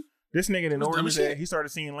got you. This nigga didn't know where he was at. He started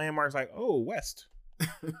seeing landmarks like, oh, west.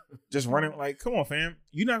 Just running like, come on, fam.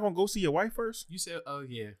 You not gonna go see your wife first? You said, oh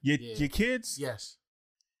yeah, your kids? Yes.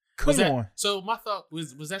 Come on. So my thought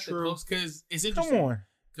was that the close? Because it's interesting. Come on.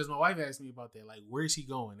 Because my wife asked me about that, like, where's he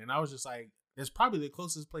going? And I was just like, that's probably the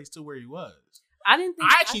closest place to where he was. I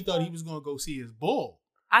actually thought he was going to go see his bull.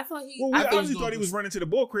 I thought he. Well, I honestly thought he was running to the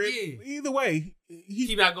bull crib. Yeah. Either way,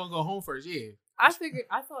 he's not going to go home first. Yeah. I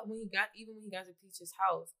thought when he got to Peach's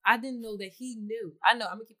house, I didn't know that he knew. I know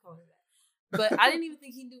I'm gonna keep calling her that. But I didn't even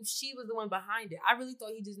think he knew she was the one behind it. I really thought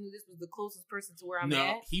he just knew this was the closest person to where I'm at.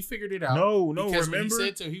 No, he figured it out. No, because remember? When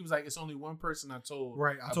he said to, he was like, "It's only one person I told."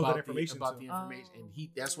 Right, I told that information about the information, and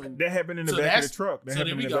that's when that happened in the back of the truck. That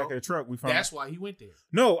happened in the back of the truck. We found. That's why he went there.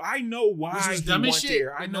 No, I know why he went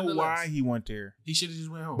there. I know why he went there. He should have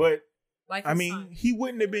just went home. But I mean, he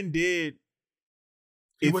wouldn't have been dead.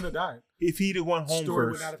 He wouldn't have died if he'd have went home story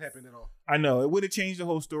first. Would not have happened at all. I know it would have changed the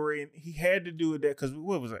whole story, and he had to do it that because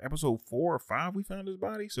what was it, episode 4 or 5? We found his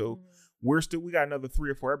body, so we got another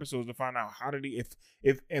 3 or 4 episodes to find out how did he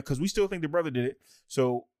if because we still think the brother did it.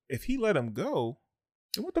 So if he let him go,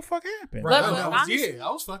 then what the fuck happened? Right.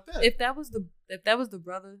 I was fucked up. If that was the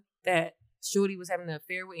brother that Shorty was having an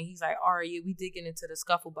affair with, and he's like, all right, yeah, we did get into the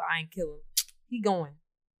scuffle, but I ain't kill him. He going.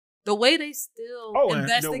 The way they still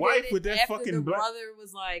investigated the wife with that after fucking the brother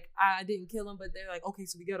was like, I didn't kill him, but they're like, okay,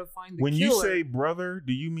 so we gotta find the when killer. You say brother,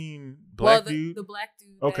 do you mean black dude? The black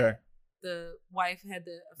dude. Okay. The wife had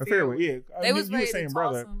the affair with. Yeah, they was you were saying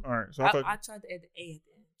brother. Him. All right, so I tried to add the A at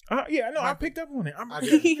the end. Yeah, no, I picked up on it. I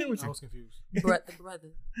was confused. The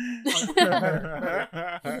brother.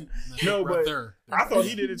 No, but I thought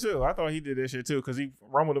he did it too. I thought he did that shit too because he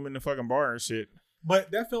rumbled him in the fucking bar and shit.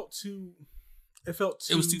 But that felt too. It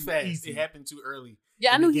was too fast. Easy. It happened too early.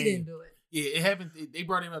 Yeah, I knew he didn't do it. Yeah, it happened. They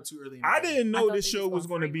brought him up too early. I didn't know this show was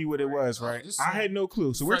going to be what it was, right? I had no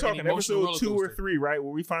clue. So we're talking episode 2 or 3, right?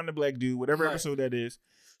 Where we find the black dude, whatever episode that is.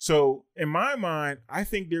 So in my mind, I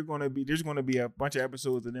think there's going to be a bunch of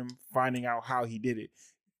episodes of them finding out how he did it.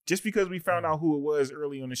 Just because we found out who it was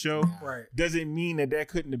early on the show, doesn't mean that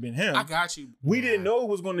couldn't have been him. I got you. We didn't know it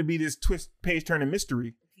was going to be this twist page turning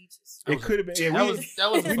mystery. It could have been. Yeah,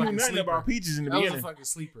 that was we knew nothing about Peaches in the beginning. That was a fucking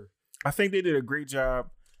sleeper. I think they did a great job.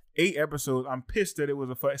 8 episodes. I'm pissed that it was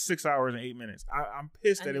 6 hours and 8 minutes. I'm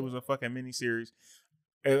pissed that it was a fucking miniseries.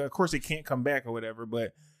 of course, it can't come back or whatever,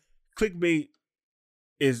 but clickbait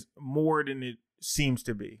is more than it seems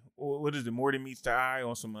to be. What is it? More than meets the eye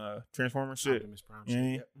on some Transformer shit. Optimus Prime Yeah.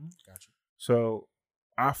 shit. Yep. Gotcha. So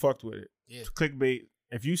I fucked with it. Yeah. Clickbait.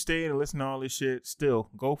 If you stay and listen to all this shit, still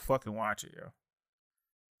go fucking watch it, yo.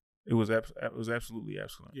 It was absolutely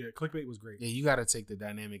excellent. Yeah, clickbait was great. Yeah, you got to take the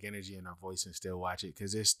dynamic energy in our voice and still watch it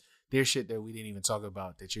because there's shit that we didn't even talk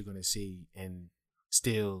about that you're gonna see and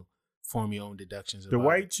still form your own deductions. The about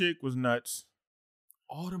white it. chick was nuts.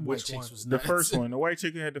 All them Which white chicks one? was The nuts. first one, the white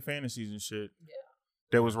chick that had the fantasies and shit. Yeah.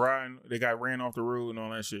 That was riding. They got ran off the road and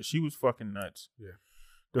all that shit. She was fucking nuts.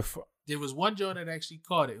 Yeah. There was one joint that actually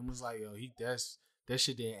caught it and was like, "Yo, that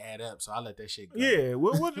shit didn't add up." So I let that shit go. Yeah,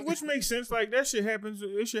 which makes sense. Like that shit happens.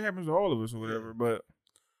 This shit happens to all of us or whatever. But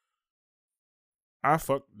I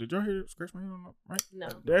fucked. Did y'all hear scratch my head on that? Right? No.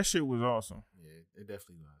 That shit was awesome. Yeah, it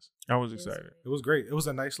definitely was. I was excited. It was great. It was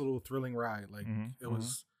a nice little thrilling ride. Like Mhm, it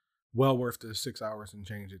was well worth the 6 hours and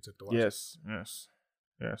change it took to watch.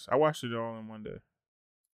 Yes. I watched it all in one day.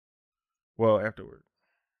 Well, afterward.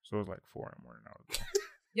 So it was like 4 in the morning. I was done.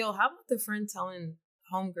 Yo, how about the friend telling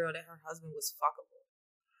homegirl that her husband was fuckable?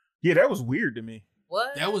 Yeah, that was weird to me.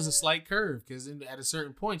 What? That was a slight curve because at a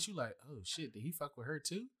certain point you like, "Oh shit, did he fuck with her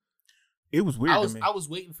too?" It was weird to me. I was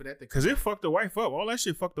waiting for that to Because come it fucked the wife up. All that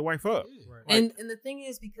shit fucked the wife up. Yeah. Right. And the thing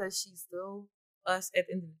is, because she's still us at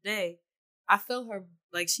the end of the day, I felt her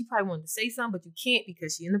like she probably wanted to say something, but you can't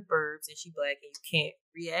because she in the burbs and she black and you can't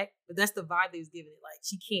react. But that's the vibe they was giving it. Like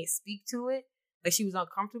she can't speak to it. Like she was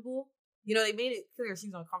uncomfortable. You know, they made it clear she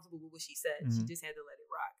was uncomfortable with what she said. She Mhm. just had to let it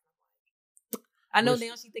rock. I know Which-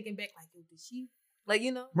 now she's thinking back like, yo, did she? Like,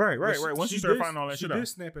 you know, Right. But Once she you start did- finding all that she shit did out.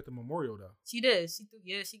 snap at the memorial though. she did. She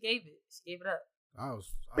gave it. She gave it up. I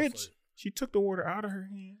was Bitch, like, she took the water out of her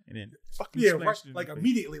hand and then fucking yeah, right, splashed it in like her face.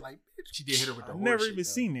 immediately, like bitch. She did hit her with the I've horse never shit, even though.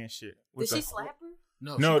 seen that shit. Did With she the- slap her?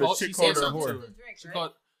 No, No, the she chick called called her a something whore. to To her. the drink, She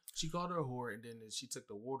right? called her a whore, and then she took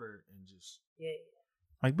the water and just. Yeah.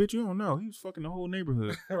 Like, bitch, you don't know. He was fucking the whole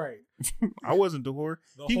neighborhood. right. I wasn't the whore.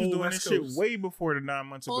 The He was whole doing West this shit Coast. way before the 9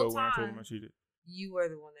 months Whole ago when I told him I time. cheated. You were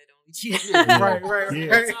the one that only cheated. Yeah. Right. Yeah.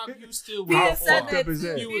 right. Time you still He were had a said whore. that up his too.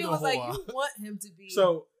 ass. He You was the like, whore. you want him to be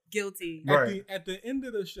So guilty. Right. at the end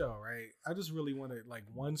of the show, right? I just really wanted like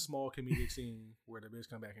one small comedic scene where the bitch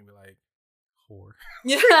come back and be like, whore.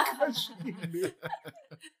 Yeah. She-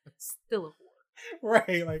 Still a whore.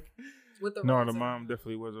 right. Like, With the No, right the zone. mom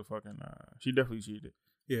definitely was a fucking. She definitely cheated.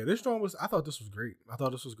 yeah, this joint was. I thought this was great.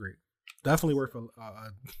 Definitely worth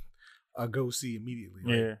a go see immediately.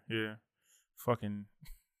 Like, Yeah. Fucking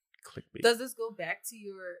clickbait. Does this go back to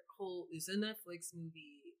your whole? It's a Netflix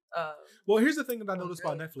movie. Well, here's the thing that I Oh, noticed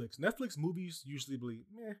about Netflix. Netflix movies usually be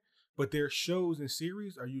meh, but their shows and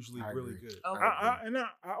series are usually I really agree. good. Okay.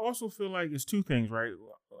 I also feel like it's two things, right?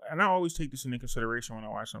 And I always take this into consideration when I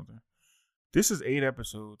watch something. This is 8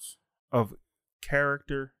 episodes of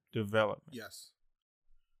character development. Yes.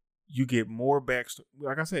 You get more backstory.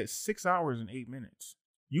 Like I said, 6 hours and 8 minutes.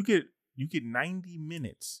 You get 90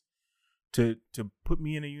 minutes to put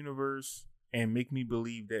me in a universe and make me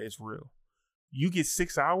believe that it's real. You get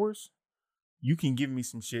 6 hours, you can give me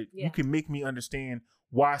some shit. Yeah. You can make me understand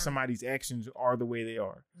why somebody's actions are the way they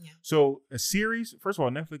are. Yeah. So a series, first of all,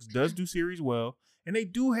 Netflix does do series well, and they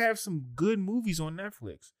do have some good movies on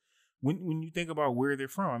Netflix. When you think about where they're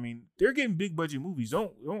from, I mean, they're getting big budget movies.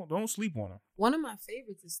 Don't sleep on them. One of my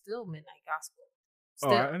favorites is still Midnight Gospel.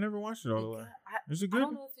 Oh, I never watched it all the way. Is it I good?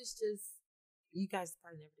 don't know if it's just you guys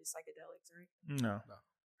probably never did psychedelics, right? No. No.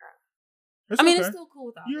 It's I mean, okay. it's still cool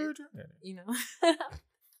without You're a it. drug addict. You know,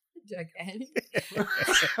 drug addict.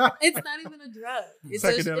 It's not even a drug. It's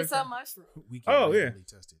Psychedelic it's a drug. mushroom. We can Oh, yeah. randomly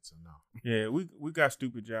test it, so no. Yeah, we got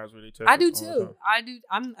stupid jobs where they test. I do us all the too. time. I do.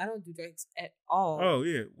 I don't do drugs at all. Oh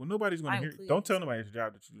yeah. Well, nobody's gonna I'm hear. clean. Don't tell nobody it's your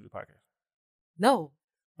job that you do the podcast. No.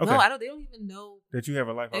 Okay. No, I don't. They don't even know. That you have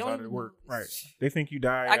a life They don't outside of even work, know. right? They think you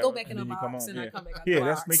die. I go back in and the then you come box on. and Yeah, I come back out yeah, the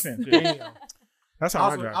that box. makes sense. Yeah. Damn. That's how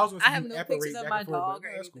my I job. was gonna I say have you no apparate pictures of back my and forth, dog but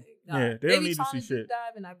or that's cool. anything. No. Yeah, they They don't be need to trying see deep shit.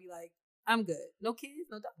 dive, and I'd be like, I'm good. No kids,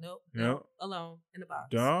 no dog. Nope. Yep. No. Alone in the box.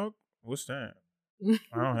 Dog? What's that?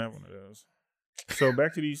 I don't have one of those. So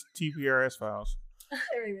back to these TPRS files.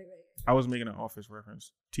 Wait. I was making an Office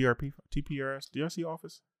reference. TPRS. Do y'all see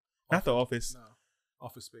Office? Not the Office. No.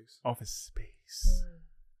 Office Space. Office Space.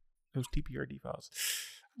 Those TPRD files.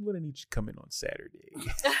 I'm gonna need you to come in on Saturday.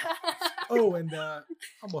 Oh, and I'm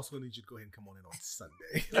also gonna need you to go ahead and come on in on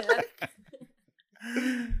Sunday.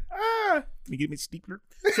 Let me get me steepler.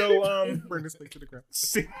 So Bring this thing to the ground.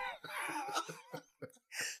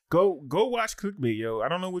 go watch Clickbait, yo. I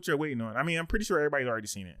don't know what you're waiting on. I mean, I'm pretty sure everybody's already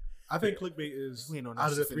seen it. I think clickbait is We ain't on out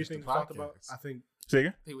us of the to three finish the things we talked about. podcast. I think Say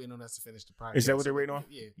again? They waiting on us to finish the podcast. Is that what they're waiting on?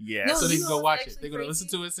 Yeah. Yes. No, So they you can know go what's watch it. actually They're going to listen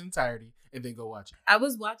crazy? to its entirety and then go watch it. I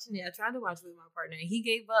was watching it. I tried to watch it with my partner, and he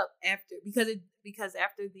gave up after because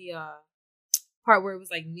after the part where it was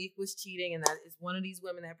like Neek was cheating, and that is one of these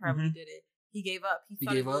women that probably did it. He gave up. He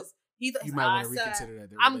thought gave it up? was, He thought You might want to reconsider that.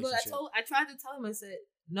 I'm good. I tried to tell him. I said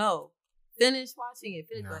no. Finish watching it.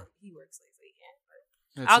 No. But he works late, so he can't.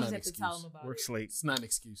 But That's I'll not just an have to tell him excuse. about Works it. late. It's not an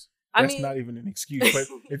excuse. I That's mean, not even an excuse. But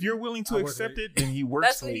if you're willing to I work accept late. it, then he works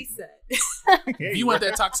that's what late. he said. Yeah, If he you want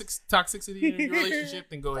works- that toxicity in your relationship,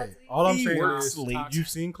 then go ahead. All I'm He saying works is, late. you've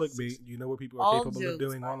seen clickbait. You know what people are All capable jokes, of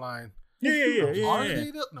doing right. online. Yeah. Are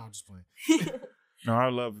they though? No, I'm just playing. No, I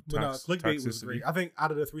love But no, clickbait toxicity. was great. I think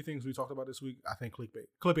out of the 3 things we talked about this week, I think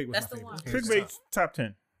clickbait was That's my the one. favorite. Clickbait top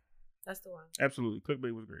 10. That's the one. Absolutely,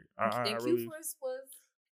 clickbait was great. I And really. Q-Force was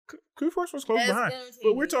Q-Force was close as behind, entertaining.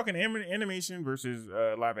 but we're talking animation versus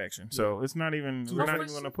live action, so it's not even. Two We're not different-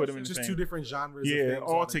 even going to put them in the Just same. 2 different genres. of Yeah, things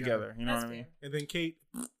all together. You know That's what I mean? fair. And then Kate,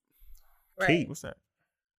 Right. Kate, what's that?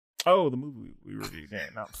 Oh, the movie we reviewed. Yeah,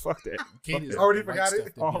 no, fuck that. Kate Fuck is that. Already the white forgot it? stuff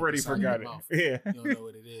that be Already inside forgot your it. mouth. Yeah. You don't know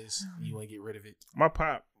what it is. You want to get rid of it. My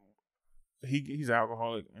pop, he's an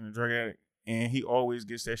alcoholic and a drug addict, and he always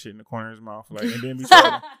gets that shit in the corner of his mouth, like, and then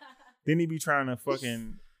then he be trying to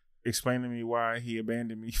fucking explain to me why he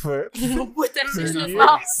abandoned me for, With that shit in Yeah. his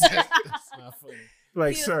mouth. That's not funny.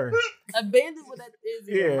 like, Yeah. sir, Abandon what that is.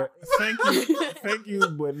 in your yeah, mouth. thank you,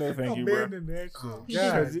 but no, thank you, bro. abandon that shit. Oh,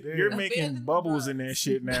 Because God damn. you're making Abandon the bubbles in bus. that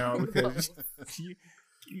shit now. Because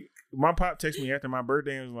my pop texted me after my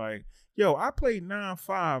birthday and was like, "Yo, I played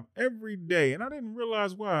 9-5 every day, and I didn't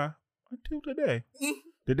realize why until today."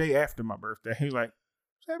 The day after my birthday, he was like,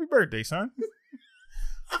 "Happy birthday, son."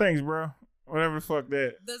 Thanks, bro. Whatever the fuck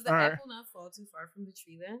that. Does the All right. apple not fall too far from the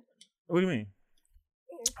tree then? What do you mean?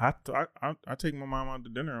 I take my mom out to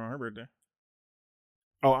dinner on her birthday.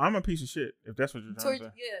 Oh, I'm a piece of shit. If that's what you're trying to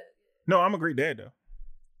say. Yeah. No, I'm a great dad though.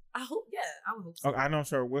 I hope. Yeah, I would hope so. Oh, I know,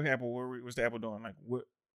 sir. What apple? What's the apple doing? Like what?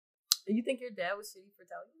 You think your dad was shitty for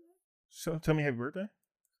telling you So tell me happy birthday.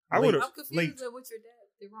 I Late. would that? have I'm confused late. at what your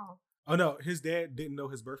dad did wrong. Oh no, his dad didn't know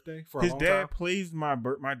his birthday for a His long dad time. plays my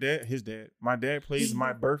dad plays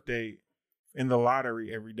my birthday in the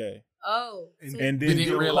lottery every day, Oh. And- so- and They then didn't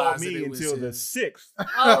he'll call realize that me it was until the his. 6th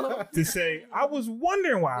oh. to say I was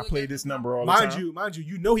wondering why I Well, played yeah, this number all the Mind time. you,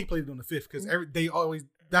 you know he played it on the 5th because they always.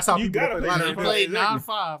 That's how You people gotta play play lottery. He Exactly. played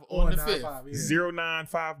Exactly. 9-5 on the 5th. 9-5, yeah.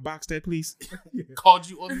 095 box that please. Called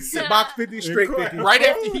you on the 6th. Box 50 straight Correct. 50. Right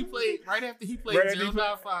after he played Right after he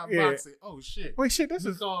 095 yeah. boxing. Oh shit. Wait, shit, this Let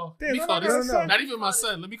me is call, Damn, let me no, call no, this. no, no. Not even my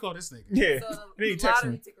son. Let me call this nigga. yeah. So then he the texted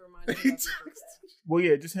lottery me. ticker reminded you of your birthday. Well,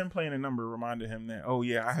 yeah, just him playing a number reminded him that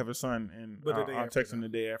I have a son, and But the day I'll after, text him though.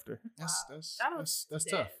 the day after. That's Shout out that's to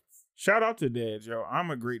tough. dads. Shout out to dads, yo. I'm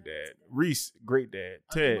a great dad. Reese, great dad.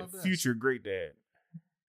 I do Ted, my best. future great dad.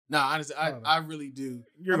 Nah, honestly, I don't know. I really do.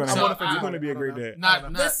 You're I'm gonna gonna you're gonna be a great dad. Not The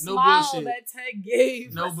no smile bullshit. that Ted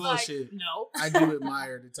gave. No was like, bullshit. no. I do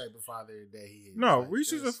admire the type of father that he is. No, Like, Reese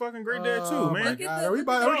is a that's- fucking great dad too, Oh, man. my Look at God. the- Are we look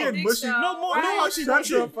at about- the getting big mushy? show. No more- Right. no mushy Shut the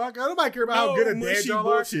bullshit. fuck up. Nobody care about how No good a dad mushy y'all are.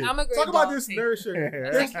 bullshit. I'm a great Talk about dog this taker. nerd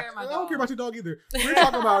shit. Take care of my I don't dog. care about your dog either. We're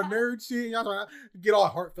talking about nerd shit. And y'all talking about get all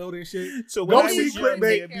heartfelt and shit. So Don't when I see was young, clickbait. the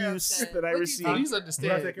Take care of abuse Ted. that I What you received. think? Please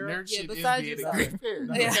understand, take care of? nerd Yeah, shit is besides being a yourself. great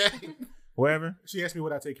parent. Yeah. Okay? Whatever. She asked me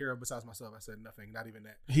what I take care of besides myself. I said nothing, not even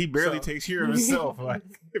that. He barely So- takes care of himself. Like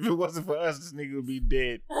if it wasn't for us, this nigga would be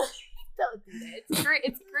dead. Don't do that. It's great.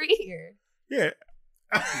 It's great here. Yeah.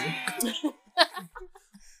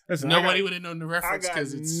 Listen, Nobody would have known the reference got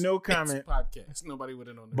because it's no it's comment. a podcast. Nobody would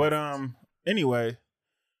have known the But reference. anyway,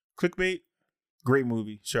 Clickbait, great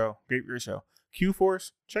movie, show, great show. Q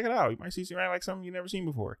Force, check it out. You might see like something you never seen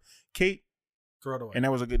before. Kate, Throw it away. and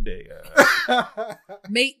that was a good day.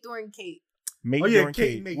 Mate during Kate. Mate Oh, yeah, during Kate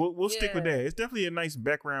Kate. and Mate. We'll stick with Yeah. that. It's definitely a nice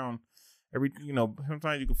background.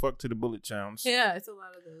 Sometimes you can fuck to the bullet sounds. Yeah, it's a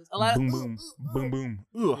lot of those. A lot boom, of boom, ooh, boom, ooh.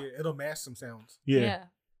 boom. Ugh. Yeah, it'll mask some sounds. Yeah.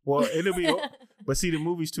 Well, it'll be. But see, the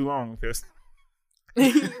movie's too long because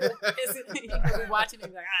You could be watching it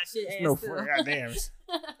and be like, ah, shit, ass no, still. goddamn.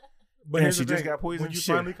 But Yeah, here's she the just thing. got poisoned. When you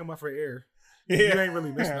Shit. finally come up for air, Yeah, you ain't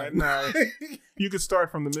really missing nothing. Nah, you could start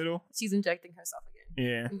from the middle. She's injecting herself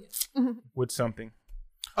again. Yeah, with something.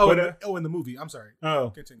 Oh, But, in the movie. I'm sorry. Oh,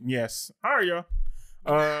 Continue. yes. All right,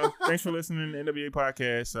 y'all. Thanks for listening to NWA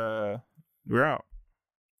Podcast. We're out.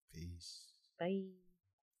 Peace. Bye.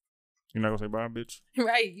 You're not gonna say bye, bitch.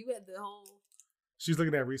 Right, you had the whole. She's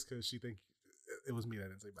looking at Reese because she think it was me that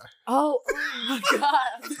didn't say bye. Oh my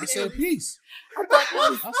god! I said peace. I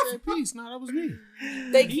thought I said peace. No, that was me.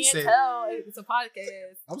 they He can't said- tell. It's a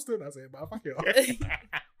podcast. I'm still not saying bye. Fuck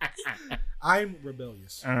y'all. I'm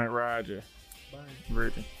rebellious. All right, Roger. Bye.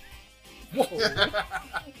 Virgin.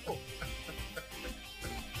 Whoa.